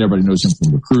obvious. I mean, everybody knows him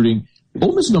from recruiting.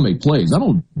 Ole Miss is going to make plays. I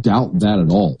don't doubt that at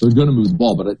all. They're going to move the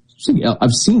ball, but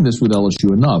I've seen this with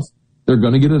LSU enough. They're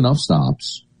going to get enough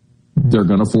stops. They're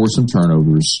going to force some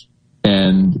turnovers,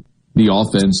 and the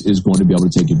offense is going to be able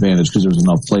to take advantage because there's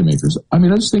enough playmakers. I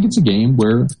mean, I just think it's a game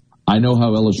where I know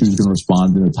how LSU is going to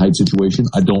respond in a tight situation.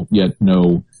 I don't yet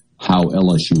know how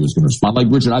LSU is going to respond. Like,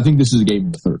 Richard, I think this is a game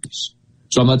in the 30s.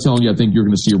 So I'm not telling you I think you're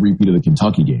going to see a repeat of the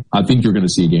Kentucky game. I think you're going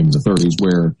to see a game in the 30s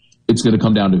where it's going to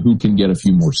come down to who can get a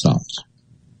few more stops.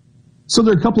 So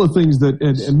there are a couple of things that,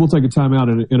 and we'll take a timeout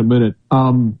in a minute.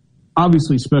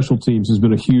 Obviously, special teams has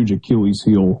been a huge Achilles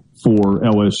heel for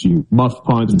LSU. Muff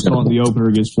punts. We saw it in the opener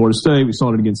against Florida State. We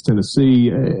saw it against Tennessee.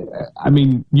 I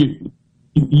mean,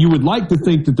 you would like to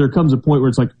think that there comes a point where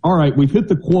it's like, all right, we've hit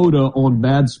the quota on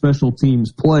bad special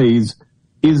teams plays.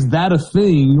 Is that a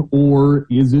thing, or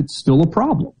is it still a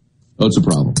problem? Oh, it's a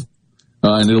problem.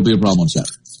 And it'll be a problem on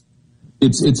Saturday.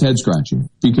 It's head scratching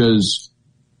because,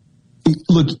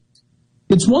 look,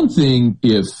 it's one thing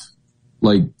if,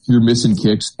 like, you're missing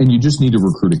kicks and you just need to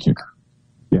recruit a kicker,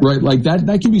 right? Like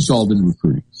that can be solved in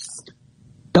recruiting.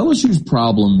 LSU's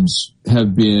problems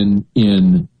have been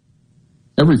in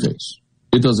every phase.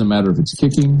 It doesn't matter if it's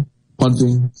kicking,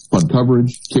 punting, punt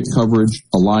coverage, kick coverage,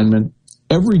 alignment.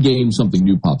 Every game, something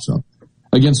new pops up.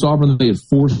 Against Auburn, they had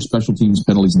 4 special teams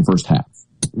penalties in the first half.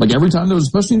 Like, every time there was a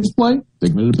special teams play, they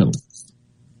committed a penalty.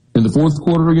 In the fourth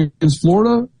quarter against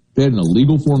Florida, they had an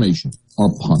illegal formation or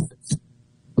punt.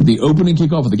 The opening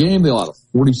kickoff of the game, they allowed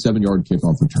a 47-yard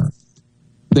kickoff return.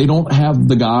 They don't have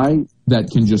the guy that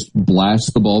can just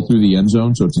blast the ball through the end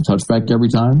zone, so it's a touchback every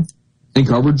time. And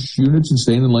coverage units and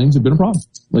staying in lanes have been a problem.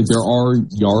 Like, there are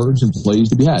yards and plays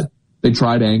to be had. They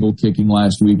tried angle kicking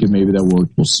last week, and maybe that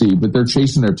worked. We'll see. But they're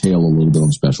chasing their tail a little bit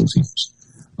on special teams.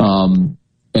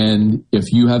 And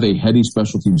if you have a heady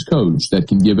special teams coach that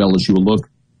can give LSU a look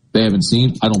they haven't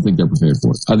seen, I don't think they're prepared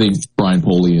for it. I think Brian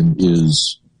Polian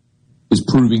is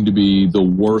proving to be the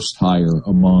worst hire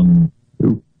among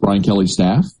Brian Kelly's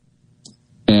staff.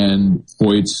 And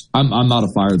boy, I'm not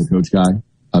a fire the coach guy.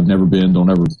 I've never been,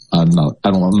 I'm not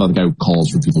the guy who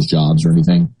calls for people's jobs or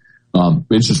anything.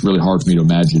 It's just really hard for me to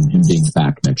imagine him being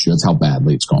back next year. That's how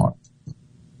badly it's gone.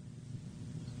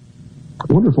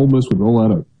 I wonder if Ole Miss would roll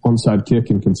out an onside kick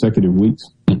in consecutive weeks.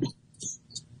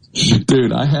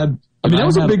 Dude, that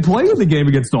was a big play in the game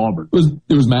against Auburn.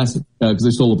 It was massive because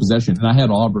they stole a possession, and I had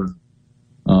Auburn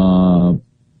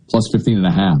plus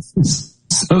 15.5.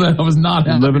 So that I was not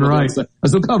happy. Living right. I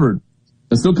still covered,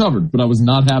 but I was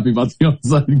not happy about the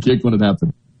onside kick when it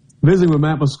happened. Visiting with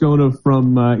Matt Moscona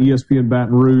from ESPN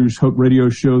Baton Rouge, Hope Radio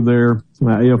Show there,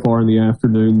 AFR in the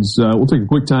afternoons. We'll take a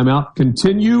quick time out.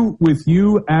 Continue with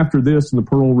you after this in the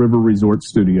Pearl River Resort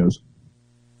Studios.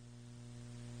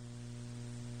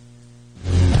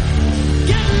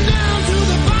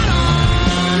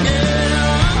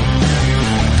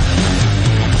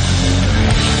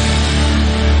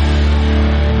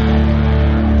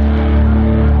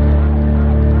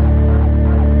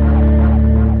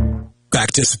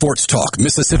 back to Sports Talk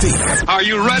Mississippi. Are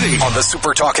you ready? On the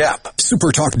Super Talk app,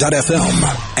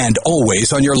 supertalk.fm, and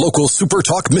always on your local Super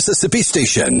Talk Mississippi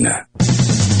station.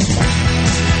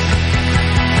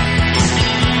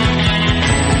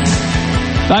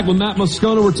 Back with Matt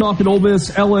Moscona, we're talking Ole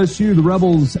Miss, LSU, the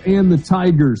Rebels, and the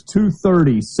Tigers.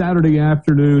 2:30 Saturday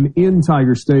afternoon in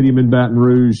Tiger Stadium in Baton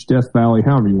Rouge, Death Valley,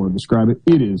 however you want to describe it.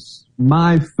 It is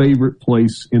my favorite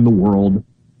place in the world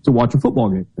to watch a football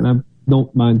game, and I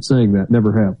don't mind saying that.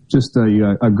 Never have. Just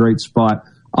a great spot.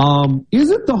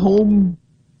 Is it the home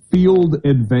field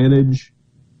advantage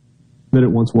that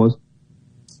it once was?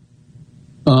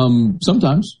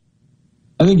 Sometimes.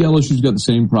 I think LSU's got the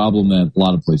same problem that a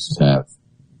lot of places have.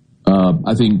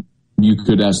 I think you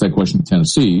could ask that question to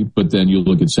Tennessee, but then you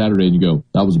look at Saturday and you go,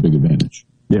 that was a big advantage.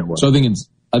 Yeah. Well. So I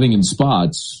think in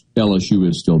spots, LSU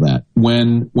is still that.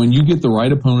 When you get the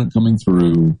right opponent coming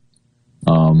through,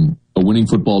 a winning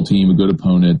football team, a good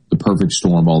opponent, the perfect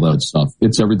storm, all that stuff,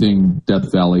 it's everything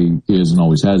Death Valley is and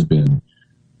always has been.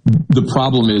 The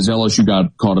problem is LSU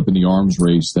got caught up in the arms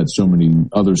race that so many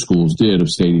other schools did of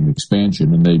stadium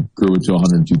expansion, and they grew it to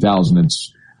 102,000.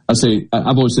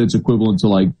 I've always said it's equivalent to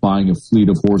like buying a fleet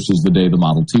of horses the day the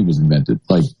Model T was invented.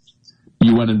 Like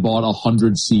you went and bought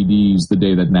 100 CDs the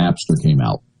day that Napster came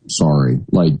out. Sorry.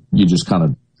 Like you just kind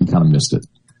of missed it.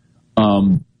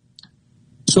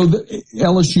 So the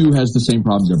LSU has the same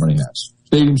problems everybody has.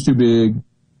 Stadium's too big.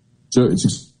 So it's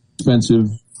expensive.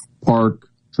 Park,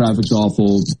 traffic's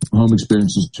awful. Home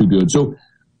experience is too good. So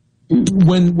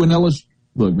when LSU,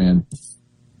 look, man,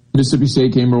 Mississippi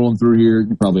State came rolling through here.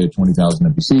 You probably had 20,000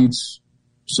 empty seats.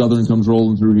 Southern comes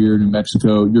rolling through here. New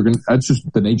Mexico. That's just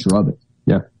the nature of it.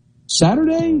 Yeah.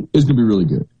 Saturday is going to be really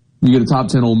good. You get a top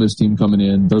 10 Ole Miss team coming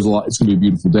in. It's going to be a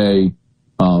beautiful day.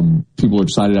 People are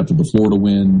excited after the Florida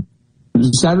win.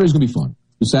 Saturday's going to be fun.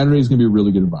 Saturday's going to be a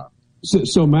really good environment.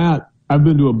 So Matt, I've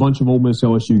been to a bunch of Ole Miss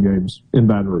LSU games in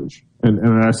Baton Rouge.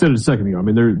 And I said it a second ago. I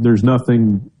mean, there's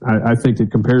nothing I think that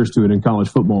compares to it in college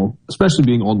football, especially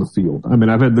being on the field. I mean,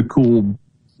 I've had the cool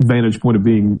vantage point of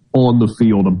being on the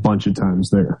field a bunch of times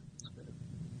there.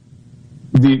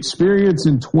 The experience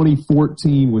in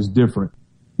 2014 was different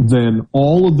than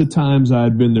all of the times I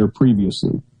had been there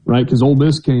previously, right? Because Ole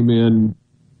Miss came in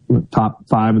top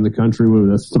 5 in the country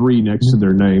with a 3 next to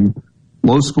their name,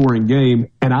 low-scoring game,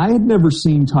 and I had never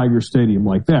seen Tiger Stadium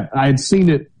like that. I had seen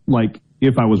it like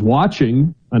if I was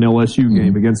watching an LSU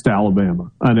game against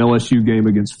Alabama, an LSU game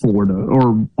against Florida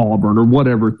or Auburn or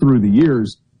whatever through the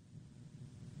years.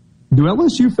 Do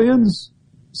LSU fans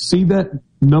see that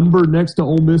number next to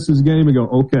Ole Miss's game and go,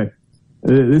 okay,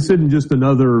 this isn't just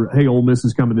another, hey, Ole Miss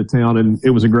is coming to town and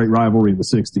it was a great rivalry in the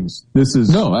 60s. This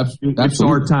is it's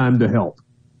our time to help.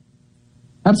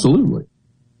 Absolutely.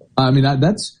 I mean, I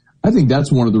think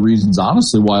that's one of the reasons,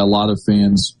 honestly, why a lot of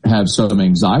fans have some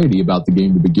anxiety about the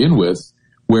game to begin with.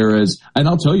 Whereas, and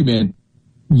I'll tell you, man,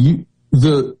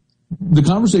 the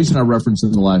conversation I referenced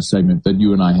in the last segment that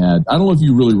you and I had, I don't know if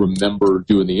you really remember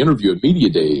doing the interview at Media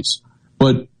Days,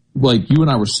 but like you and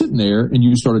I were sitting there and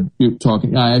you started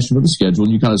talking. I asked you about the schedule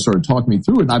and you kind of started talking me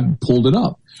through it and I pulled it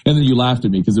up. And then you laughed at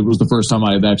me because it was the first time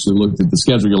I had actually looked at the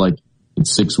schedule. You're like,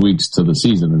 it's 6 weeks to the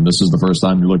season and this is the first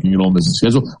time you're looking at Ole Miss's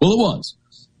schedule. Well, it was.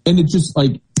 And it just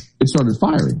like, it started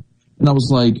firing. And I was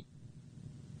like,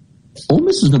 Ole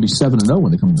Miss is going to be 7-0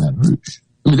 when they come to Baton Rouge.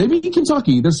 I mean, they beat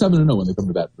Kentucky. They're 7-0 when they come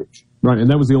to Baton Rouge. Right. And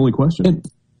that was the only question. And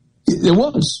it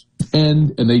was.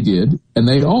 And they did. And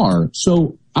they are.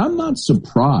 So I'm not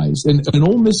surprised. And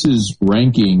Ole Miss's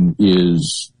ranking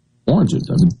is warranted.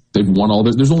 I mean, they've won all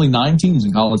there's only 9 teams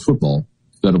in college football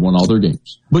that have won all their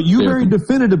games. But you very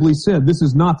definitively said this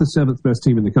is not the 7th best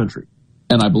team in the country.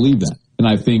 And I believe that. And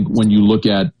I think when you look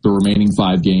at the remaining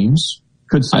 5 games.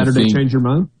 Could Saturday change your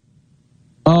mind?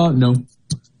 No.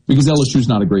 Because LSU's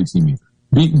not a great team either.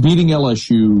 Beating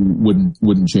LSU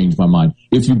wouldn't change my mind.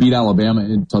 If you beat Alabama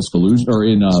in Tuscaloosa or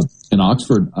in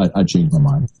Oxford, I'd change my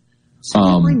mind.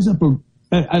 It brings up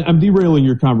I'm derailing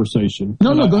your conversation.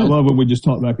 No, go ahead. I love when we just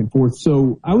talk back and forth.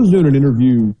 So I was doing an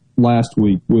interview last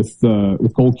week with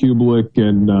Cole Kubelik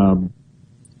and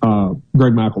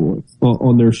Greg McElroy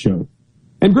on their show.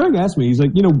 And Greg asked me, he's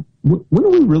like, when are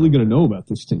we really going to know about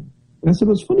this team? And I said,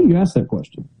 well, it's funny you asked that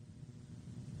question.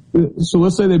 So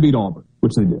let's say they beat Auburn,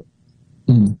 which they did.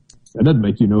 Mm-hmm. That doesn't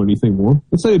make you know anything more.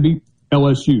 Let's say they beat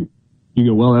LSU. You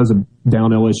go, well, that's a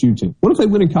down LSU team. What if they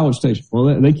win in College Station?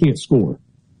 Well, they can't score.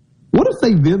 What if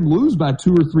they then lose by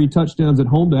 2 or 3 touchdowns at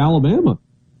home to Alabama?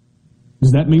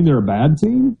 Does that mean they're a bad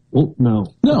team? Well, no.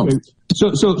 Okay.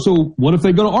 So what if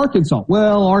they go to Arkansas?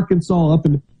 Well, Arkansas up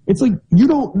in, it's like, you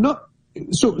don't know.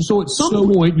 So at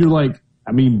some point you're like,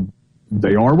 I mean,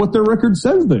 they are what their record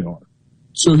says they are.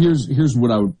 So here's what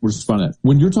I would respond at.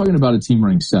 When you're talking about a team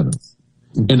ranked 7th,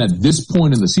 and at this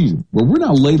point in the season, where we're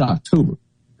now late October,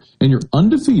 and you're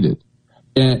undefeated,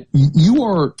 and you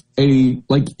are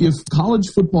if college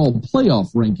football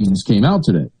playoff rankings came out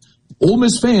today, Ole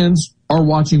Miss fans are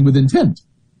watching with intent.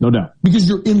 No doubt. Because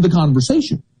you're in the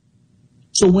conversation.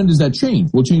 So when does that change?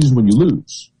 Well, it changes when you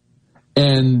lose.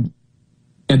 And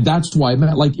that's why,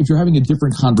 if you're having a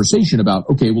different conversation about,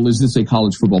 okay, well, is this a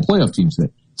college football playoff team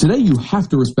today? Today, you have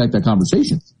to respect that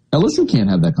conversation. LSU can't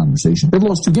have that conversation. They've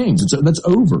lost 2 games. That's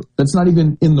over. That's not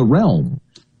even in the realm.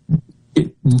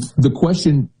 The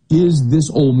question is, this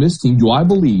Ole Miss team, do I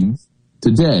believe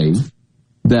today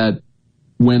that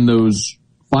when those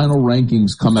final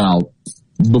rankings come out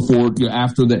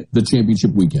after the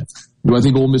championship weekend, do I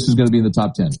think Ole Miss is going to be in the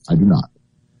top 10? I do not.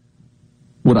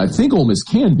 What I think Ole Miss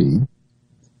can be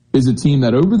is a team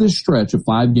that over this stretch of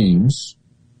 5 games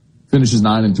finishes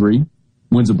 9-3,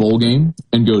 wins a bowl game,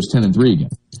 and goes 10-3 again.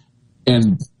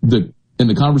 And the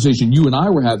conversation you and I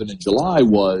were having in July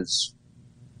was,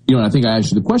 and I think I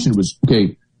asked you the question was,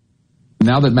 okay,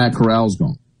 now that Matt Corral's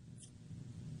gone,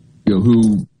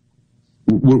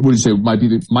 what would you say might be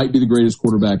the greatest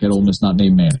quarterback at Ole Miss, not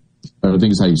named Manning? I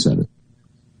think is how you said it.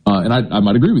 And I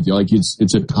might agree with you.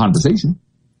 It's a conversation.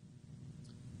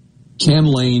 Can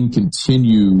Lane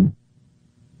continue,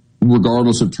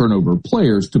 regardless of turnover of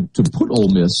players, to put Ole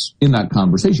Miss in that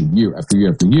conversation year after year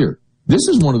after year? This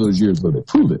is one of those years where they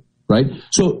prove it, right?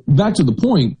 So back to the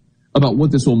point about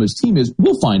what this Ole Miss team is,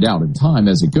 we'll find out in time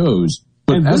as it goes.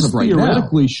 But and as this of right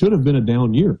theoretically should have been a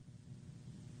down year.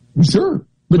 Sure.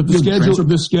 But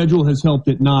the schedule has helped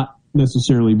it not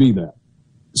necessarily be that.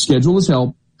 Schedule has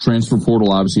helped. Transfer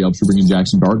portal obviously helps you bring in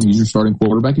Jackson Dart. He's your starting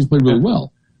quarterback. He's played really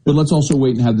well. But let's also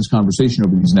wait and have this conversation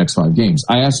over these next 5 games.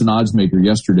 I asked an odds maker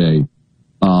yesterday,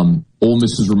 Ole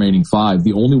Miss's remaining 5,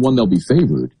 the only one they'll be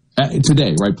favored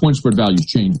today, right? Point spread values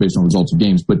change based on results of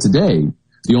games. But today,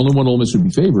 the only one Ole Miss would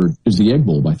be favored is the Egg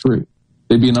Bowl by 3.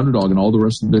 They'd be an underdog in all the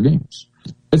rest of their games.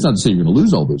 It's not to say you're going to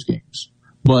lose all those games.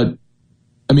 But,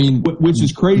 which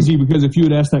is crazy because if you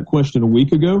had asked that question a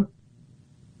week ago,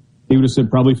 he would have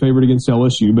said probably favored against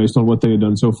LSU based on what they had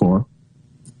done so far.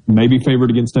 Maybe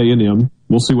favored against A&M.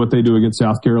 We'll see what they do against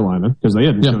South Carolina because they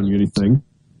hadn't shown you anything.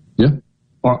 Yeah.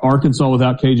 Arkansas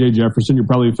without KJ Jefferson, you're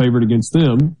probably favored against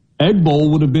them. Egg Bowl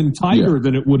would have been tighter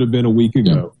than it would have been a week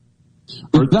ago.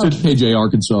 Yeah. Without KJ,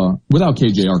 Arkansas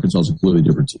is a completely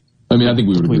different team. I think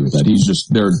we would agree with that.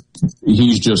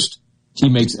 He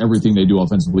makes everything they do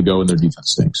offensively go, and their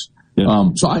defense stinks. Yeah.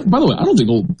 By the way, I don't think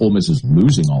Ole Miss is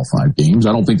losing all 5 games.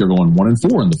 I don't think they're going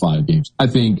 1-4 in the 5 games. I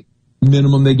think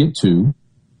minimum they get 2.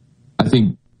 I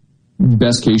think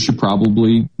best case you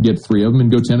probably get 3 of them and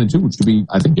go 10-2, which would be,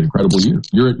 I think, an incredible year.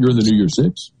 You're in the New Year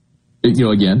 6.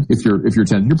 Again, if you're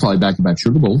 10, you're probably back-to-back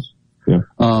Sugar Bowls. Yeah.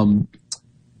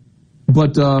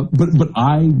 But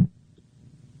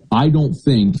I don't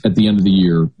think at the end of the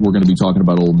year we're going to be talking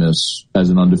about Ole Miss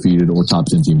as an undefeated or top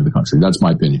 10 team in the country. That's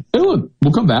my opinion. Hey, look,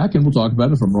 we'll come back and we'll talk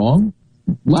about it. If I'm wrong,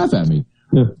 laugh at me.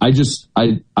 Yeah.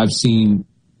 I've seen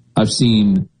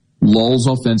lulls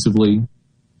offensively.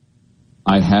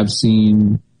 I have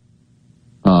seen,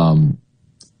 and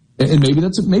maybe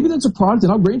that's a product,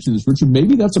 and I'll grant you this, Richard.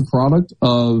 Maybe that's a product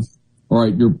of, all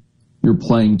right, you're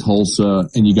playing Tulsa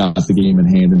and you got the game in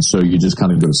hand, and so you just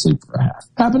kind of go to sleep for a half.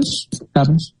 Happens.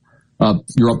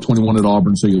 You're up 21 at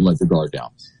Auburn, so you let the guard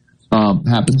down.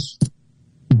 Happens.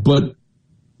 But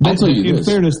I'll tell you this. In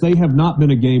fairness, they have not been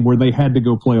a game where they had to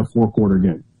go play a 4-quarter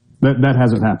game. That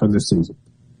hasn't happened this season.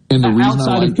 And the reason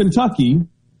outside of Kentucky,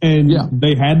 and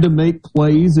they had to make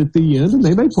plays at the end, and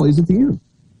they made plays at the end.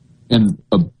 And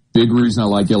a big reason I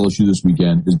like LSU this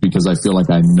weekend is because I feel like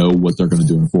I know what they're going to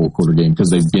do in a 4-quarter game because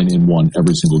they've been in one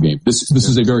every single game. This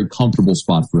is a very comfortable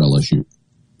spot for LSU.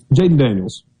 Jaden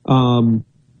Daniels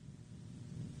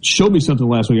showed me something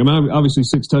last week. Obviously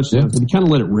 6 touchdowns, but he kind of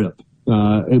let it rip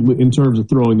in terms of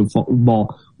throwing the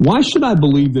ball. Why should I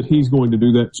believe that he's going to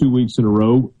do that 2 weeks in a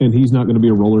row and he's not going to be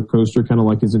a roller coaster kind of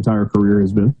like his entire career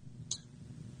has been?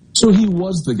 So he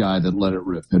was the guy that let it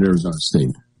rip at Arizona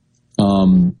State.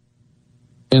 And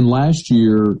last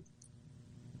year,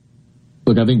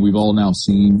 look, I think we've all now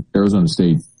seen Arizona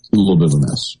State a little bit of a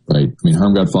mess, right?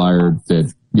 Herm got fired. A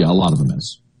lot of a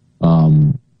mess.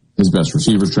 His best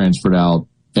receivers transferred out,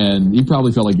 and he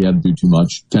probably felt like he had to do too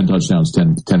much. 10 touchdowns,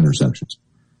 10 interceptions.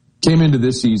 Came into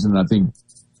this season, I think,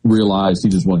 realized he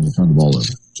just wasn't going to turn the ball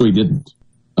over. So he didn't.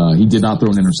 He did not throw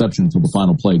an interception until the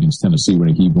final play against Tennessee when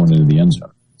he heaved one into the end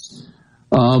zone.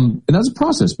 And that's a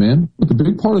process, man. Look, a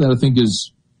big part of that, I think,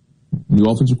 is new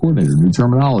offensive coordinator, new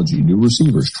terminology, new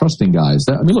receivers, trusting guys.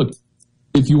 Look,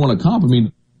 if you want to comp,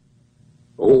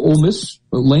 Ole Ole Miss,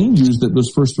 Lane used those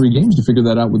first 3 games to figure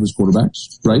that out with his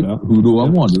quarterbacks, right? Yeah. Who do I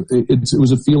want? It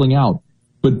was a feeling out.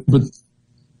 But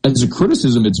as a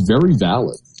criticism, it's very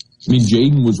valid. I mean,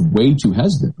 Jaden was way too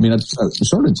hesitant. I mean, I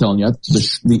started telling you,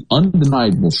 the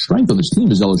undeniable strength of this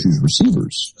team is LSU's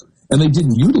receivers. And they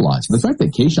didn't utilize them. The fact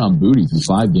that Kayshon Boutte through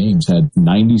 5 games had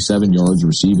 97 yards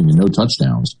receiving and no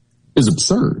touchdowns is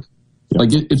absurd. Yep. Like,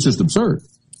 it's just absurd.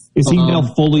 Is he now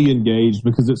fully engaged?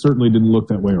 Because it certainly didn't look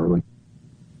that way early.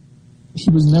 He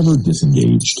was never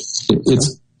disengaged.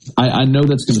 I know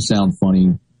that's going to sound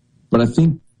funny, but I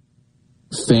think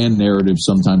fan narratives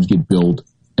sometimes get built,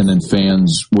 and then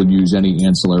fans will use any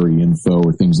ancillary info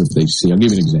or things that they see. I'll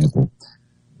give you an example.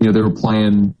 They were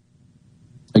playing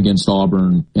against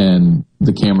Auburn, and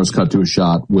the cameras cut to a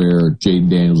shot where Jaden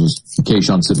Daniels is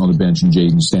Kayshon sitting on the bench, and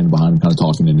Jaden standing behind him, kind of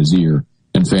talking in his ear,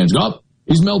 and fans go, "Oh,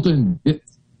 he's melting."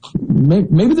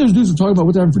 Maybe those dudes are talking about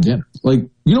what they're having for dinner. Like,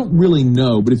 you don't really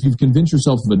know, but if you've convinced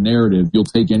yourself of a narrative, you'll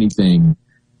take anything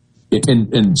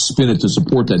and spin it to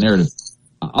support that narrative.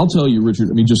 I'll tell you, Richard,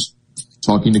 I mean, just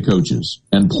talking to coaches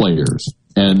and players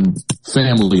and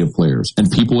family of players and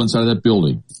people inside of that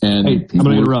building. And hey, I'm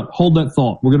going to interrupt. Hold that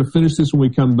thought. We're going to finish this when we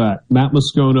come back. Matt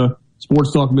Moscona,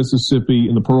 Sports Talk Mississippi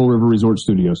in the Pearl River Resort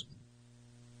Studios.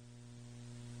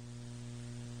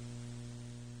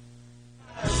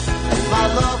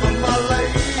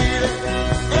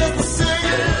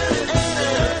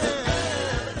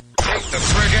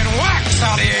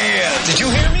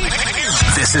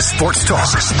 This is Sports Talk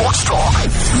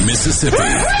Mississippi.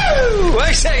 Woo!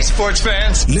 I say, sports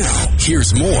fans. Now,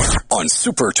 here's more on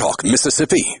Super Talk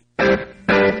Mississippi.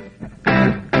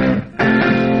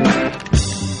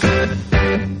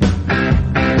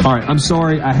 All right, I'm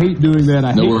sorry. I hate doing that.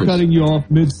 I hate cutting you off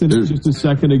mid-sentence just a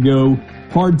second ago.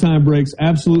 Hard time breaks.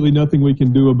 Absolutely nothing we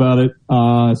can do about it.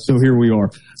 So here we are.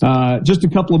 Just a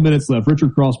couple of minutes left.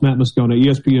 Richard Cross, Matt Moscona,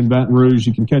 ESPN Baton Rouge.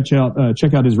 You can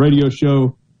check out his radio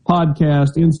show,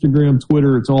 podcast, Instagram,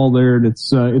 Twitter. It's all there, and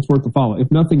it's worth the follow.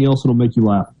 If nothing else, it'll make you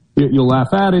laugh. You'll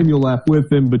laugh at him, you'll laugh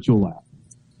with him, but you'll laugh.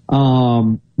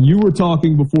 You were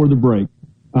talking before the break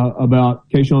about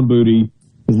Kayshon Boutte,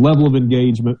 his level of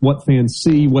engagement, what fans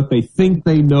see, what they think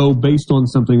they know based on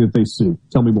something that they see.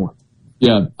 Tell me more.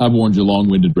 Yeah, I've warned you,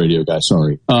 long-winded radio guy.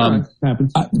 Sorry.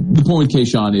 Happens. The point with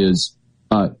Kayshon is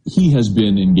he has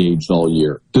been engaged all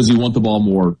year. Does he want the ball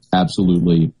more?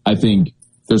 Absolutely. I think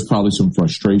there's probably some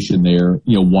frustration there,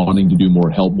 wanting to do more,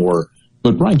 help more.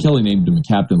 But Brian Kelly named him a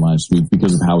captain last week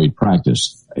because of how he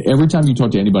practiced. Every time you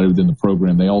talk to anybody within the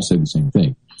program, they all say the same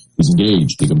thing. He's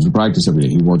engaged. He comes to practice every day.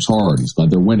 He works hard. He's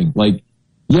glad they're winning. Like,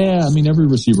 yeah, I mean, every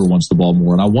receiver wants the ball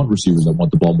more, and I want receivers that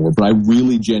want the ball more. But I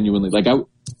really genuinely,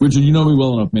 Richard, you know me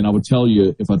well enough, man. I would tell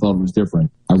you if I thought it was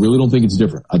different. I really don't think it's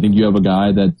different. I think you have a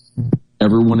guy that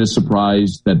everyone is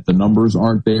surprised that the numbers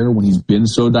aren't there when he's been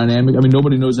so dynamic. I mean,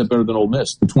 nobody knows that better than Ole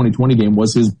Miss. The 2020 game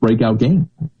was his breakout game.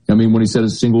 I mean, when he set a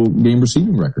single game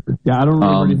receiving record. Yeah, I don't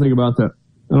remember anything about that.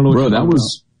 I don't know. Bro, that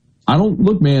was. I don't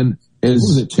look, man.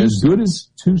 As good as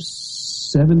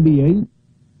 278.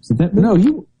 Is that no?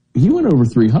 He went over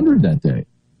 300 that day.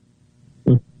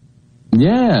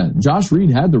 Yeah, Josh Reed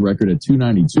had the record at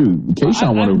 292.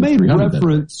 Kayshon went over 300. I made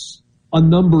reference a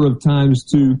number of times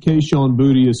to Kayshon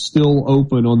Boutte is still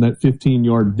open on that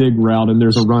 15-yard dig route, and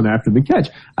there's a run after the catch.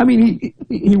 I mean,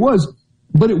 he was,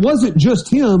 but it wasn't just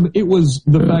him. It was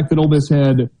the fact that Ole Miss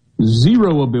had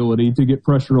zero ability to get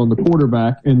pressure on the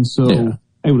quarterback, and so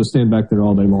able to stand back there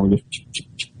all day long.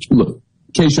 Look,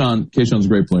 Kayshon's a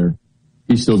great player.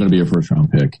 He's still going to be a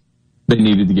first-round pick. They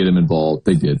needed to get him involved.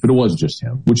 They did, but it wasn't just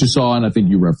him. What you saw, and I think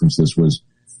you referenced this, was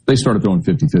they started throwing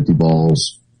 50-50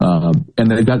 balls.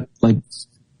 And they got,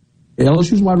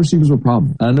 LSU's wide receivers were a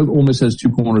problem. I know Ole Miss has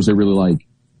 2 corners they really like.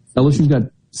 LSU's got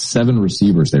 7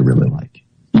 receivers they really like.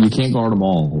 You can't guard them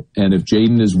all. And if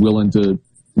Jaden is willing to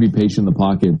be patient in the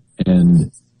pocket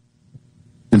and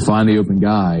find the open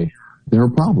guy, they're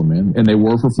a problem, man. And they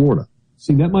were for Florida.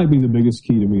 See, that might be the biggest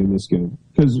key to me in this game.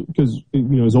 Because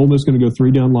is Ole Miss going to go 3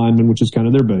 down linemen, which is kind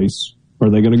of their base? Are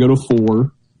they going to go to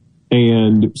 4?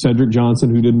 And Cedric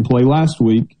Johnson, who didn't play last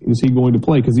week, is he going to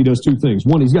play? Because he does 2 things.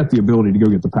 One, he's got the ability to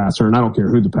go get the passer, and I don't care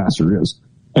who the passer is.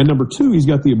 And number 2, he's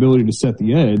got the ability to set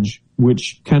the edge,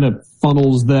 which kind of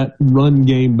funnels that run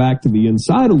game back to the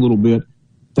inside a little bit.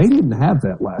 They didn't have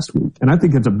that last week. And I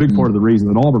think that's a big part of the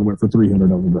reason that Auburn went for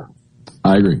 300 on the ground.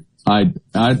 I agree.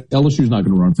 LSU's not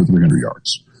going to run for 300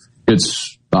 yards.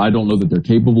 I don't know that they're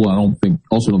capable. I don't think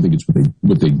it's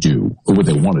what they do or what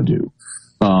they want to do.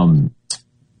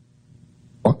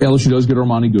 LSU does get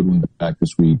Armani Goodwin back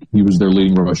this week. He was their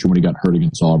leading rusher when he got hurt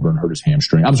against Auburn, hurt his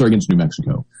hamstring. Against New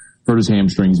Mexico. Hurt his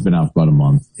hamstring. He's been out for about a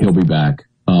month. He'll be back.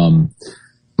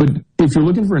 But if you're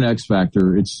looking for an X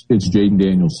factor, it's Jaden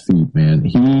Daniels' feet, man.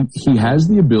 He has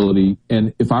the ability,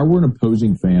 and if I were an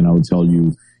opposing fan, I would tell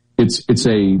you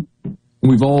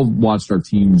we've all watched our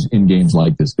teams in games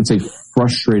like this. It's a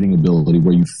frustrating ability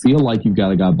where you feel like you've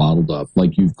got a guy bottled up,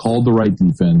 like you've called the right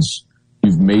defense,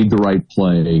 you've made the right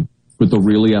play, but the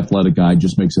really athletic guy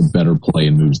just makes a better play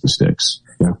and moves the sticks.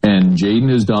 Yeah. And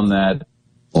Jaden has done that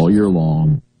all year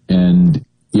long. And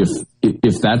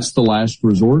if that's the last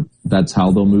resort, that's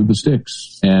how they'll move the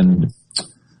sticks. And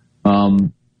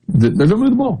they're going to move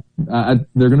the ball.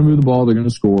 They're going to move the ball. They're going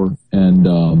to score. And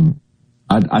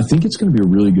I think it's going to be a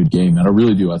really good game, and I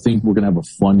really do. I think we're going to have a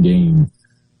fun game.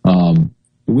 Do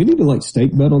we need to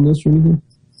stake bet on this or anything?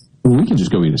 Well, we can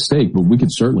just go eat a steak, but we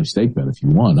could certainly stake bet if you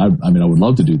want. I would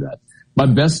love to do that. My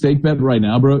best stake bet right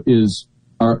now, bro, is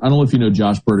I don't know if you know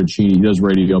Josh Bertaccini. He does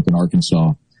radio up in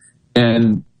Arkansas.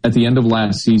 And at the end of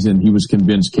last season, he was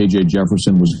convinced KJ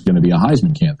Jefferson was going to be a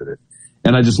Heisman candidate.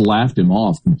 And I just laughed him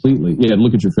off completely. Yeah,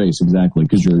 look at your face, exactly,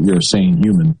 because you're a sane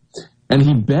human. And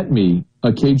he bet me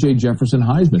a KJ Jefferson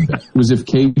Heisman bet. It was if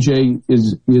KJ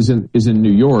is in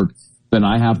New York, then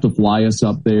I have to fly us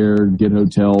up there, get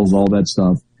hotels, all that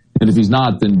stuff. And if he's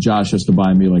not, then Josh has to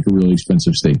buy me a really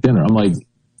expensive steak dinner. I'm like,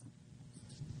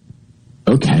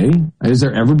 okay, has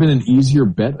there ever been an easier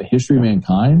bet in the history of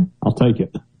mankind? I'll take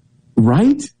it.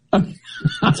 Right?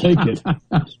 I'll take it.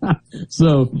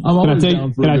 So I'm always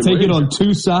down for Can I take it on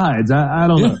two sides? I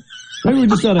don't know. Maybe we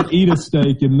just ought to eat a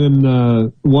steak, and then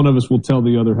one of us will tell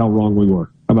the other how wrong we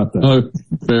were. How about that? Oh,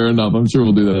 fair enough. I'm sure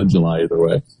we'll do that in July either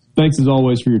way. Thanks as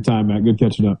always for your time, Matt. Good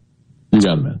catching up. You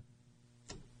got it, man.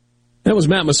 That was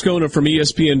Matt Moscona from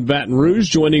ESPN Baton Rouge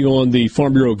joining on the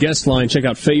Farm Bureau guest line. Check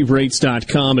out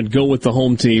favorites.com and go with the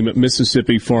home team at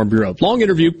Mississippi Farm Bureau. Long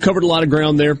interview, covered a lot of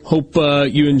ground there. Hope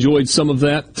you enjoyed some of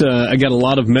that. I got a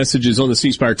lot of messages on the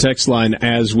C Spire text line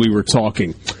as we were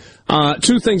talking.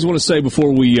 Two things I want to say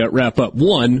before we wrap up.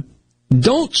 One,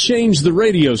 don't change the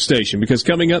radio station, because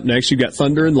coming up next, you've got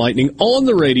Thunder and Lightning on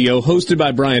the radio, hosted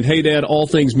by Brian Haydad, all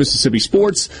things Mississippi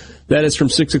sports. That is from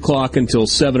 6 o'clock until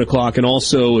 7 o'clock. And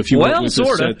also, if you want with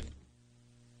sort of.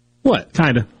 What?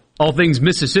 Kind of. All things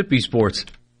Mississippi sports.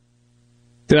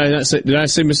 Did I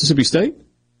say Mississippi State?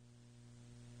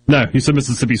 No, you said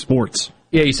Mississippi sports.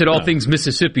 Yeah, you said all things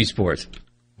Mississippi sports.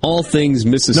 All things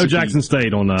Mississippi. No Jackson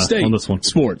State on this one.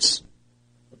 Sports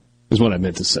is what I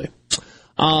meant to say.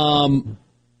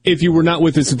 If you were not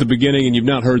with us at the beginning and you've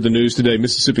not heard the news today,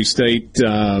 Mississippi State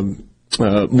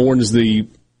mourns the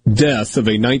death of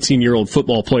a 19-year-old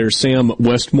football player, Sam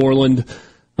Westmoreland.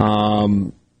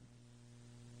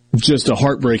 Just a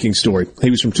heartbreaking story. He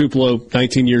was from Tupelo,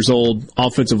 19 years old,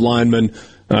 offensive lineman,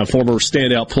 former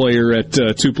standout player at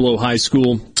Tupelo High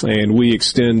School, and we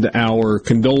extend our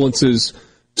condolences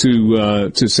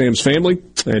to Sam's family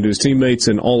and to his teammates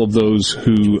and all of those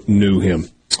who knew him.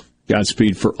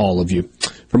 Godspeed for all of you.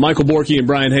 For Michael Borky and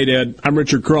Brian Haydad, I'm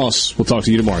Richard Cross. We'll talk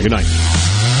to you tomorrow. Good night.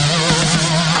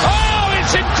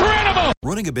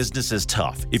 Running a business is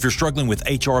tough. If you're struggling with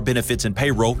HR, benefits, and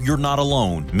payroll, you're not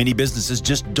alone. Many businesses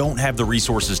just don't have the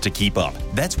resources to keep up.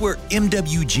 That's where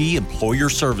MWG Employer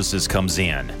Services comes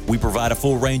in. We provide a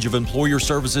full range of employer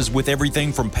services with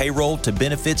everything from payroll to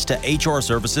benefits to HR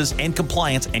services and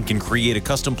compliance, and can create a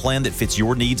custom plan that fits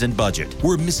your needs and budget.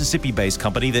 We're a Mississippi-based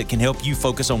company that can help you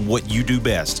focus on what you do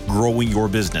best, growing your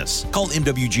business. Call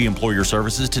MWG Employer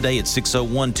Services today at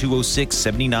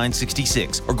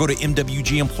 601-206-7966 or go to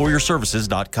MWGEmployerServices.com. A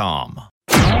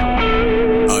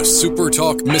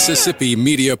SuperTalk Mississippi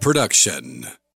media production.